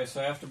funny. Okay,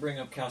 so I have to bring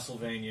up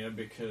Castlevania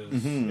because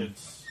Mhm.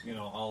 it's,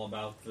 all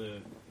about the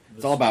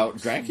It's all about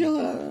spooks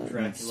Dracula. and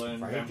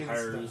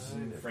vampires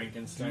and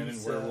Frankenstein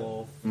and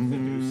werewolf, Mhm.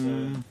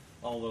 Medusa,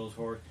 all those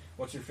horror.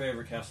 What's your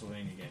favorite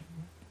Castlevania game?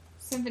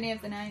 Symphony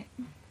of the Night.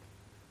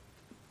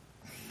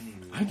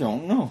 I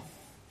don't know.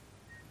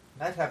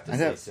 I'd have to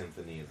say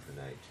Symphony of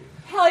the Night, too.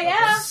 Hell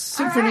yeah!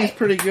 Symphony's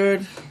pretty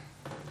good.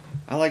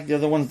 I like the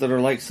other ones that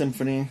are like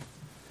Symphony.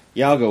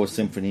 Yeah, I'll go with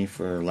Symphony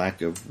for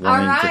lack of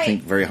wanting to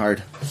think very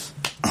hard.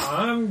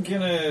 I'm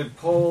gonna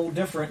pull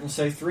different and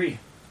say 3.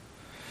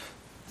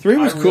 3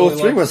 was I cool.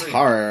 really 3 like was 3.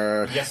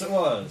 hard. Yes, it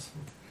was.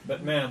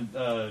 But man,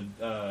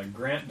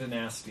 Grant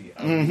Dynasty,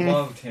 I Mhm.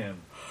 loved him.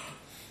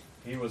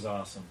 He was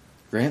awesome.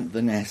 Grant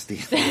the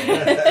Nasty.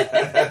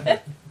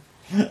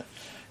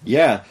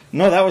 Yeah.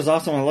 No, that was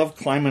awesome. I loved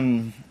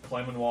climbing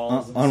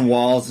walls on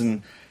walls,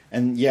 and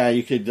yeah,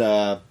 you could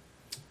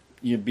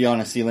you'd be on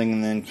a ceiling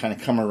and then kind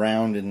of come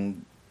around,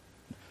 and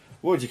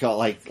what would you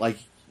call it?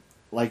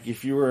 Like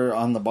if you were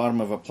on the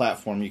bottom of a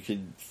platform, you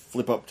could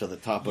flip up to the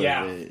top of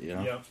it. You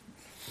know. Yep.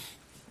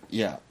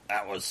 Yeah,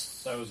 that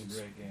was a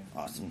great game.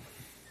 Awesome.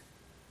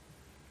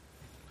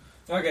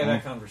 Okay,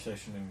 that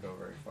conversation didn't go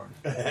very far.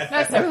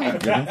 That's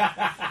okay.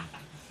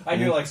 I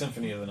do like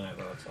Symphony of the Night,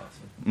 though. It's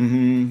awesome.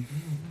 Mm-hmm.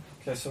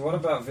 Okay, so what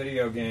about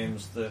video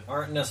games that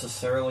aren't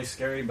necessarily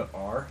scary, but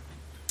are?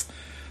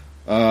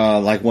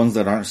 Like ones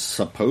that aren't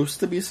supposed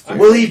to be scary.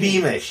 Willy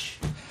Beamish.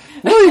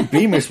 Willy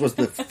Beamish was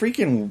the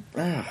freaking...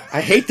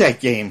 I hate that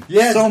game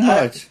so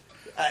much.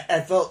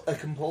 I felt a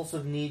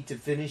compulsive need to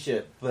finish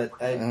it, but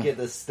I'd get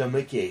a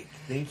stomachache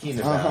thinking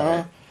about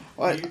it.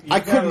 Well, You I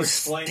gotta couldn't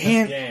explain this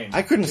stand. game.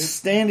 I couldn't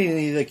stand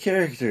any of the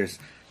characters.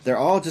 They're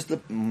all just.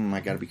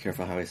 I gotta be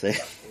careful how I say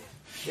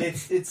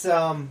it. It's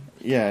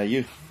Yeah,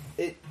 you.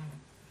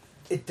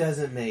 It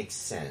doesn't make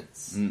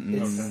sense.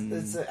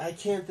 It's I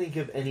can't think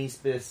of any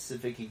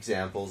specific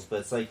examples, but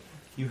it's like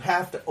you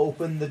have to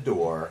open the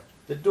door.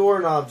 The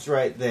doorknob's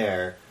right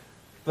there,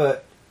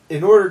 but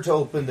in order to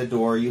open the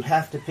door, you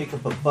have to pick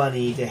up a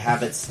bunny to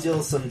have it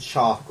steal some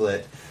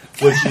chocolate,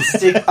 which you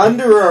stick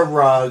under a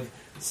rug,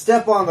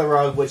 step on the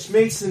rug, which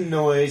makes a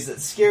noise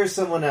that scares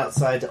someone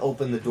outside to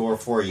open the door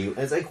for you. And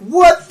it's like,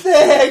 what the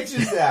heck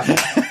just happened?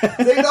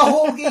 Like, the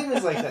whole game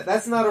is like that.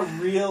 That's not a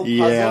real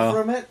puzzle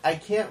from it. I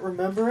can't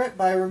remember it,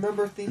 but I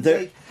remember things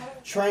like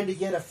trying to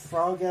get a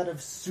frog out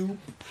of soup.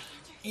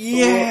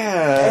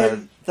 Yeah,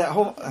 that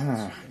whole.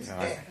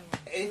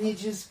 And you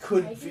just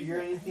couldn't figure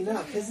anything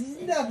out because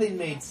nothing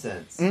made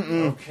sense.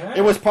 Okay.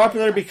 It was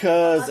popular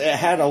because it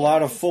had a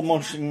lot of full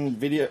motion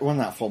video. Well,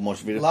 not full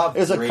motion video. Love it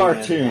was a great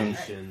cartoon.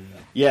 animation,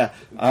 Yeah,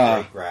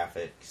 great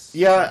graphics.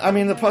 Yeah, I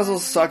mean the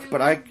puzzles sucked,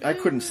 but I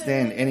couldn't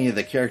stand any of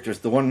the characters.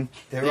 The one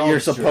They're that all you're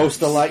supposed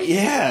to jerks. like,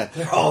 yeah.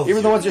 They're all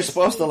Even the ones you're jerks.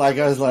 supposed to like,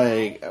 I was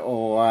like,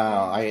 oh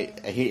wow, I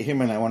hate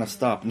him and I want to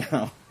stop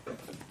now.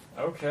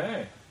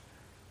 Okay.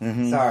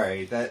 Mhm.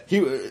 Sorry, that he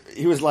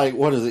was like,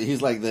 what is it?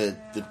 He's like the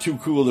too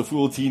cool to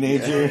fool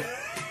teenager.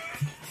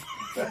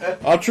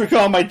 I'll trick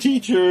all my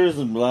teachers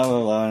and blah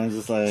blah blah. And it's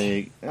just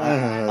like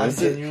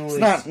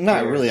it's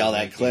not really all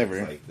that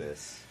clever. Like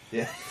this,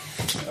 yeah.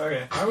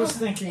 Okay, I was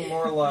thinking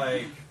more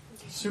like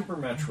Super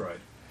Metroid.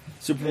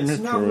 Super It's Metroid.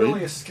 not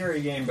really a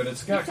scary game, but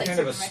it's got kind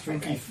of a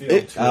spooky feel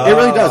It to it.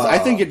 really does. I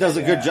think it does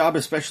a good job,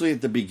 especially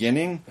at the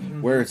beginning,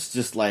 where it's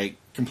just like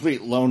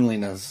complete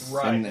loneliness.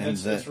 Right, and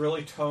it's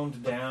really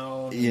toned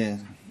down. Yeah.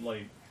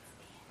 Like,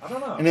 I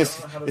don't know. And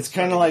it's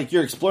kind of like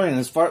you're exploring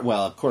as far.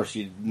 Well, of course,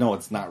 you know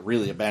it's not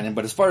really abandoned,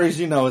 but as far as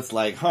you know, it's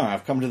like,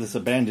 I've come to this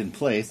abandoned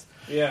place.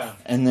 Yeah.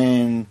 And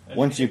then And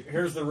once you...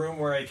 Here's the room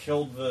where I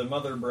killed the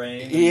mother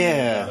brain.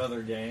 Yeah. That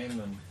other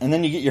game. And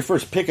then you get your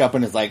first pickup,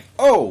 and it's like,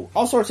 oh,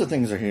 all sorts of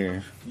things are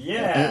here.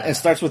 Yeah. And it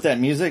starts with that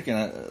music,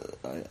 and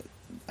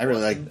I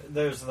really like...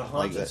 There's the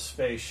haunted that.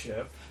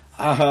 spaceship,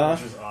 Uh-huh.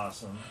 which is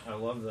awesome. I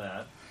love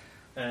that.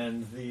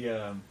 And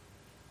the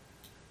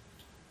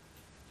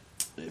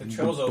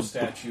Chozo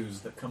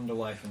statues that come to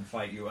life and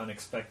fight you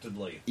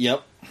unexpectedly.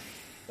 Yep.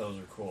 Those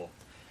are cool.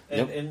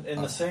 And Yep.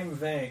 in the same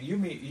vein, you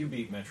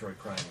beat Metroid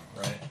Prime,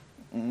 right?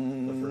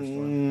 The first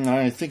one.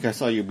 I think I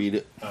saw you beat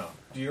it. Oh.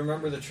 Do you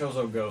remember the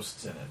Chozo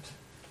ghosts in it?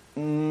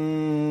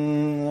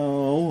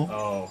 No.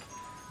 Oh.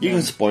 You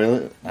can spoil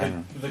it. I don't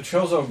know. The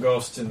Chozo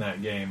ghosts in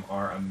that game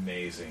are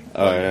amazing.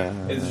 Oh, yeah.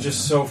 It's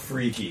just so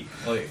freaky.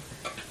 Like,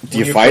 Do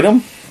you fight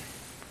them?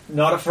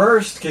 Not at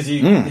first, because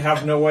you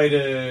have no way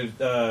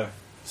to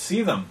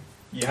see them.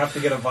 You have to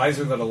get a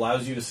visor that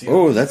allows you to see them.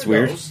 Oh, that's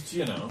weird. Ghosts,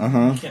 you know.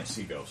 Uh-huh. You can't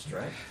see ghosts,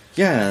 right?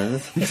 Yeah.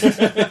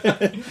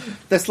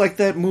 That's like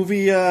that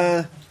movie,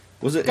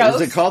 was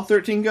it called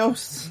 13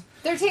 Ghosts?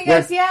 13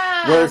 Ghosts,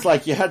 yeah. Where it's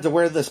like you had to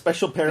wear the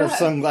special pair of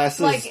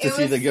sunglasses Like, to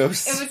see the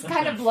ghosts. It was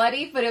kind of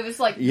bloody, but it was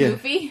like Yeah.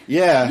 goofy.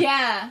 Yeah.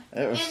 Yeah.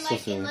 It was And so like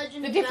silly. in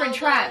Legend The of different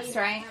Zelda, traps,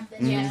 you right? have the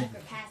Mhm.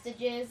 secret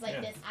passages,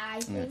 like this eye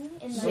thing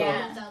in So,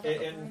 Legend of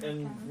Zelda.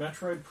 in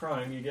Metroid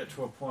Prime, you get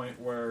to a point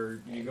where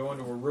you go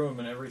into a room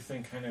and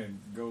everything kind of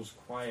goes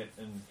quiet,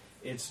 and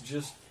it's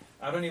just,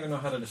 I don't even know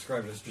how to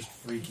describe it, it's just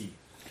freaky.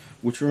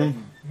 Which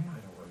room? I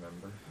don't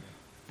remember.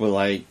 Well,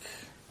 like...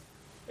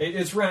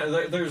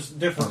 There's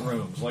different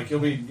rooms. Like,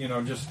 you'll be,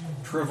 just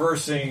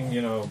traversing,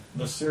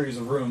 the series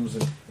of rooms,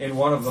 and in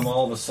one of them,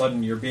 all of a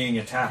sudden, you're being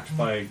attacked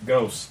by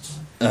ghosts,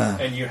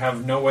 and you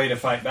have no way to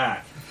fight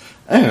back.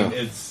 Oh.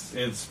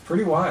 It's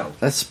pretty wild.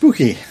 That's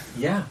spooky.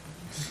 Yeah.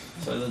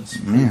 So that's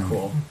pretty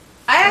cool.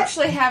 I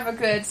actually have a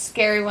good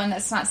scary one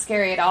that's not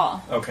scary at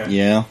all. Okay.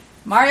 Yeah.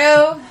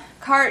 Mario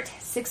Kart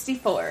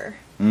 64.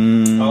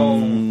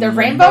 Oh. The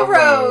Rainbow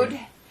Road.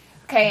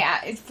 Okay,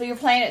 if you're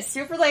playing it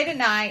super late at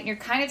night, and you're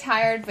kind of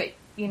tired, but,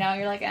 you're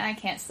like, I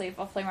can't sleep,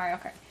 I'll play Mario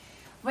Kart.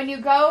 When you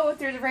go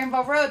through the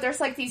Rainbow Road,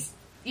 there's, like, these,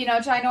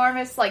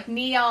 ginormous, like,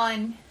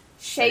 neon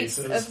shapes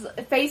of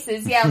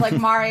faces, yeah, like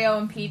Mario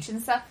and Peach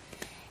and stuff.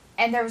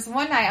 And there was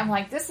one night, I'm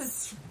like, this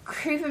is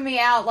creeping me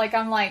out,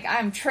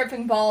 I'm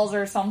tripping balls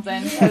or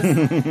something, because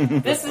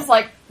this is,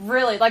 like,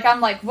 really, like,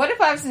 I'm like, what if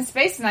I was in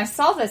space and I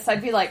saw this?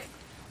 I'd be like,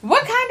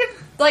 what kind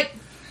of, like...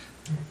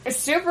 A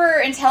super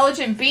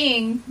intelligent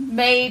being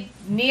made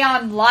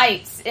neon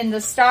lights in the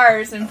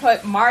stars and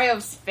put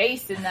Mario's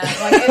face in them.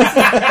 I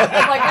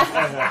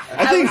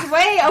was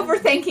way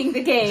overthinking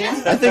the game.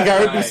 I think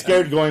I would be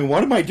scared going,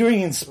 what am I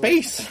doing in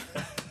space?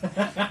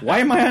 Why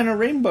am I on a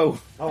rainbow?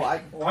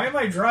 Why am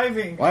I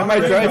driving? Why am I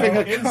driving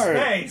a in car?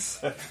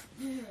 space?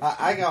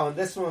 I got one.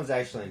 This one was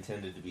actually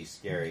intended to be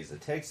scary. It's a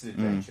text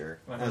adventure.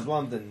 It was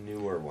one of the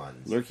newer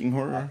ones. Lurking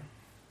horror?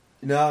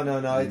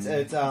 No.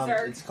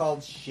 It's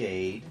called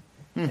Shade.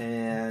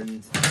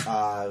 And it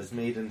was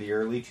made in the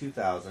early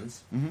 2000s.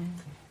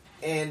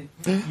 And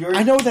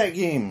I know that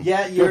game.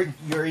 Yeah, you're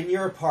in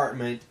your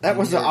apartment. That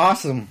was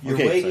awesome. You're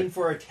Okay, waiting sorry.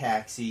 for a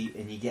taxi,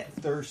 and you get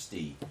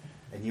thirsty,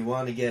 and you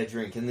want to get a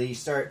drink, and then you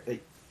start.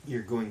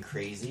 You're going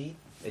crazy,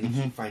 and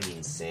you keep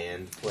finding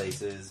sand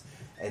places,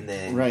 and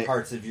then Right.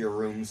 parts of your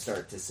room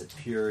start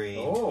disappearing.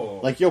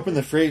 Oh, Like you open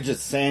the fridge,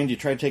 it's sand. You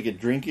try to take a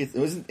drink.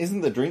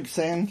 Isn't the drink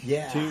sand?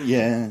 Yeah. Too?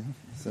 Yeah.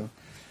 So.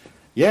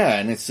 Yeah,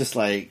 and it's just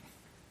like.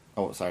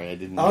 Oh, sorry, I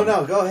didn't. Oh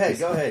no, go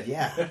ahead.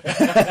 Yeah.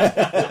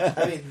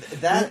 I mean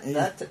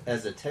that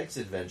as a text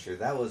adventure,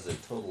 that was a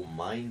total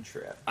mind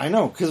trip. I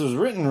know, because it was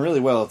written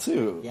really well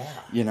too.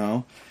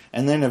 Yeah.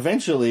 And then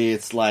eventually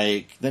it's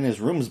like, then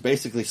his room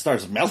basically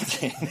starts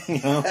melting,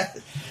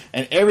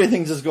 and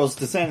everything just goes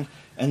to sand.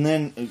 And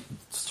then,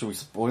 should we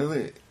spoil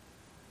it?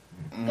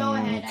 Go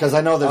ahead. Because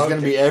I know there's going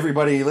to be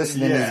everybody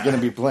listening Yeah. is going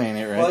to be playing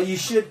it, right? Well, you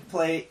should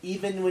play it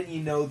even when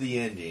you know the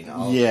ending.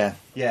 Yeah.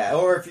 Yeah,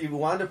 or if you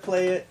want to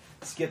play it,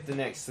 skip the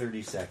next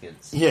 30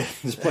 seconds. Yeah,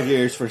 just plug your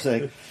ears for a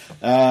sec.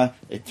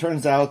 It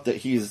turns out that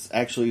he's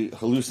actually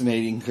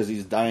hallucinating because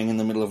he's dying in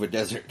the middle of a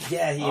desert.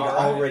 Yeah, he'd All right.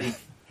 already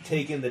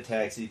taken the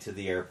taxi to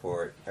the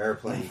airport.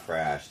 Airplane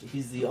crashed.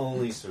 He's the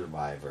only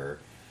survivor.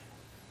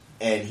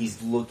 And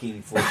he's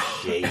looking for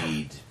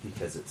shade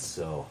because it's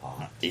so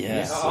hot.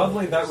 Yeah. So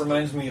oddly, that thirsty.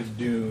 reminds me of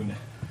Dune.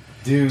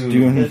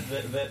 Dune.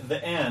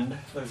 The end,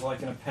 there's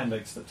like an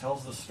appendix that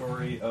tells the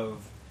story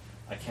of,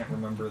 I can't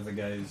remember the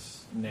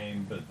guy's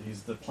name, but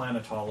he's the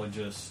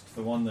planetologist,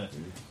 the one that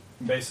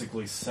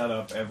basically set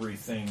up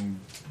everything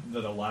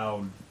that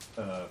allowed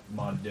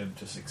Mod Dib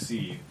to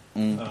succeed.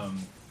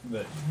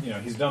 That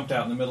he's dumped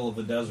out in the middle of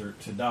the desert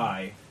to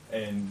die,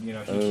 and he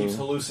keeps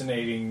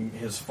hallucinating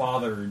his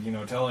father.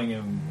 Telling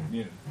him,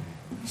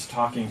 he's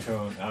talking to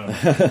him. I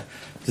don't know.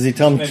 Does he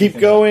tell him keep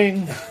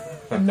going?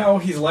 No,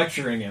 he's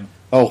lecturing him.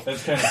 Oh,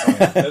 It's kind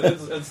of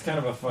funny. It's kind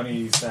of a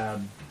funny,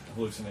 sad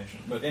hallucination.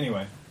 But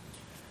anyway.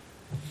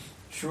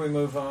 Should we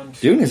move on to...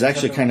 Dune is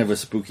actually kind of a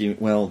spooky...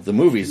 Well, the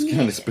movie's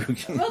kind of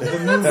spooky. Well, the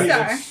movie's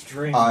star.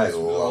 extreme. I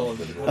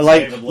love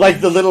it. Like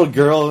the little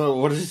girl,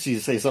 what does she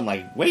say? Something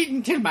like, wait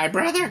until my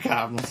brother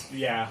comes.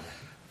 Yeah.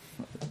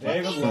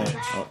 David Lynch.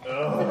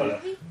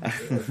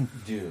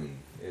 Dune.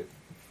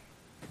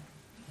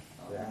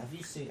 Have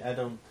you seen... I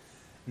don't...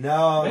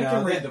 No, Make no.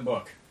 him read the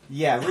book.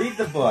 Yeah, read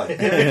the book.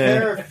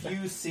 There are a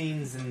few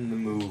scenes in the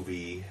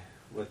movie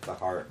with the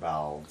heart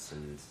valves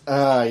and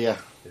Yeah.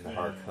 and the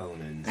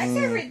Harkonnens. I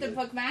say read the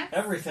book, Max.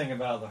 Everything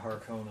about the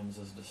Harkonnens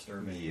is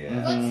disturbing. Yeah.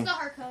 What's the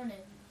Harkonnen?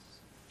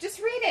 Just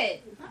read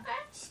it. Okay.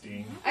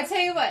 Steam. I tell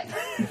you what.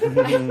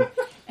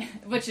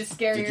 Which is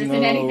scarier Did you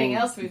than know anything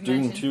else we've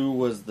Dune mentioned. 2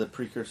 was the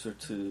precursor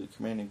to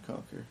Command and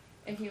Conquer?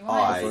 If you Oh,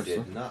 want. I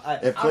did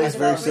not. It plays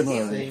very with you.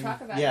 similarly. We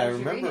talk about Yeah, I it as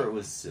you read remember it. it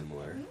was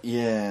similar.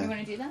 Yeah. You want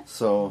to do that?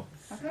 So,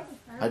 Okay.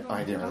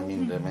 I didn't really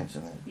mean to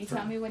mention that. You for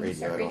tell me when you radio.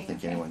 start I don't reading, think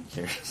okay? anyone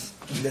cares.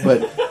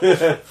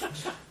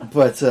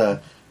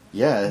 but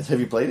yeah, have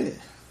you played it?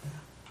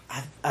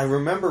 I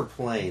remember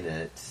playing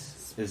it.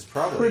 It was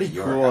probably Pretty at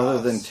your cool, house.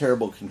 other than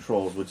terrible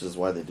controls, which is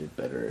why they did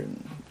better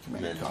in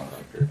Command and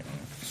Conquer.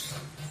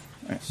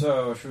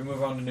 So, should we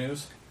move on to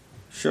news?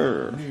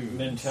 Sure.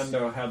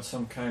 Nintendo had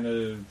some kind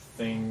of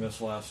thing this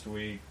last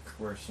week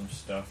where some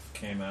stuff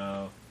came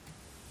out.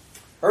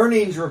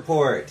 Earnings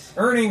report.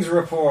 Earnings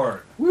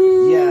report!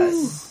 Woo!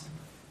 Yes.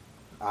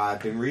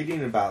 I've been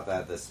reading about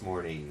that this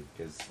morning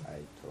because I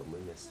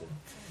totally missed it.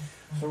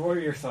 So what are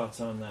your thoughts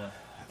on that?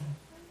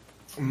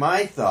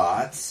 My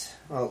thoughts.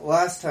 Well,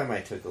 last time I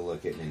took a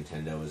look at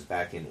Nintendo was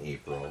back in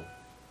April.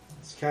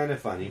 It's kind of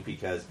funny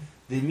because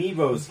the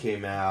Amiibos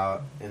came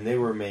out and they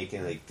were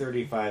making like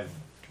 35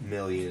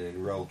 million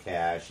in real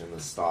cash, and the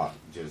stock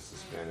just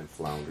is kind of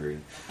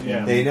floundering.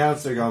 Yeah. They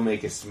announced they're gonna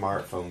make a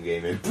smartphone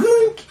game, and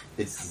blink,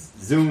 it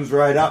zooms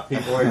right up.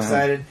 People are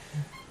excited.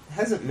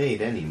 Hasn't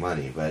made any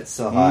money, but it's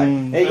so high.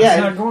 Hey, It's yeah,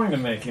 not going to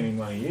make any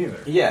money either.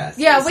 yes,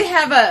 Yeah, we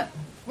have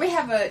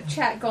a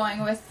chat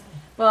going with,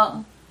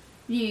 well,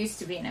 you used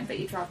to be in it, but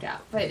you dropped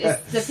out. But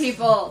it's the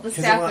people, the 'Cause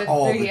it staff went with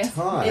all the 3DS.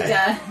 time. It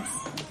does.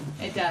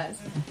 It does.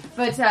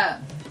 But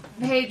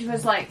Paige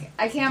was like,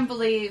 I can't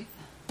believe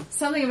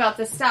something about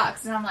the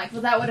stocks. And I'm like,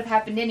 well, that would have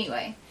happened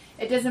anyway.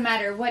 It doesn't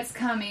matter what's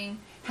coming,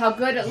 how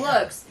good it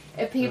looks.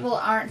 If people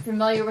aren't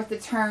familiar with the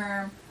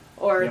term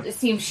or it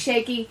seems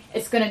shaky,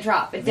 it's going to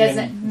drop. It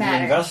doesn't matter.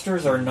 The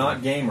investors are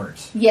not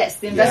gamers. Yes,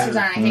 the investors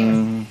aren't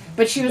gamers.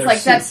 But she was They're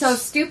like, that's suits. so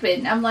stupid.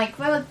 And I'm like,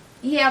 well,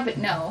 yeah, but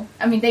no.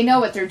 I mean, they know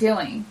what they're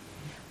doing.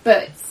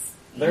 But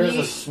There's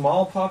a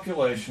small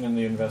population in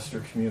the investor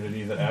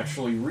community that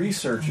actually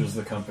researches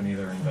the company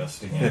they're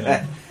investing in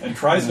and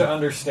tries to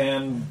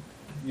understand,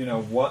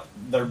 what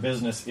their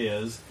business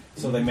is,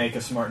 so they make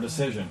a smart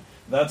decision.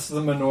 That's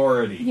the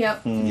minority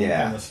Yep. in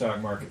yeah. the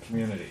stock market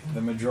community.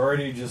 The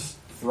majority just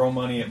throw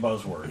money at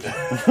buzzwords.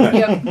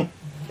 Yep.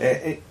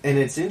 And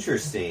it's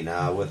interesting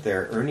with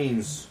their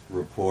earnings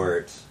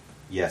report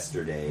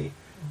yesterday.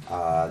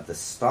 The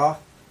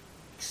stock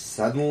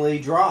suddenly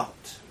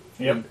dropped.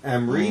 Yep.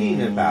 I'm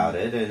reading about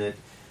it, and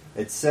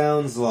it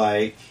sounds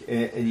like,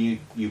 and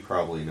you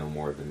probably know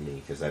more than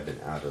me because I've been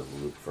out of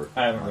the loop for.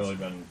 I haven't months. really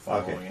been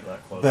following it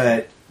that closely.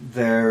 But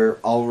they're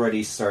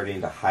already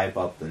starting to hype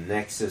up the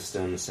next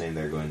system, saying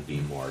they're going to be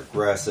more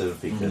aggressive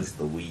because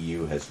the Wii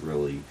U has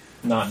really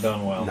Not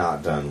done well.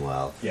 not done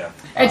well. Yeah.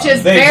 It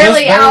just They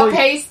barely just barely-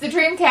 outpaced the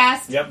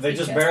Dreamcast. Yep, they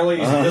just barely,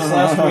 this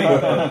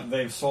last week,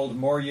 they've sold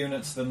more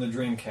units than the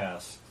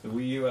Dreamcast. The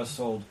Wii U has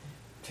sold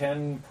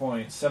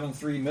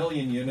 10.73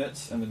 million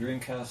units, and the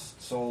Dreamcast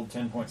sold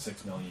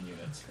 10.6 million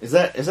units. Is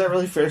that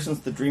really fair since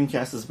the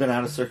Dreamcast has been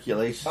out of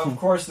circulation? Of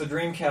course, the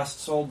Dreamcast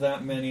sold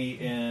that many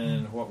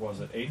in,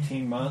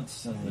 18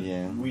 months, and the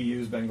Yeah. Wii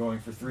U's been going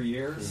for 3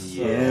 years.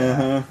 So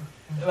Yeah.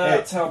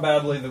 that's how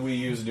badly the Wii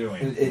U's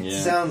doing. It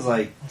sounds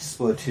like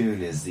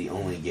Splatoon is the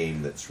only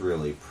game that's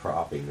really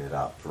propping it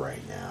up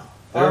right now.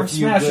 There are a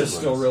few Smash good is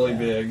still ones, really yeah.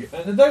 big.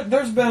 And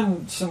there's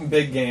been some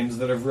big games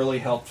that have really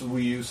helped the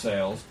Wii U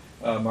sales.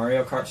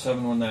 Mario Kart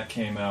 7, when that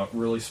came out,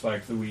 really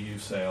spiked the Wii U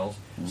sales.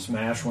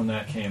 Smash, when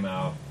that came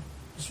out,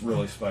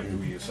 really spiked the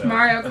Wii U sales.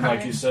 Mario And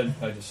like Kart. you said,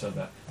 I just said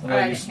that. And Oh,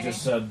 like I you didn't hear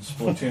just said,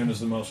 Splatoon is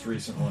the most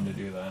recent one to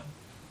do that.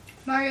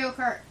 Mario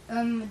Kart.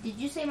 Did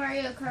you say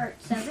Mario Kart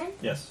 7?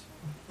 Yes.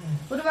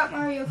 What about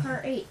Mario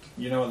Kart 8?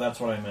 You know what? That's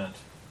what I meant.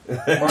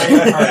 Mario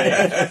Kart 8.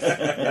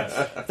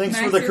 Yes. Thanks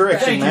for Max the is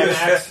correction, Thank you,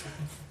 Max. Max.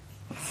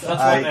 That's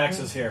why Max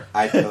is here.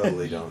 I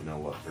totally don't know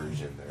what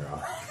version they're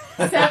on.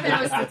 7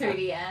 was the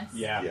 3DS.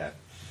 Yeah. Yeah.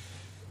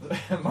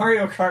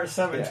 Mario Kart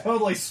 7 Yeah.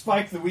 totally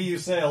spiked the Wii U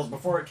sales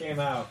before it came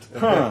out.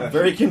 Huh,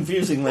 very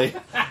confusingly.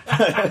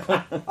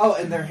 Oh,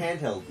 and their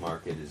handheld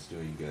market is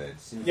doing good.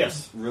 Seems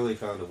Yes. like really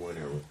found a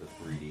winner with the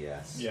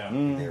 3DS. Yeah.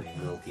 They're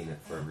milking it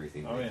for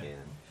everything Oh, they yeah. can.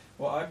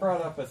 Well, I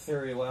brought up a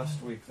theory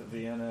last week that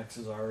the NX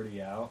is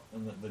already out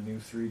and that the new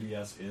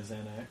 3DS is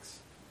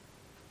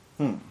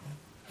NX.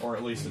 Or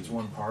at least it's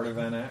one part of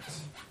NX.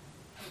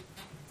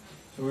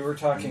 So we were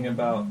talking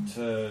about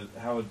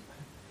how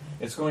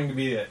it's going to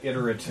be an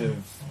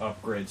iterative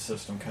upgrade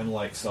system, kind of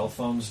like cell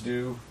phones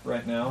do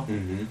right now.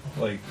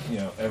 Mm-hmm. Like,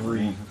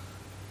 every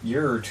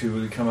year or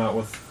two, we come out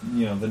with,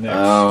 the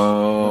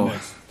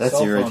next, that's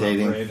cell phone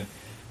irritating. upgrade.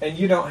 And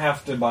you don't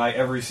have to buy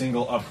every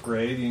single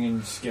upgrade. You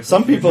can skip.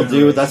 Some people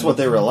do. That's what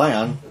they rely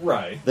on.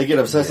 Right. They get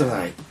obsessed and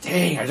like,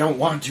 dang, I don't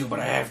want to, but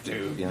I have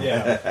to.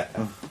 Yeah.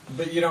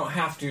 But you don't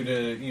have to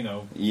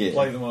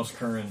play the most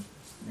current,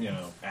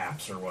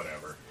 apps or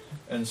whatever.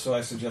 And so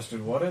I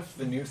suggested, what if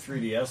the new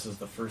 3DS is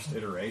the first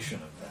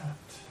iteration of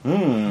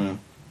that?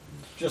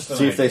 Just an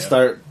See if they idea.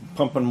 start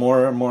pumping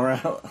more and more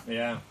out.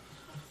 Yeah.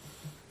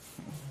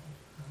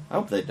 I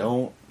hope they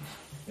don't.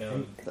 Yeah.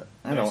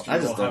 I Next don't. I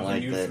year just we'll don't have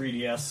like the new that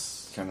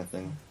 3DS kind of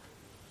thing.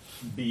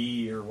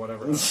 B or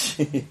whatever.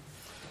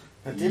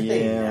 Now, did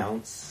they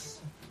announce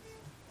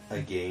a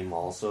game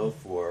also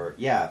for?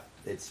 Yeah,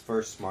 its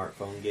first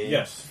smartphone game.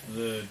 Yes,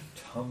 the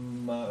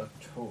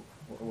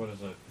what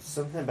is it?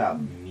 Something about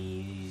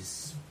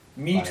Miitomo.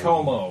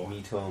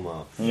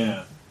 Miitomo.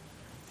 Yeah.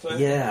 So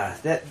Yeah,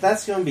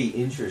 that's going to be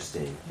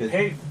interesting.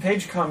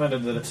 Paige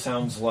commented that it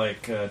sounds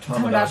like Tamagotchi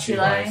Tamagotchi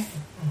Life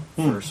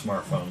for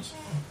smartphones.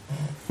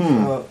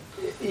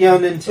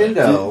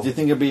 Nintendo. Do you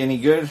think it'd be any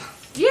good?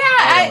 Yeah,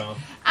 I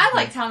I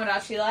like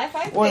Tamagotchi Life.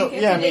 I Well,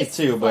 think yeah, if it me is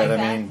too. But like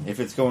I that. mean, if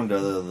it's going to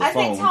the I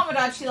phone, think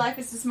Tamagotchi Life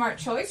is a smart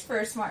choice for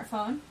a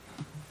smartphone.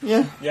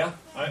 yeah,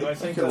 I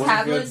think that's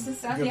Tablets a and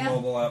stuff, good yeah.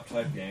 mobile app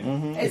type game.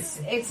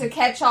 Mm-hmm. It's a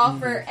catch-all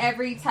for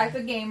every type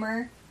of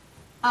gamer.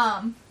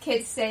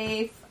 Kids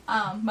safe,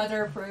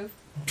 mother approved.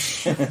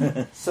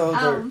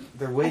 So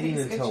they're waiting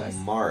it's a good until choice.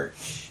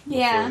 March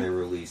Yeah. before they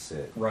release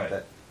it. Right.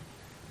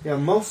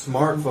 Most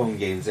smartphone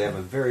games, they have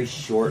a very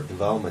short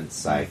development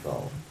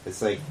cycle.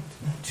 It's like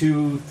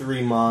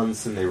 2-3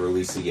 months and they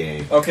release a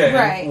game. Okay,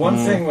 Right. and one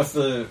thing with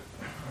the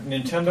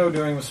Nintendo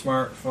doing the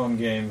smartphone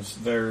games,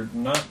 they're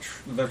not.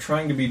 They're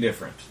trying to be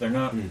different. They're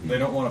not. They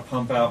don't want to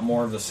pump out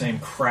more of the same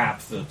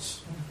crap that's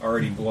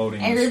already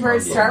bloating. Angry the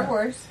Birds smartphone. Star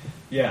Wars.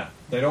 Yeah,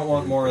 they don't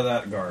want more of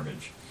that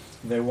garbage.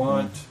 They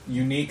want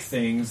unique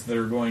things that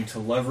are going to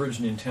leverage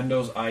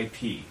Nintendo's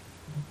IP,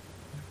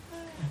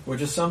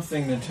 which is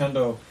something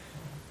Nintendo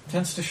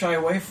tends to shy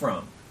away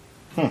from,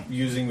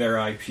 using their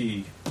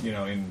IP,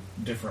 in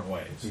different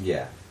ways.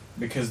 Yeah.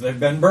 Because they've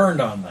been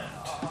burned on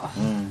that.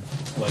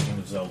 Legend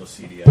of Zelda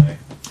CDI.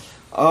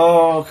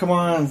 Oh, come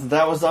on.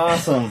 That was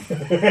awesome.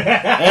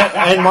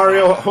 and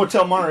Mario,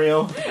 Hotel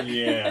Mario.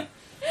 Yeah.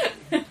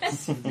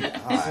 So,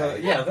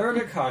 yeah, they're a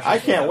bit cautious. I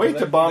can't wait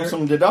to bomb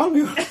some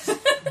Dodongo.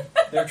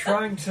 They're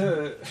trying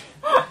to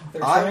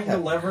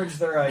leverage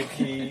their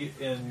IP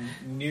in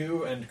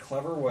new and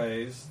clever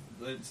ways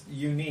that's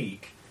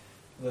unique.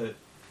 That,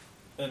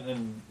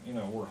 and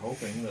we're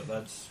hoping that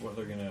that's what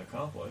they're going to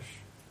accomplish.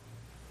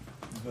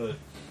 But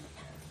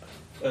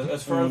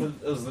as far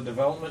as the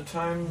development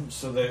time,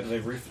 so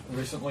they've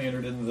recently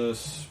entered into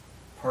this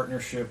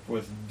partnership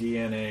with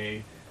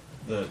DNA.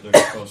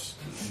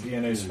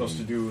 DNA is supposed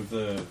to do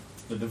the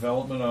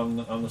development on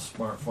the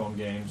smartphone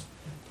games,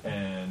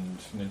 and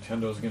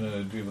Nintendo's going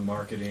to do the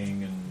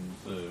marketing and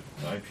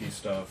the IP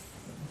stuff.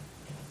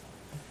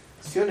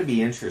 It's going to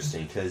be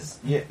interesting because,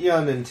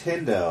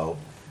 Nintendo,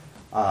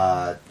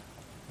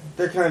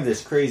 they're kind of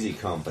this crazy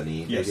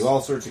company. Yes. They do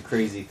all sorts of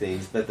crazy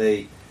things, but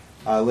they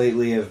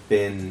lately have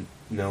been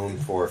known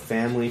for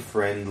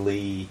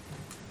family-friendly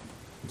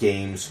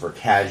games for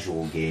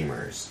casual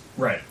gamers.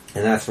 Right.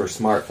 And that's where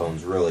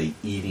smartphones really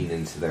eating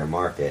into their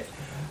market.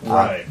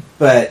 Right.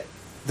 But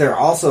they're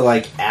also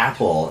like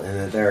Apple, in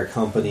that they're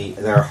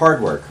a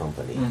hardware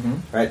company.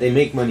 Right? They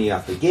make money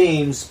off the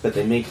games, but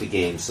they make the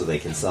games so they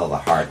can sell the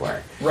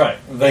hardware. Right.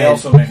 They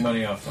also make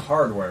money off the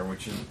hardware,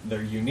 which is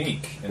they're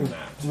unique in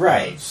that.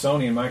 Right.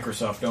 Sony and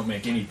Microsoft don't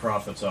make any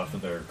profits off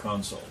of their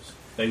consoles.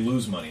 They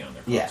lose money on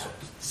their consoles.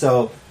 Yeah.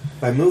 So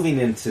by moving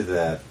into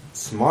the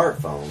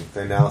smartphone,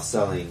 they're now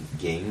selling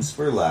games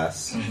for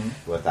less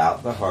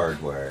without the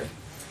hardware.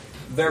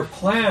 Their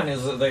plan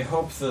is that they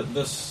hope that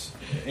this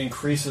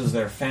increases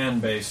their fan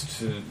base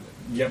to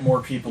get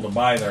more people to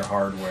buy their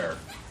hardware.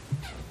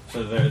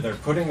 So they're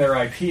putting their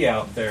IP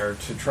out there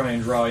to try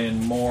and draw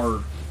in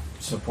more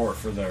support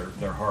for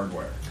their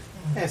hardware.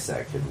 Yes,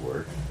 that could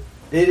work.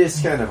 It is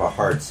kind of a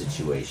hard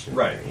situation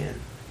Right. they're in.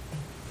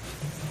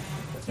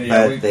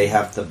 Yeah, But they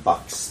have the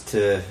bucks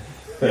to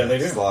they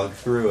do. slog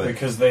through it.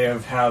 Because they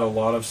have had a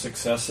lot of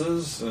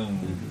successes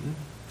and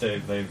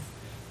they've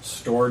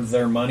stored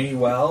their money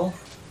well.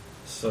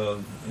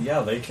 So, yeah,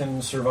 they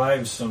can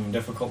survive some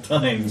difficult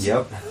times.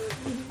 Yep.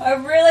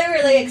 I'm really,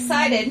 really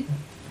excited.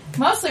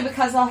 Mostly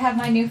because I'll have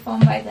my new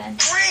phone by then.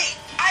 Great!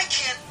 I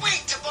can't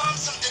wait to bomb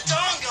some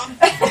Dodongo!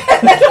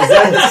 Is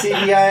that the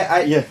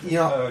CDI?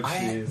 Oh,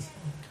 jeez.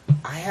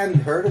 I hadn't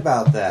heard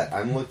about that.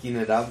 I'm looking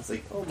it up. It's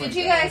like, oh my Did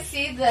you God. guys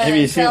see the Have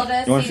you seen?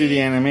 Zelda You want to see CD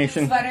the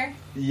animation? sweater?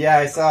 Yeah,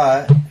 I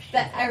saw it.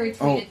 That I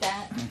retweeted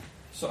that.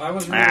 So I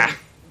was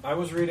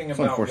reading It's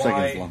only about 4 seconds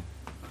why long.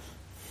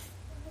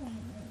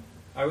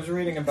 I was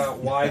reading about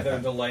why they're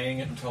delaying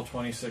it until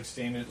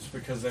 2016. It's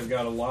because they've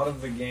got a lot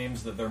of the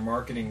games that they're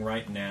marketing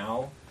right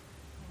now.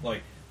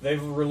 Like,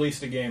 They've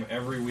released a game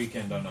every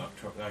weekend on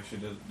October.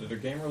 Actually, did a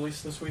game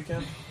release this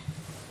weekend?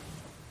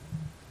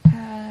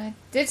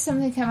 Did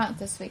something come out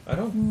this week? I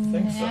don't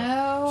think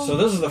so. So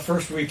this is the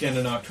first weekend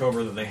in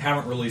October that they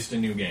haven't released a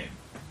new game.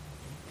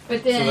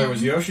 But then, so there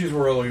was Yoshi's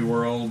Woolly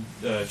World,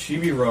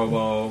 Chibi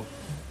Robo,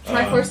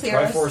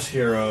 Triforce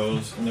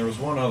Heroes, and there was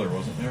one other,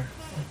 wasn't there?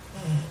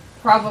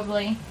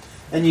 Probably.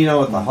 And you know,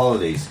 with the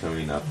holidays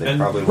coming up, they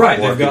probably right.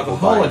 want more They've got the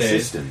people buying holidays,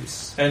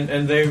 systems.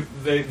 and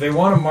they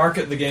want to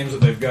market the games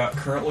that they've got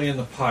currently in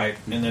the pipe,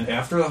 and then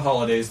after the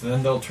holidays,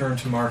 then they'll turn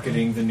to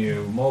marketing the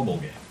new mobile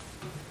game.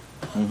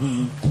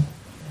 Mm-hmm.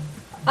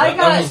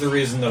 That was the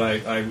reason that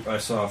I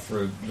saw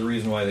for the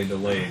reason why they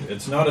delayed.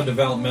 It's not a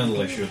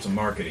developmental issue; it's a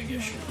marketing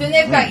issue. Then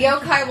they've got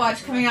Yokai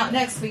Watch coming out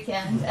next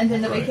weekend, and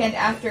then the weekend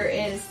after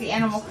is the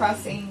Animal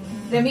Crossing,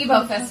 the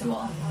Amiibo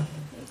Festival.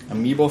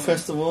 Amiibo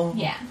Festival?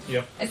 Yeah.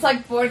 Yep. It's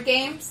like board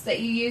games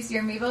that you use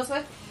your Amiibos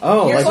with.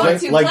 Oh, You're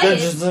like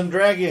Dungeons and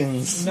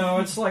Dragons. No,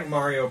 it's like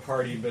Mario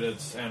Party, but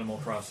it's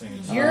Animal Crossing.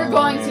 You're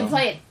going to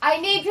play it.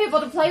 I need people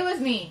to play with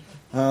me.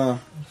 3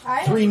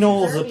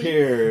 gnolls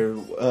appear.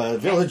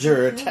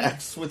 Villager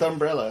attacks with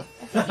umbrella.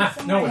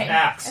 No, with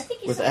axe.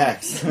 With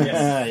axe.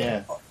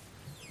 Yes.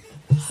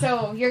 Yeah.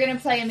 So, you're going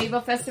to play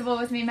Amiibo Festival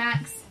with me,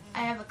 Max?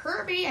 I have a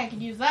Kirby. I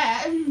can use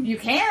that. You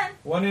can.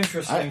 One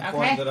interesting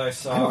point that I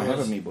saw I don't was...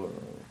 have Amiibo.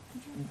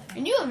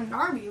 And you have an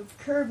army of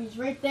Kirby's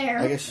right there.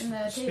 I guess, in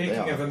the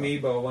Speaking of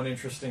Amiibo, one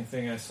interesting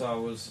thing I saw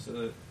was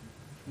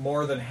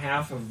more than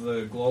half of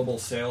the global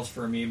sales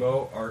for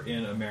Amiibo are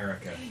in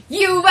America.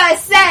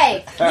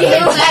 USA!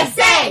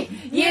 USA!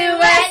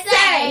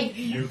 USA!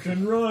 You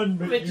can run,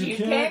 but you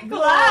can't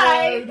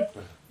glide.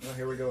 Well,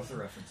 here we go with the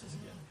references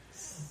again.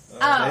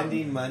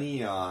 Spending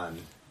money on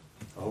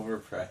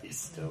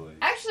overpriced toys.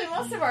 Actually,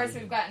 most of ours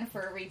we've gotten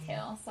for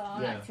retail, so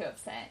I'm not too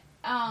upset.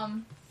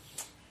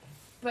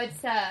 But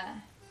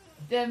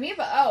the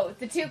Amiibo,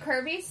 the 2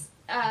 Kirbys,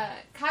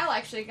 Kyle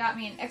actually got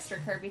me an extra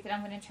Kirby that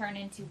I'm going to turn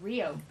into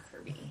Rio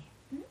Kirby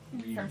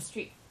from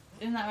Street.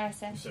 Isn't that what I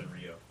said? You said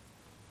Rio.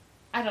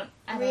 I don't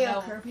Rio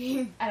know.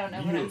 Kirby. I don't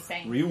know what I'm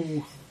saying.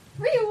 Ryu.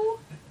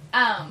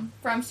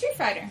 From Street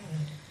Fighter.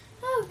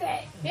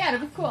 Okay. Yeah,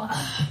 it'll be cool.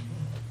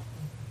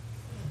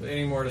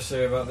 Any more to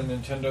say about the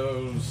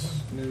Nintendo's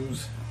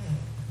news?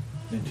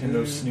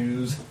 Nintendo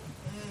snooze?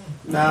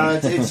 No,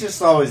 it's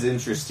just always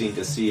interesting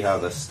to see how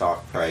the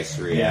stock price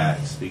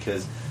reacts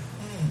because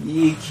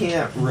you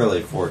can't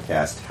really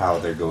forecast how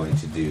they're going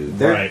to do.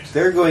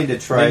 They're going to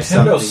try Nintendo's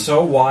something.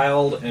 so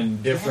wild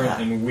and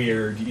different and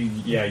weird.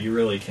 You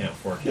really can't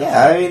forecast.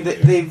 Yeah, I mean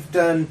they've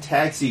done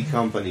taxi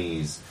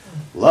companies,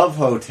 love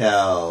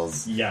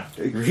hotels. Yeah,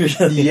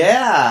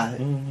 yeah,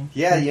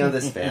 yeah. You know,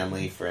 this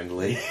family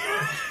friendly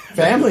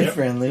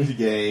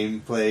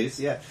game place.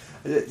 Yeah.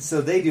 So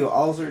they do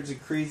all sorts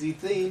of crazy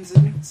things,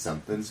 and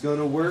something's going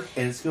to work,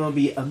 and it's going to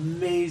be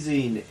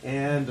amazing,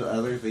 and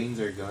other things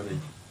are going to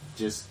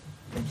just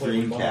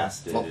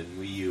Dreamcast it and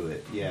Wii U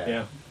it.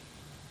 Yeah.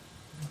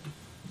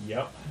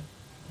 Yep.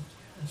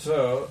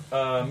 So,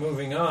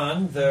 moving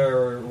on,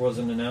 there was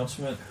an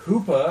announcement.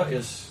 Hoopa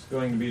is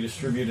going to be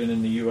distributed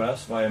in the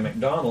U.S. via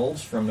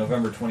McDonald's from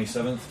November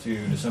 27th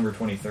to December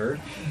 23rd.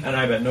 And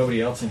I bet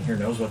nobody else in here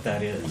knows what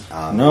that is.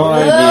 No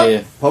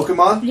idea.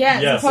 Pokemon?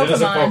 Yes, it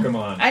is a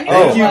Pokemon. I knew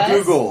Thank it you,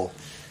 was.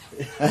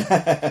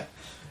 Google.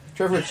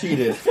 Trevor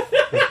cheated.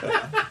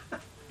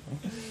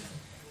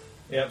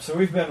 Yep, so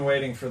we've been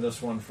waiting for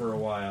this one for a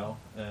while.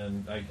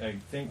 And I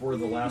think we're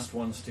the last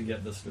ones to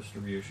get this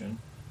distribution.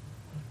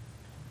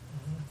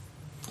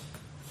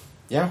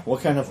 Yeah,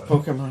 what kind of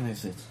Pokemon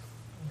is it?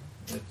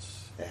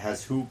 It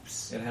has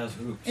hoops. It has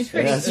hoops. It's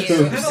pretty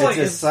cute. It's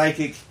a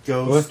psychic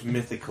ghost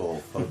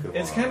mythical Pokemon.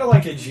 It's kind of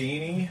like a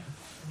genie.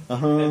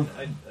 Uh-huh.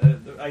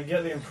 I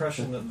get the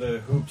impression that the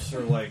hoops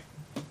are like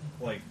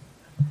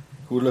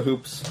hula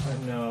hoops.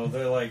 No,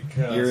 they're like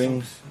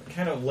earrings.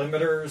 Kind of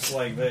limiters.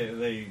 Like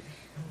they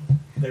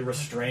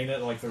restrain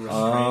it, like the restraints.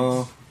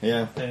 Oh,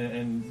 yeah.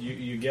 And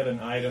you get an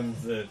item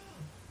that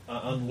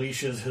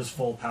unleashes his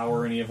full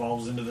power, and he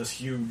evolves into this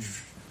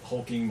huge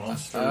hulking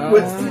monster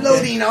with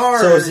floating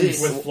arms.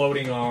 With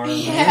floating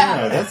arms.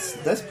 Yeah.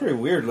 That's pretty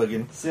weird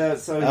looking. So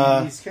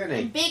he's kind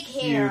of big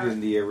cute hair in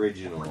the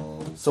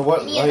original. So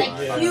what? And he had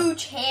like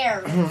huge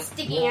hair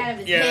sticking out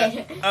of his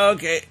head.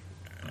 Okay.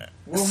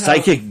 We'll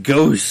Psychic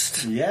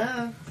ghost.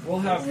 Yeah. We'll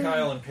have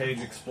Kyle and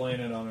Paige explain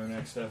it on our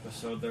next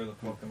episode. They're the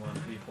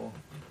Pokemon people.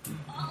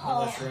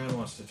 Unless Sharon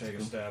wants to take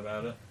a stab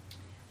at it.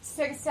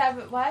 Take a stab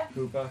at what?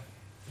 Hoopa.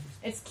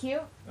 It's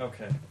cute.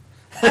 Okay.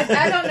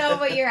 I don't know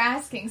what you're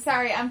asking.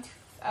 Sorry, I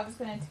was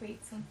going to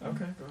tweet something.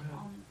 Okay, go ahead.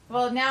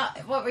 Well, now,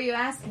 what were you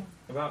asking?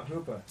 About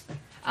Hoopa.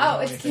 Oh,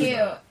 it's anything cute.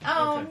 about it?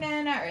 Oh, Okay.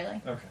 no, not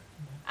really. Okay.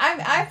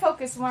 I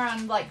focus more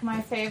on, like,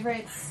 my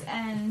favorites,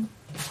 and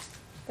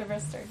the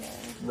rest are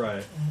good.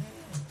 Right.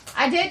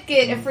 I did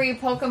get a free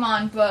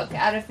Pokemon book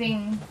out of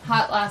being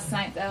hot last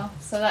night, though,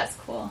 so that's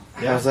cool.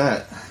 Yeah, how's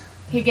that?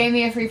 He gave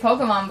me a free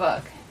Pokemon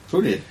book.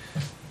 Who did?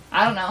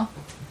 I don't know.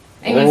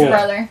 Amy's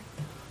brother.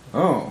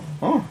 Oh.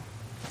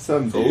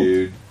 Some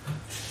dude.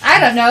 I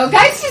don't know.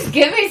 Guys just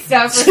give me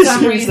stuff for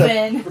some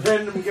reason.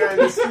 Random guy in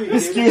the street.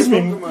 Excuse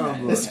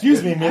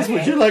me, miss.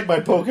 Would you like my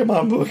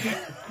Pokemon book?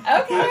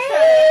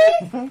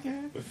 Okay.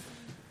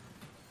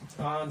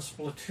 On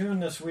Splatoon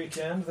this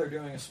weekend, they're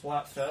doing a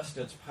Splatfest.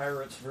 It's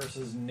Pirates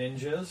versus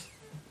Ninjas.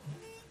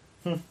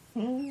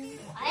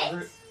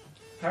 What?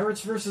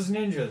 Pirates versus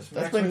Ninjas.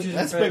 That's Max, which is your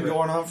been favorite?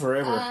 going on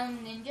forever.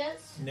 Ninjas.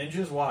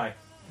 Ninjas? Why?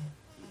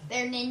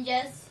 They're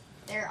ninjas.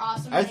 They're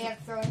awesome. I They have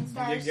throwing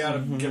stars. You gotta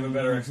give a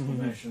better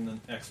explanation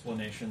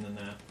than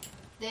that.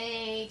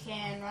 They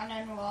can run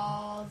on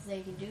walls.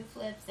 They can do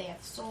flips. They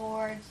have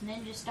swords,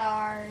 ninja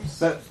stars.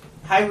 But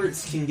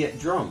pirates can get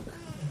drunk.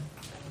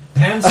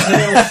 And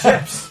sail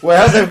ships.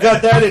 Well, they've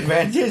got that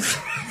advantage.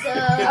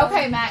 So,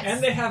 Okay, Max.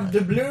 And they have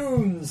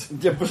doubloons.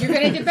 You're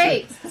going to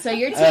debate. So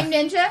you're Team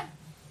Ninja?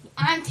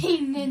 I'm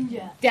Team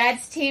Ninja.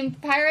 Dad's Team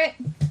Pirate?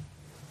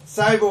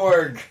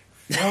 Cyborg.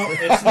 No,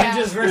 it's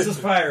ninjas versus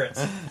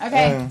pirates.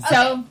 Okay,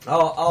 so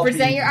I'll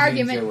present be your ninja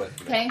argument. with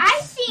me. Okay. I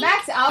think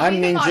Max, I'll I'm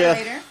be the Ninja.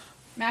 moderator.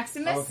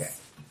 Maximus, Okay.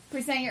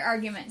 present your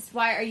arguments.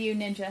 Why are you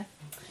Ninja?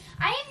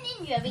 I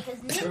am Ninja because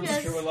Should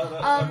ninjas. we let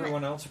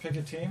everyone else pick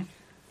a team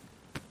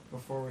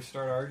before we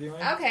start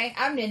arguing? Okay,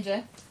 I'm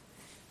Ninja.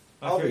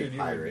 I I'll be figured you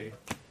would pirate.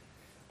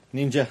 be.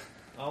 Ninja.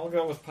 I'll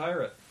go with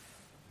pirate.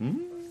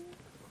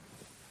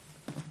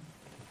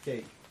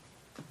 Okay.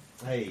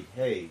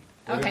 Hey.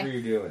 Whatever Okay.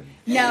 you're doing.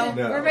 No,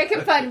 No. we're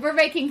making fun. We're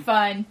making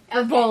fun.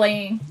 We're Okay.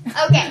 bullying.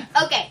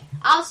 Okay.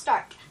 I'll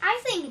start. I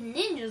think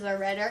ninjas are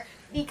better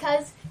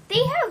because they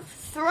have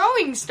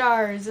throwing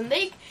stars and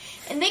they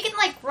can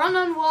like run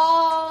on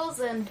walls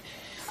and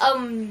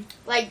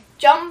like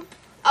jump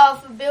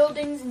off of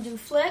buildings and do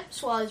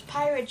flips, while as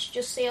pirates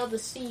just sail the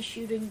sea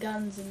shooting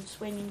guns and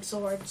swinging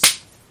swords.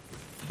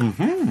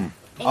 Mm-hmm.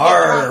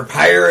 Our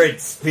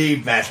pirates be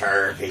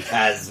better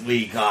because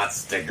we got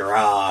the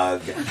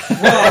grog.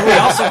 Well, we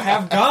also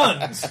have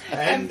guns.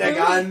 And the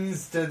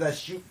guns to the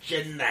shoot you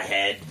in the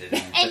head.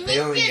 And They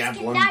only ninjas have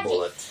can one dodge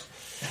bullet.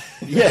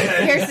 Yeah.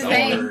 Here's the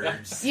thing.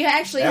 Swords. You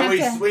actually And have we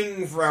to.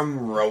 swing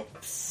from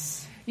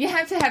ropes. You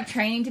have to have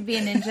training to be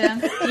a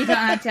ninja. You don't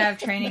have to have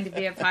training to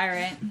be a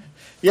pirate.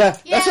 Yeah,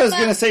 Yeah, that's what I was but-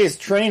 going to say is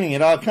training.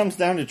 It all comes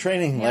down to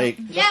training. Yeah. Like,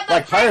 Yeah, but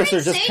like pirates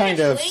are pirates just say kind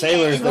to of swing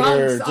sailors it. that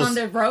are Drunks on just...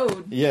 the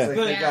road. Yeah. It's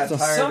like they got So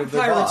tired some of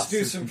their pirates boss.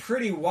 do some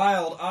pretty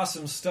wild,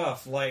 awesome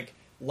stuff, like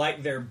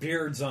light their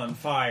beards on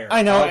fire.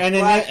 I know, Oh, and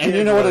Blackbeard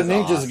you know what a was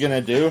ninja's awesome. going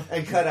to do?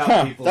 And cut out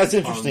Huh, people's that's tongue.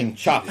 interesting.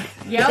 Chop.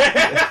 Yep.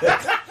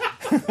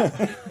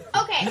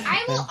 Okay,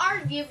 I will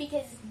argue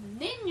because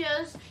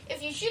ninjas,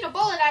 if you shoot a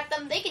bullet at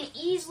them, they can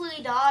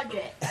easily dodge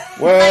it.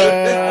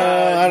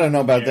 Well, I don't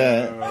know about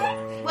that.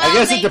 Well, I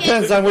guess they it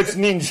depends can, on which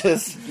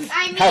ninjas,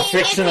 I mean, how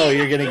fictional if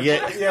you- you're going to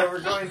get, Yeah,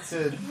 we're going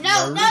to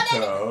No,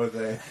 Naruto.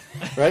 They-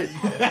 right?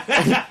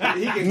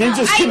 he can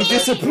Ninjas I can mean-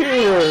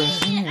 disappear.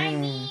 I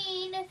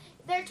mean,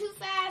 they're too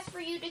fast for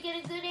you to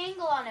get a good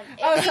angle on them.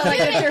 Oh, so like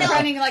if you're They'll-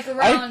 running like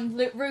around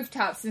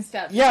rooftops and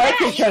stuff. Yeah, I Yeah,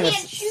 can you kind of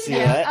can't shoot see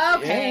them. that.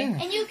 Okay.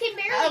 Yeah. And you can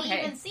barely Okay.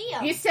 even see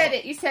them. You said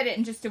it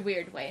in just a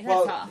weird way.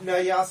 That's Well, all. no,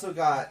 you also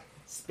got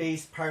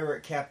Space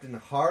Pirate Captain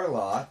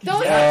Harlock.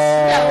 Those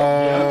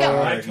Yeah.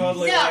 no, I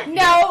totally No, like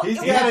no. He's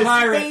He's got a a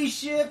pirate.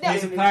 spaceship.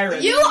 He's a and-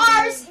 pirate. You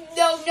are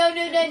no.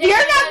 You're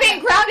not being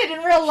grounded in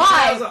real He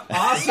has life. an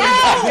awesome,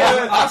 he has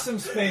an awesome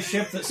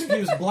spaceship that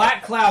spews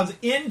black clouds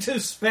into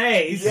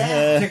space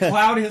Yeah. to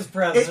cloud his It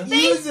presence.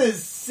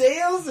 uses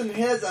sails and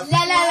has a. La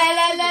la la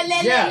la la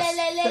la Yes.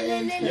 la la la la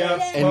la Yep.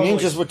 la. And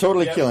ninjas would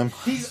totally Yep. kill him.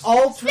 He's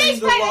altering Space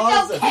the pirates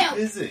laws don't of count.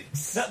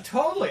 physics.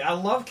 Totally. I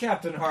love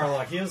Captain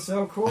Harlock. He is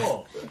so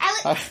cool.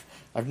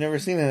 I've never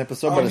seen an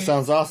episode, but it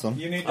sounds awesome.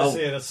 You need to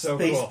see it. It's so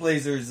Space cool.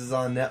 Blazers is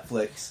on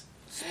Netflix.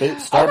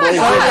 Star my Blazer.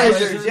 God. Star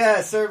Blazers,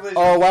 yeah, Star Blazers.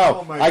 Oh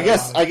wow! my I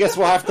guess God.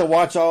 we'll have to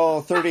watch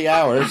all 30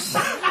 hours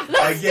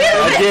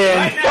Again.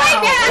 again.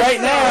 Right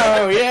Right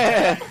now,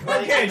 yeah.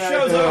 Okay,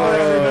 show's over,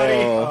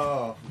 everybody.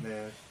 Oh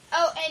man.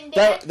 Oh, and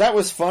then That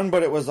was fun,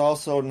 but it was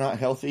also not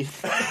healthy.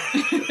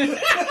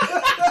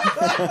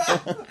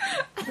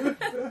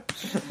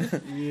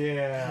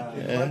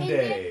 Yeah. One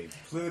day,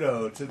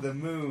 Pluto to the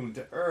moon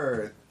to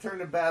Earth,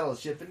 turn a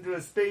battleship into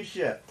a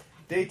spaceship.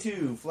 Day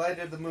 2, fly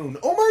to the moon.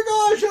 Oh my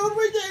gosh, how did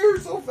we get here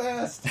so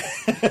fast?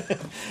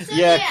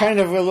 Yeah, kind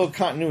of a little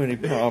continuity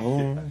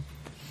problem.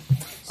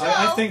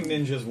 I think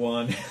ninjas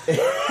won. and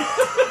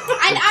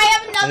I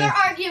have another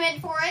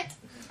argument for it.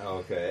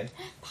 Okay.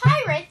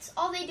 Pirates,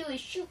 all they do is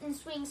shoot and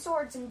swing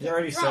swords and You get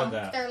already said drunk.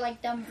 that. They're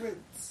like dumb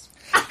brutes.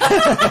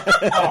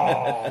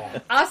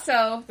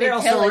 Also, They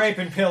also pillage. rape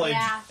and pillage.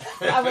 Yeah.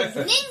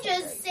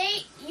 Ninjas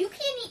say you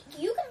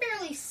can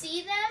barely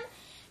see them,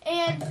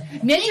 and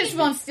Ninjas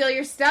won't steal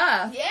your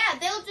stuff. yeah,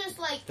 they'll just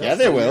like Yeah,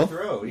 they will.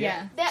 Throw,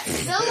 Yeah. they'll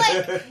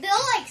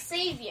like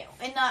save you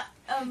and not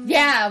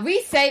Yeah,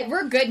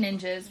 we're good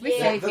ninjas. We Yeah.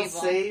 save They'll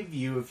people. save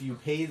you if you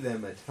pay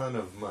them a ton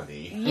of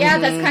money. Yeah,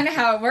 that's kind of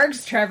how it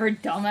works, Trevor,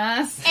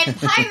 dumbass. And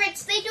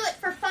pirates, they do it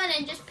for fun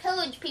and just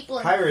pillage people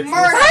and Pirates will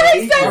murder.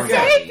 save Pirates don't you.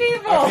 save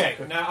people. Okay,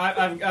 now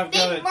I've got They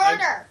to.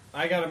 murder.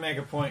 I got to make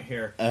a point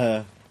here.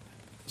 Uh,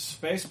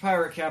 Space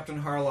Pirate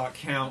Captain Harlock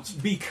counts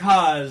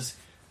because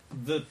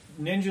the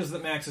ninjas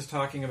that Max is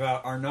talking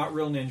about are not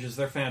real ninjas,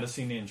 they're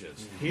fantasy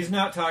ninjas. He's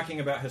not talking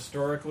about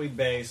historically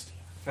based,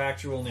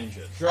 factual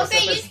ninjas. Dress Okay,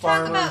 up you as talk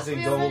farmers about and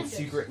real go ninjas.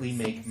 secretly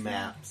make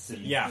maps and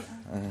Yeah.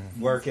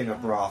 work in a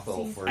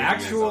brothel for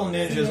Actual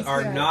years on ninjas end.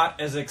 are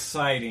not as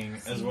exciting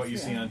as what you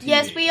see on TV.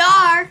 Yes, we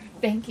are.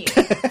 Thank you.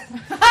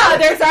 Oh,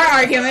 there's our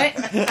argument.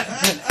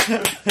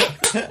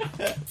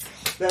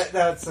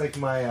 That's like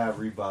my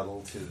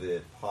rebuttal to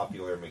the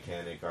Popular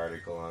Mechanic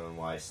article on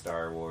why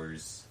Star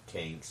Wars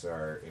tanks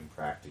are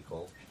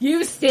impractical.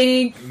 You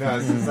stink. No,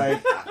 it's just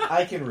like,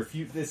 I can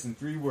refute this in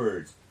 3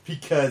 words.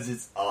 Because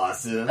it's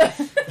awesome. Well,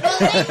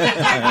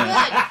 ninjas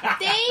are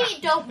good. They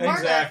don't murder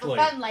Exactly. for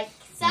fun like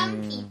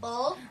some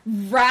people.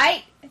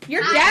 Right?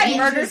 Your dad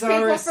murders Ninjas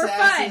are people for fun.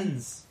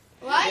 assassins.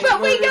 What?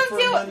 But we murder don't for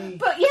do money. it.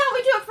 But yeah,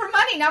 we do it for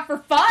money, not for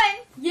fun.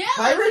 Yeah,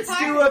 Pirates like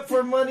do it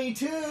for money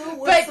too.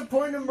 What's the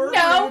point of murdering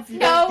if you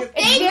don't get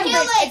They It's different.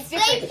 pillage. It's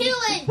They different.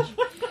 pillage.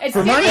 It's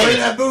For different. money?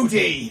 For the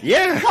booty.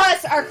 Yeah.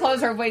 Plus, our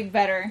clothes are way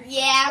better.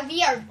 Yeah,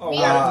 we are. Oh, we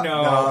no. are.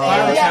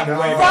 Pirates have way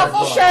better Ruffle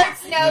clothes.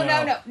 shirts.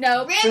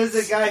 No. There's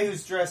a guy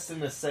who's dressed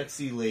in a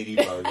sexy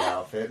ladybug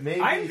outfit.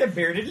 Maybe I'm the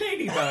bearded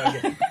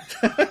ladybug.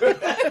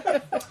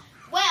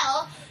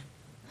 Well,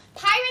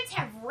 pirates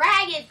have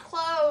ragged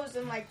clothes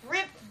and like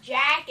ripped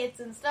jackets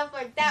and stuff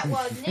like that,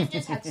 while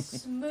ninjas have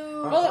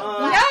smooth. Well,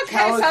 now it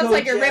kind of sounds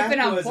like you're Jack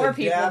ripping on was poor a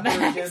people, dapper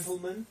Max.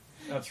 gentleman.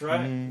 That's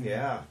right.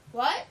 Yeah.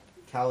 What?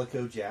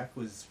 Calico Jack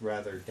was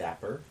rather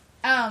dapper.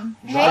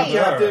 Hey,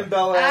 Captain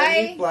Bellamy,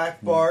 I-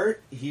 Black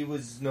Bart, he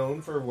was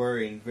known for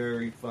wearing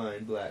very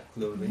fine black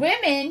clothing.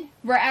 women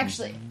were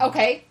actually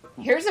okay.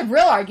 Here's a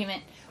real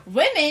argument: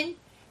 women,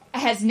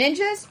 as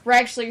ninjas, were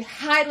actually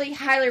highly,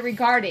 highly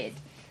regarded.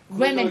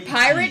 Women Kunoichi.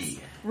 pirates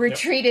were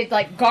treated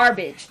like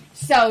garbage.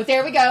 So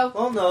there we go.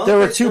 Oh no, There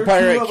were there 2 were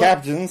pirate of them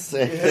captains.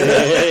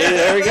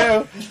 There we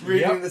go.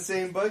 reading Yep. the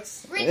same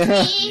books.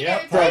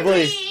 Yep,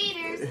 probably.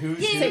 Who's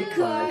Say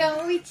who?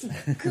 kunoichi,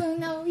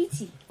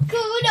 kunoichi.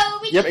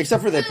 Kunoichi. Yep,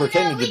 except for they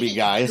pretended to be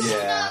guys.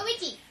 Yeah.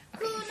 Kunoichi.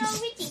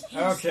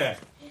 Kunoichi. Okay,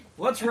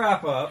 let's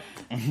wrap up.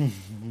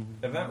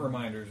 Event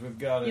reminders. We've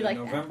got a You like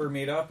November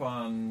meetup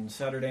on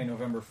Saturday,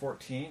 November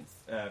 14th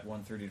at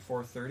 1:30 to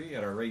 4:30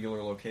 at our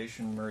regular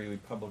location, Murray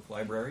Public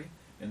Library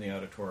in the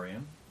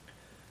auditorium.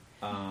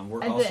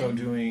 We're And also then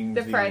doing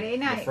the Friday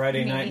night the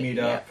Friday night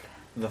meeting, meetup yep.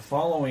 the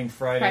following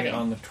Friday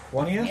on the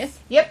 20th Yes.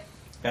 Yep.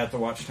 at the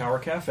Watchtower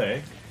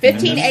Cafe.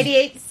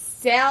 1588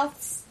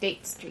 South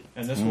State Street.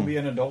 And this will be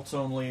an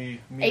adults-only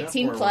meetup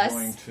 18 where plus. we're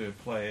going to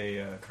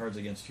play Cards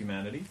Against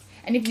Humanity.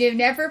 And if you've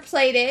never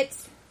played it,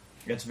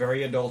 It's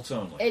very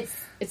adults-only.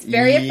 it's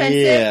very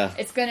offensive. Yeah.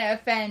 It's going to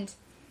offend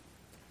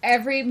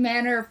every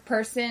manner of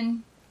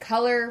person,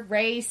 color,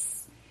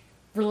 race,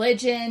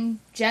 religion,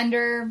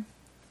 gender.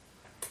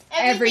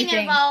 Everything Everything.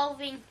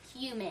 involving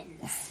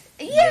humans.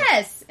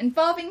 Yes,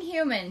 involving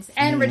humans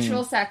and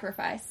ritual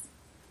sacrifice.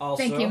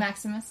 Also, Thank you,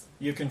 Maximus.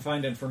 you can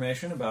find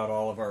information about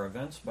all of our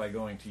events by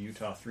going to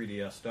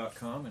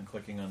utah3ds.com and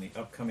clicking on the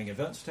upcoming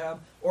events tab,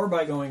 or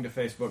by going to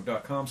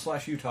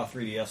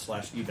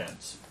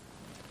facebook.com/utah3ds/events.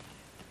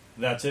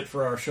 That's it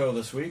for our show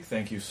this week.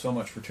 Thank you so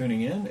much for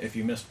tuning in. If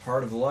you missed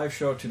part of the live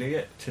show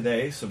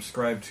today,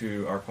 subscribe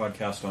to our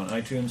podcast on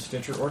iTunes,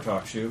 Stitcher, or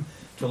TalkShoe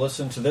to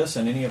listen to this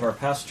and any of our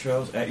past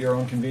shows at your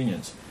own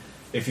convenience.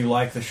 If you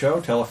like the show,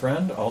 tell a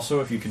friend.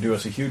 Also, if you could do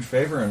us a huge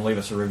favor and leave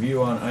us a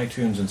review on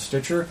iTunes and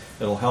Stitcher,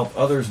 it'll help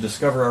others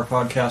discover our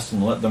podcast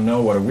and let them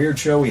know what a weird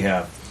show we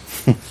have.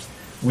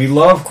 We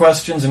love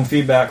questions and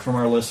feedback from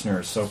our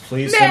listeners, so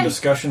please send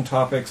discussion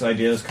topics,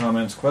 ideas,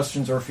 comments,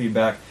 questions, or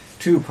feedback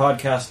to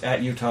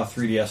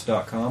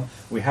podcast@utah3ds.com.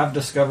 We have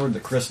discovered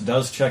that Chris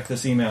does check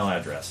this email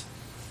address.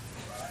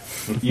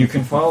 You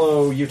can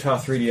follow Utah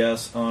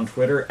 3DS on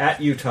Twitter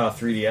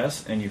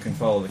 @Utah3DS, and you can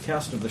follow the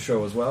cast of the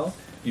show as well.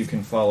 You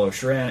can follow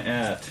Sharan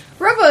at...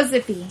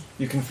 RoboZippy.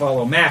 You can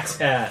follow Max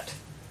at...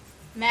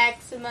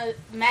 Max.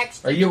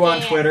 Are you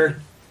on Twitter?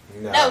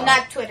 No,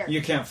 not Twitter.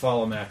 You can't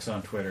follow Max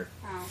on Twitter.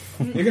 Oh.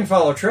 You can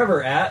follow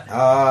Trevor at...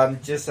 I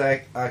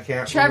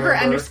can't Trevor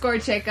remember.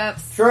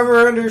 _Jacobs.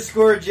 Trevor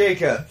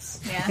 _Jacobs.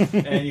 Yeah.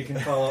 And you can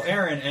follow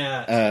Aaron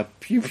at...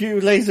 Pew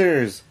Pew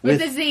Lasers.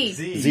 With a Z.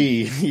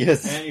 Z,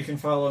 yes. And you can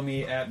follow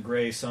me at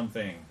Gray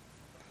Something.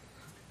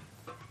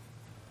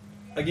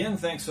 Again,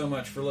 thanks so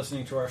much for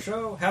listening to our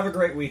show. Have a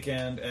great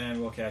weekend, and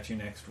we'll catch you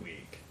next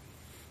week.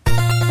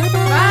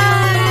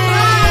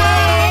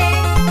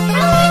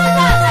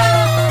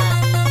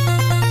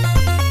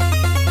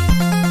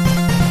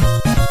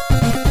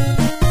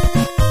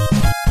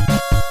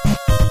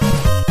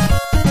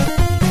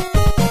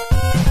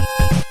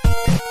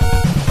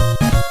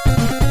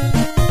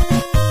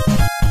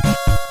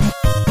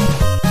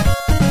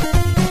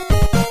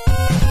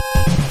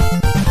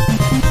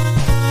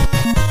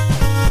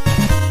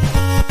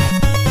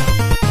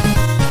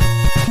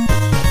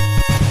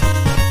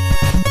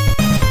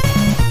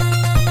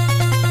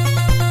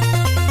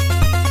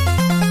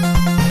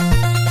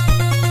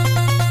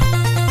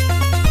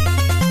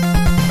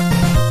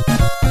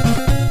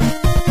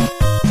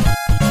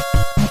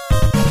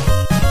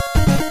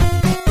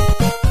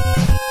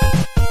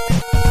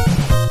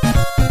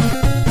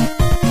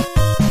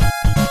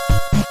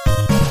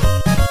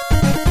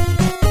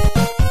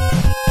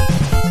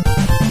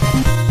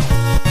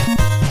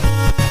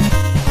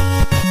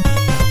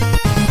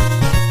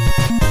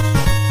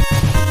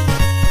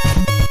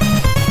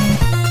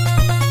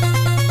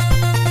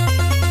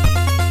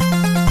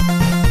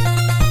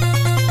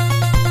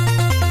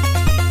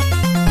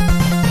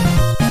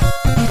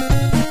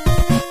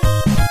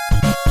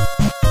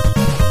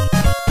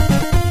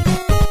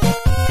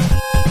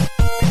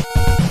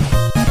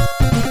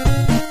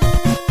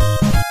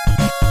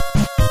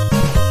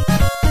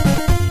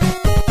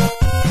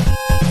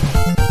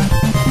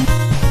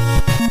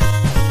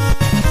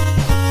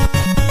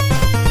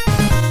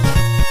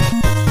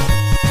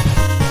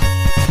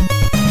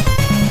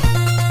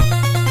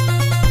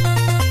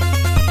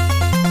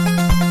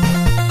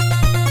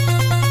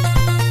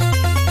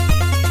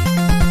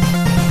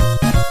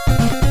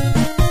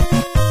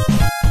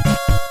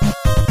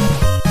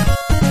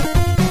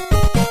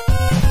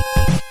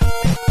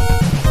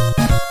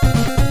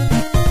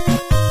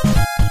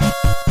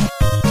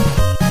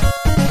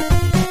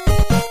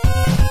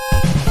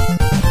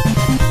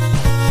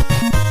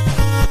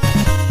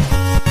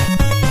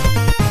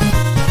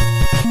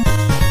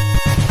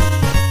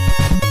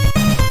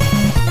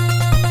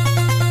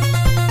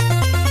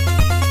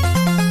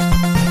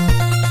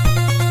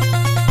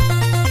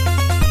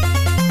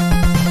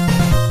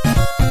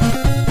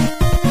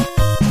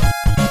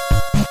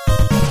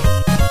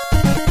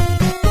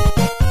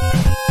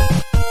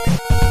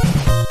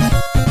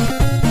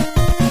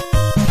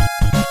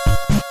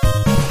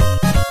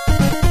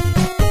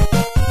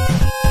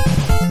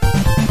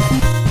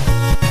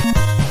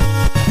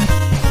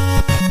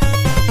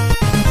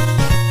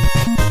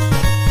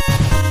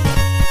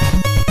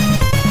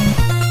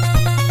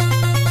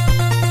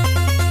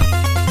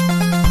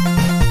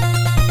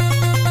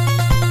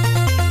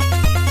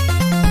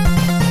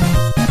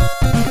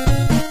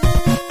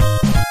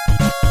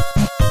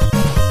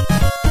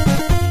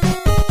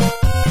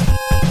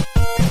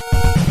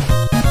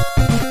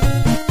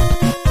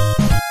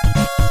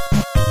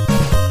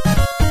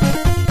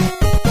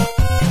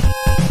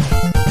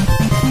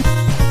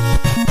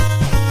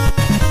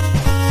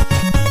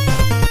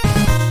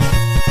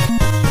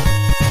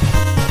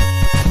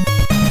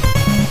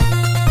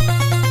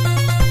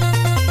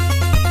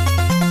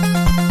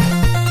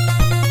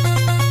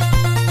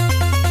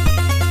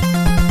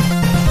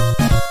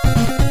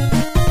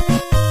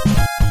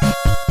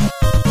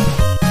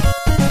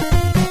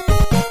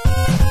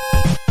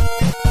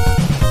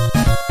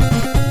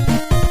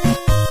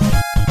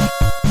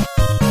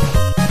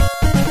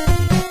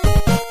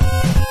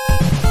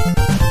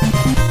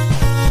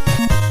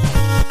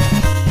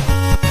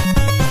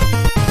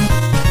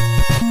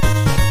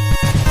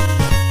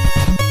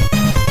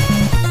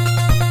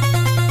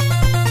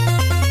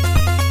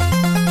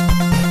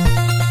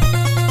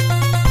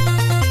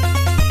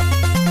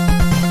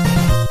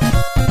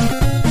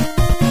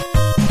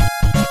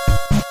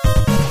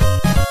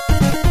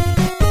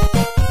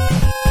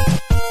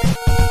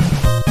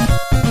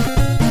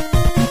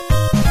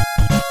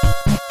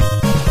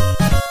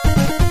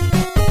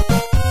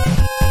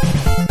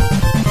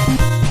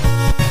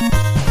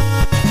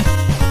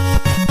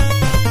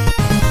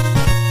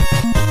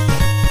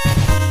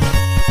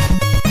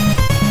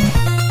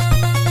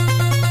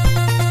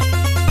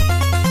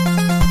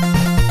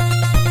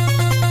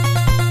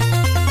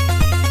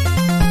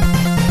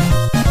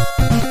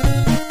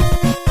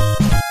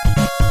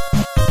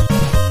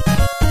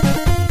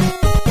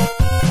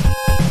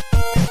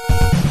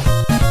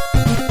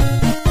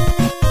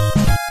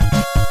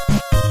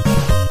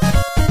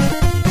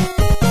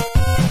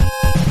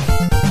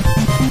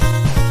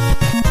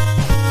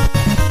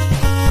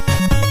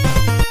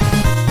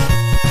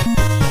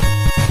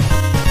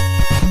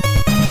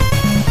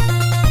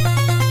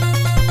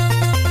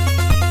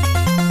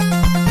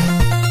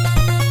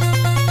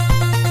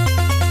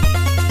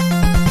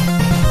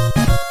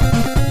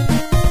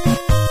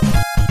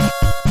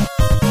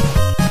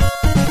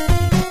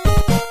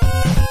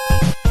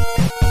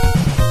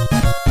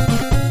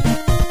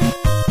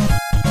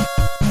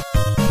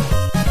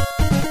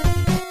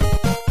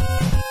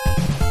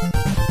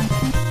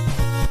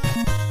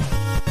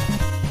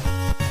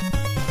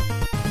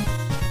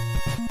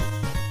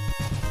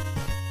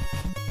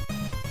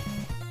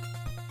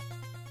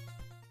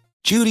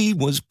 Judy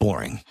was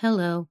boring.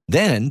 Hello.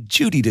 Then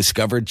Judy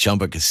discovered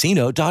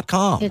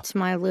ChumbaCasino.com. It's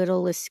my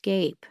little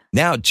escape.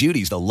 Now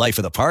Judy's the life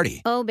of the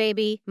party. Oh,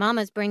 baby,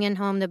 mama's bringing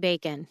home the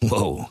bacon.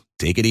 Whoa,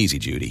 take it easy,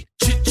 Judy.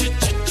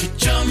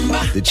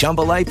 The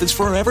Chumba life is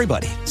for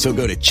everybody. So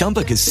go to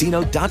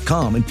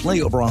ChumbaCasino.com and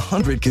play over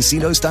 100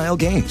 casino-style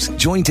games.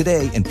 Join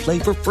today and play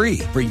for free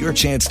for your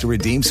chance to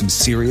redeem some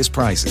serious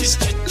prizes.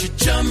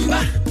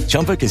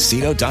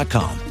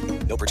 ChumbaCasino.com.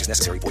 No purchase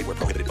necessary. Void where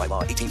prohibited by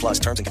law.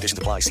 18+ terms and conditions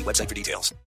apply. See website for details.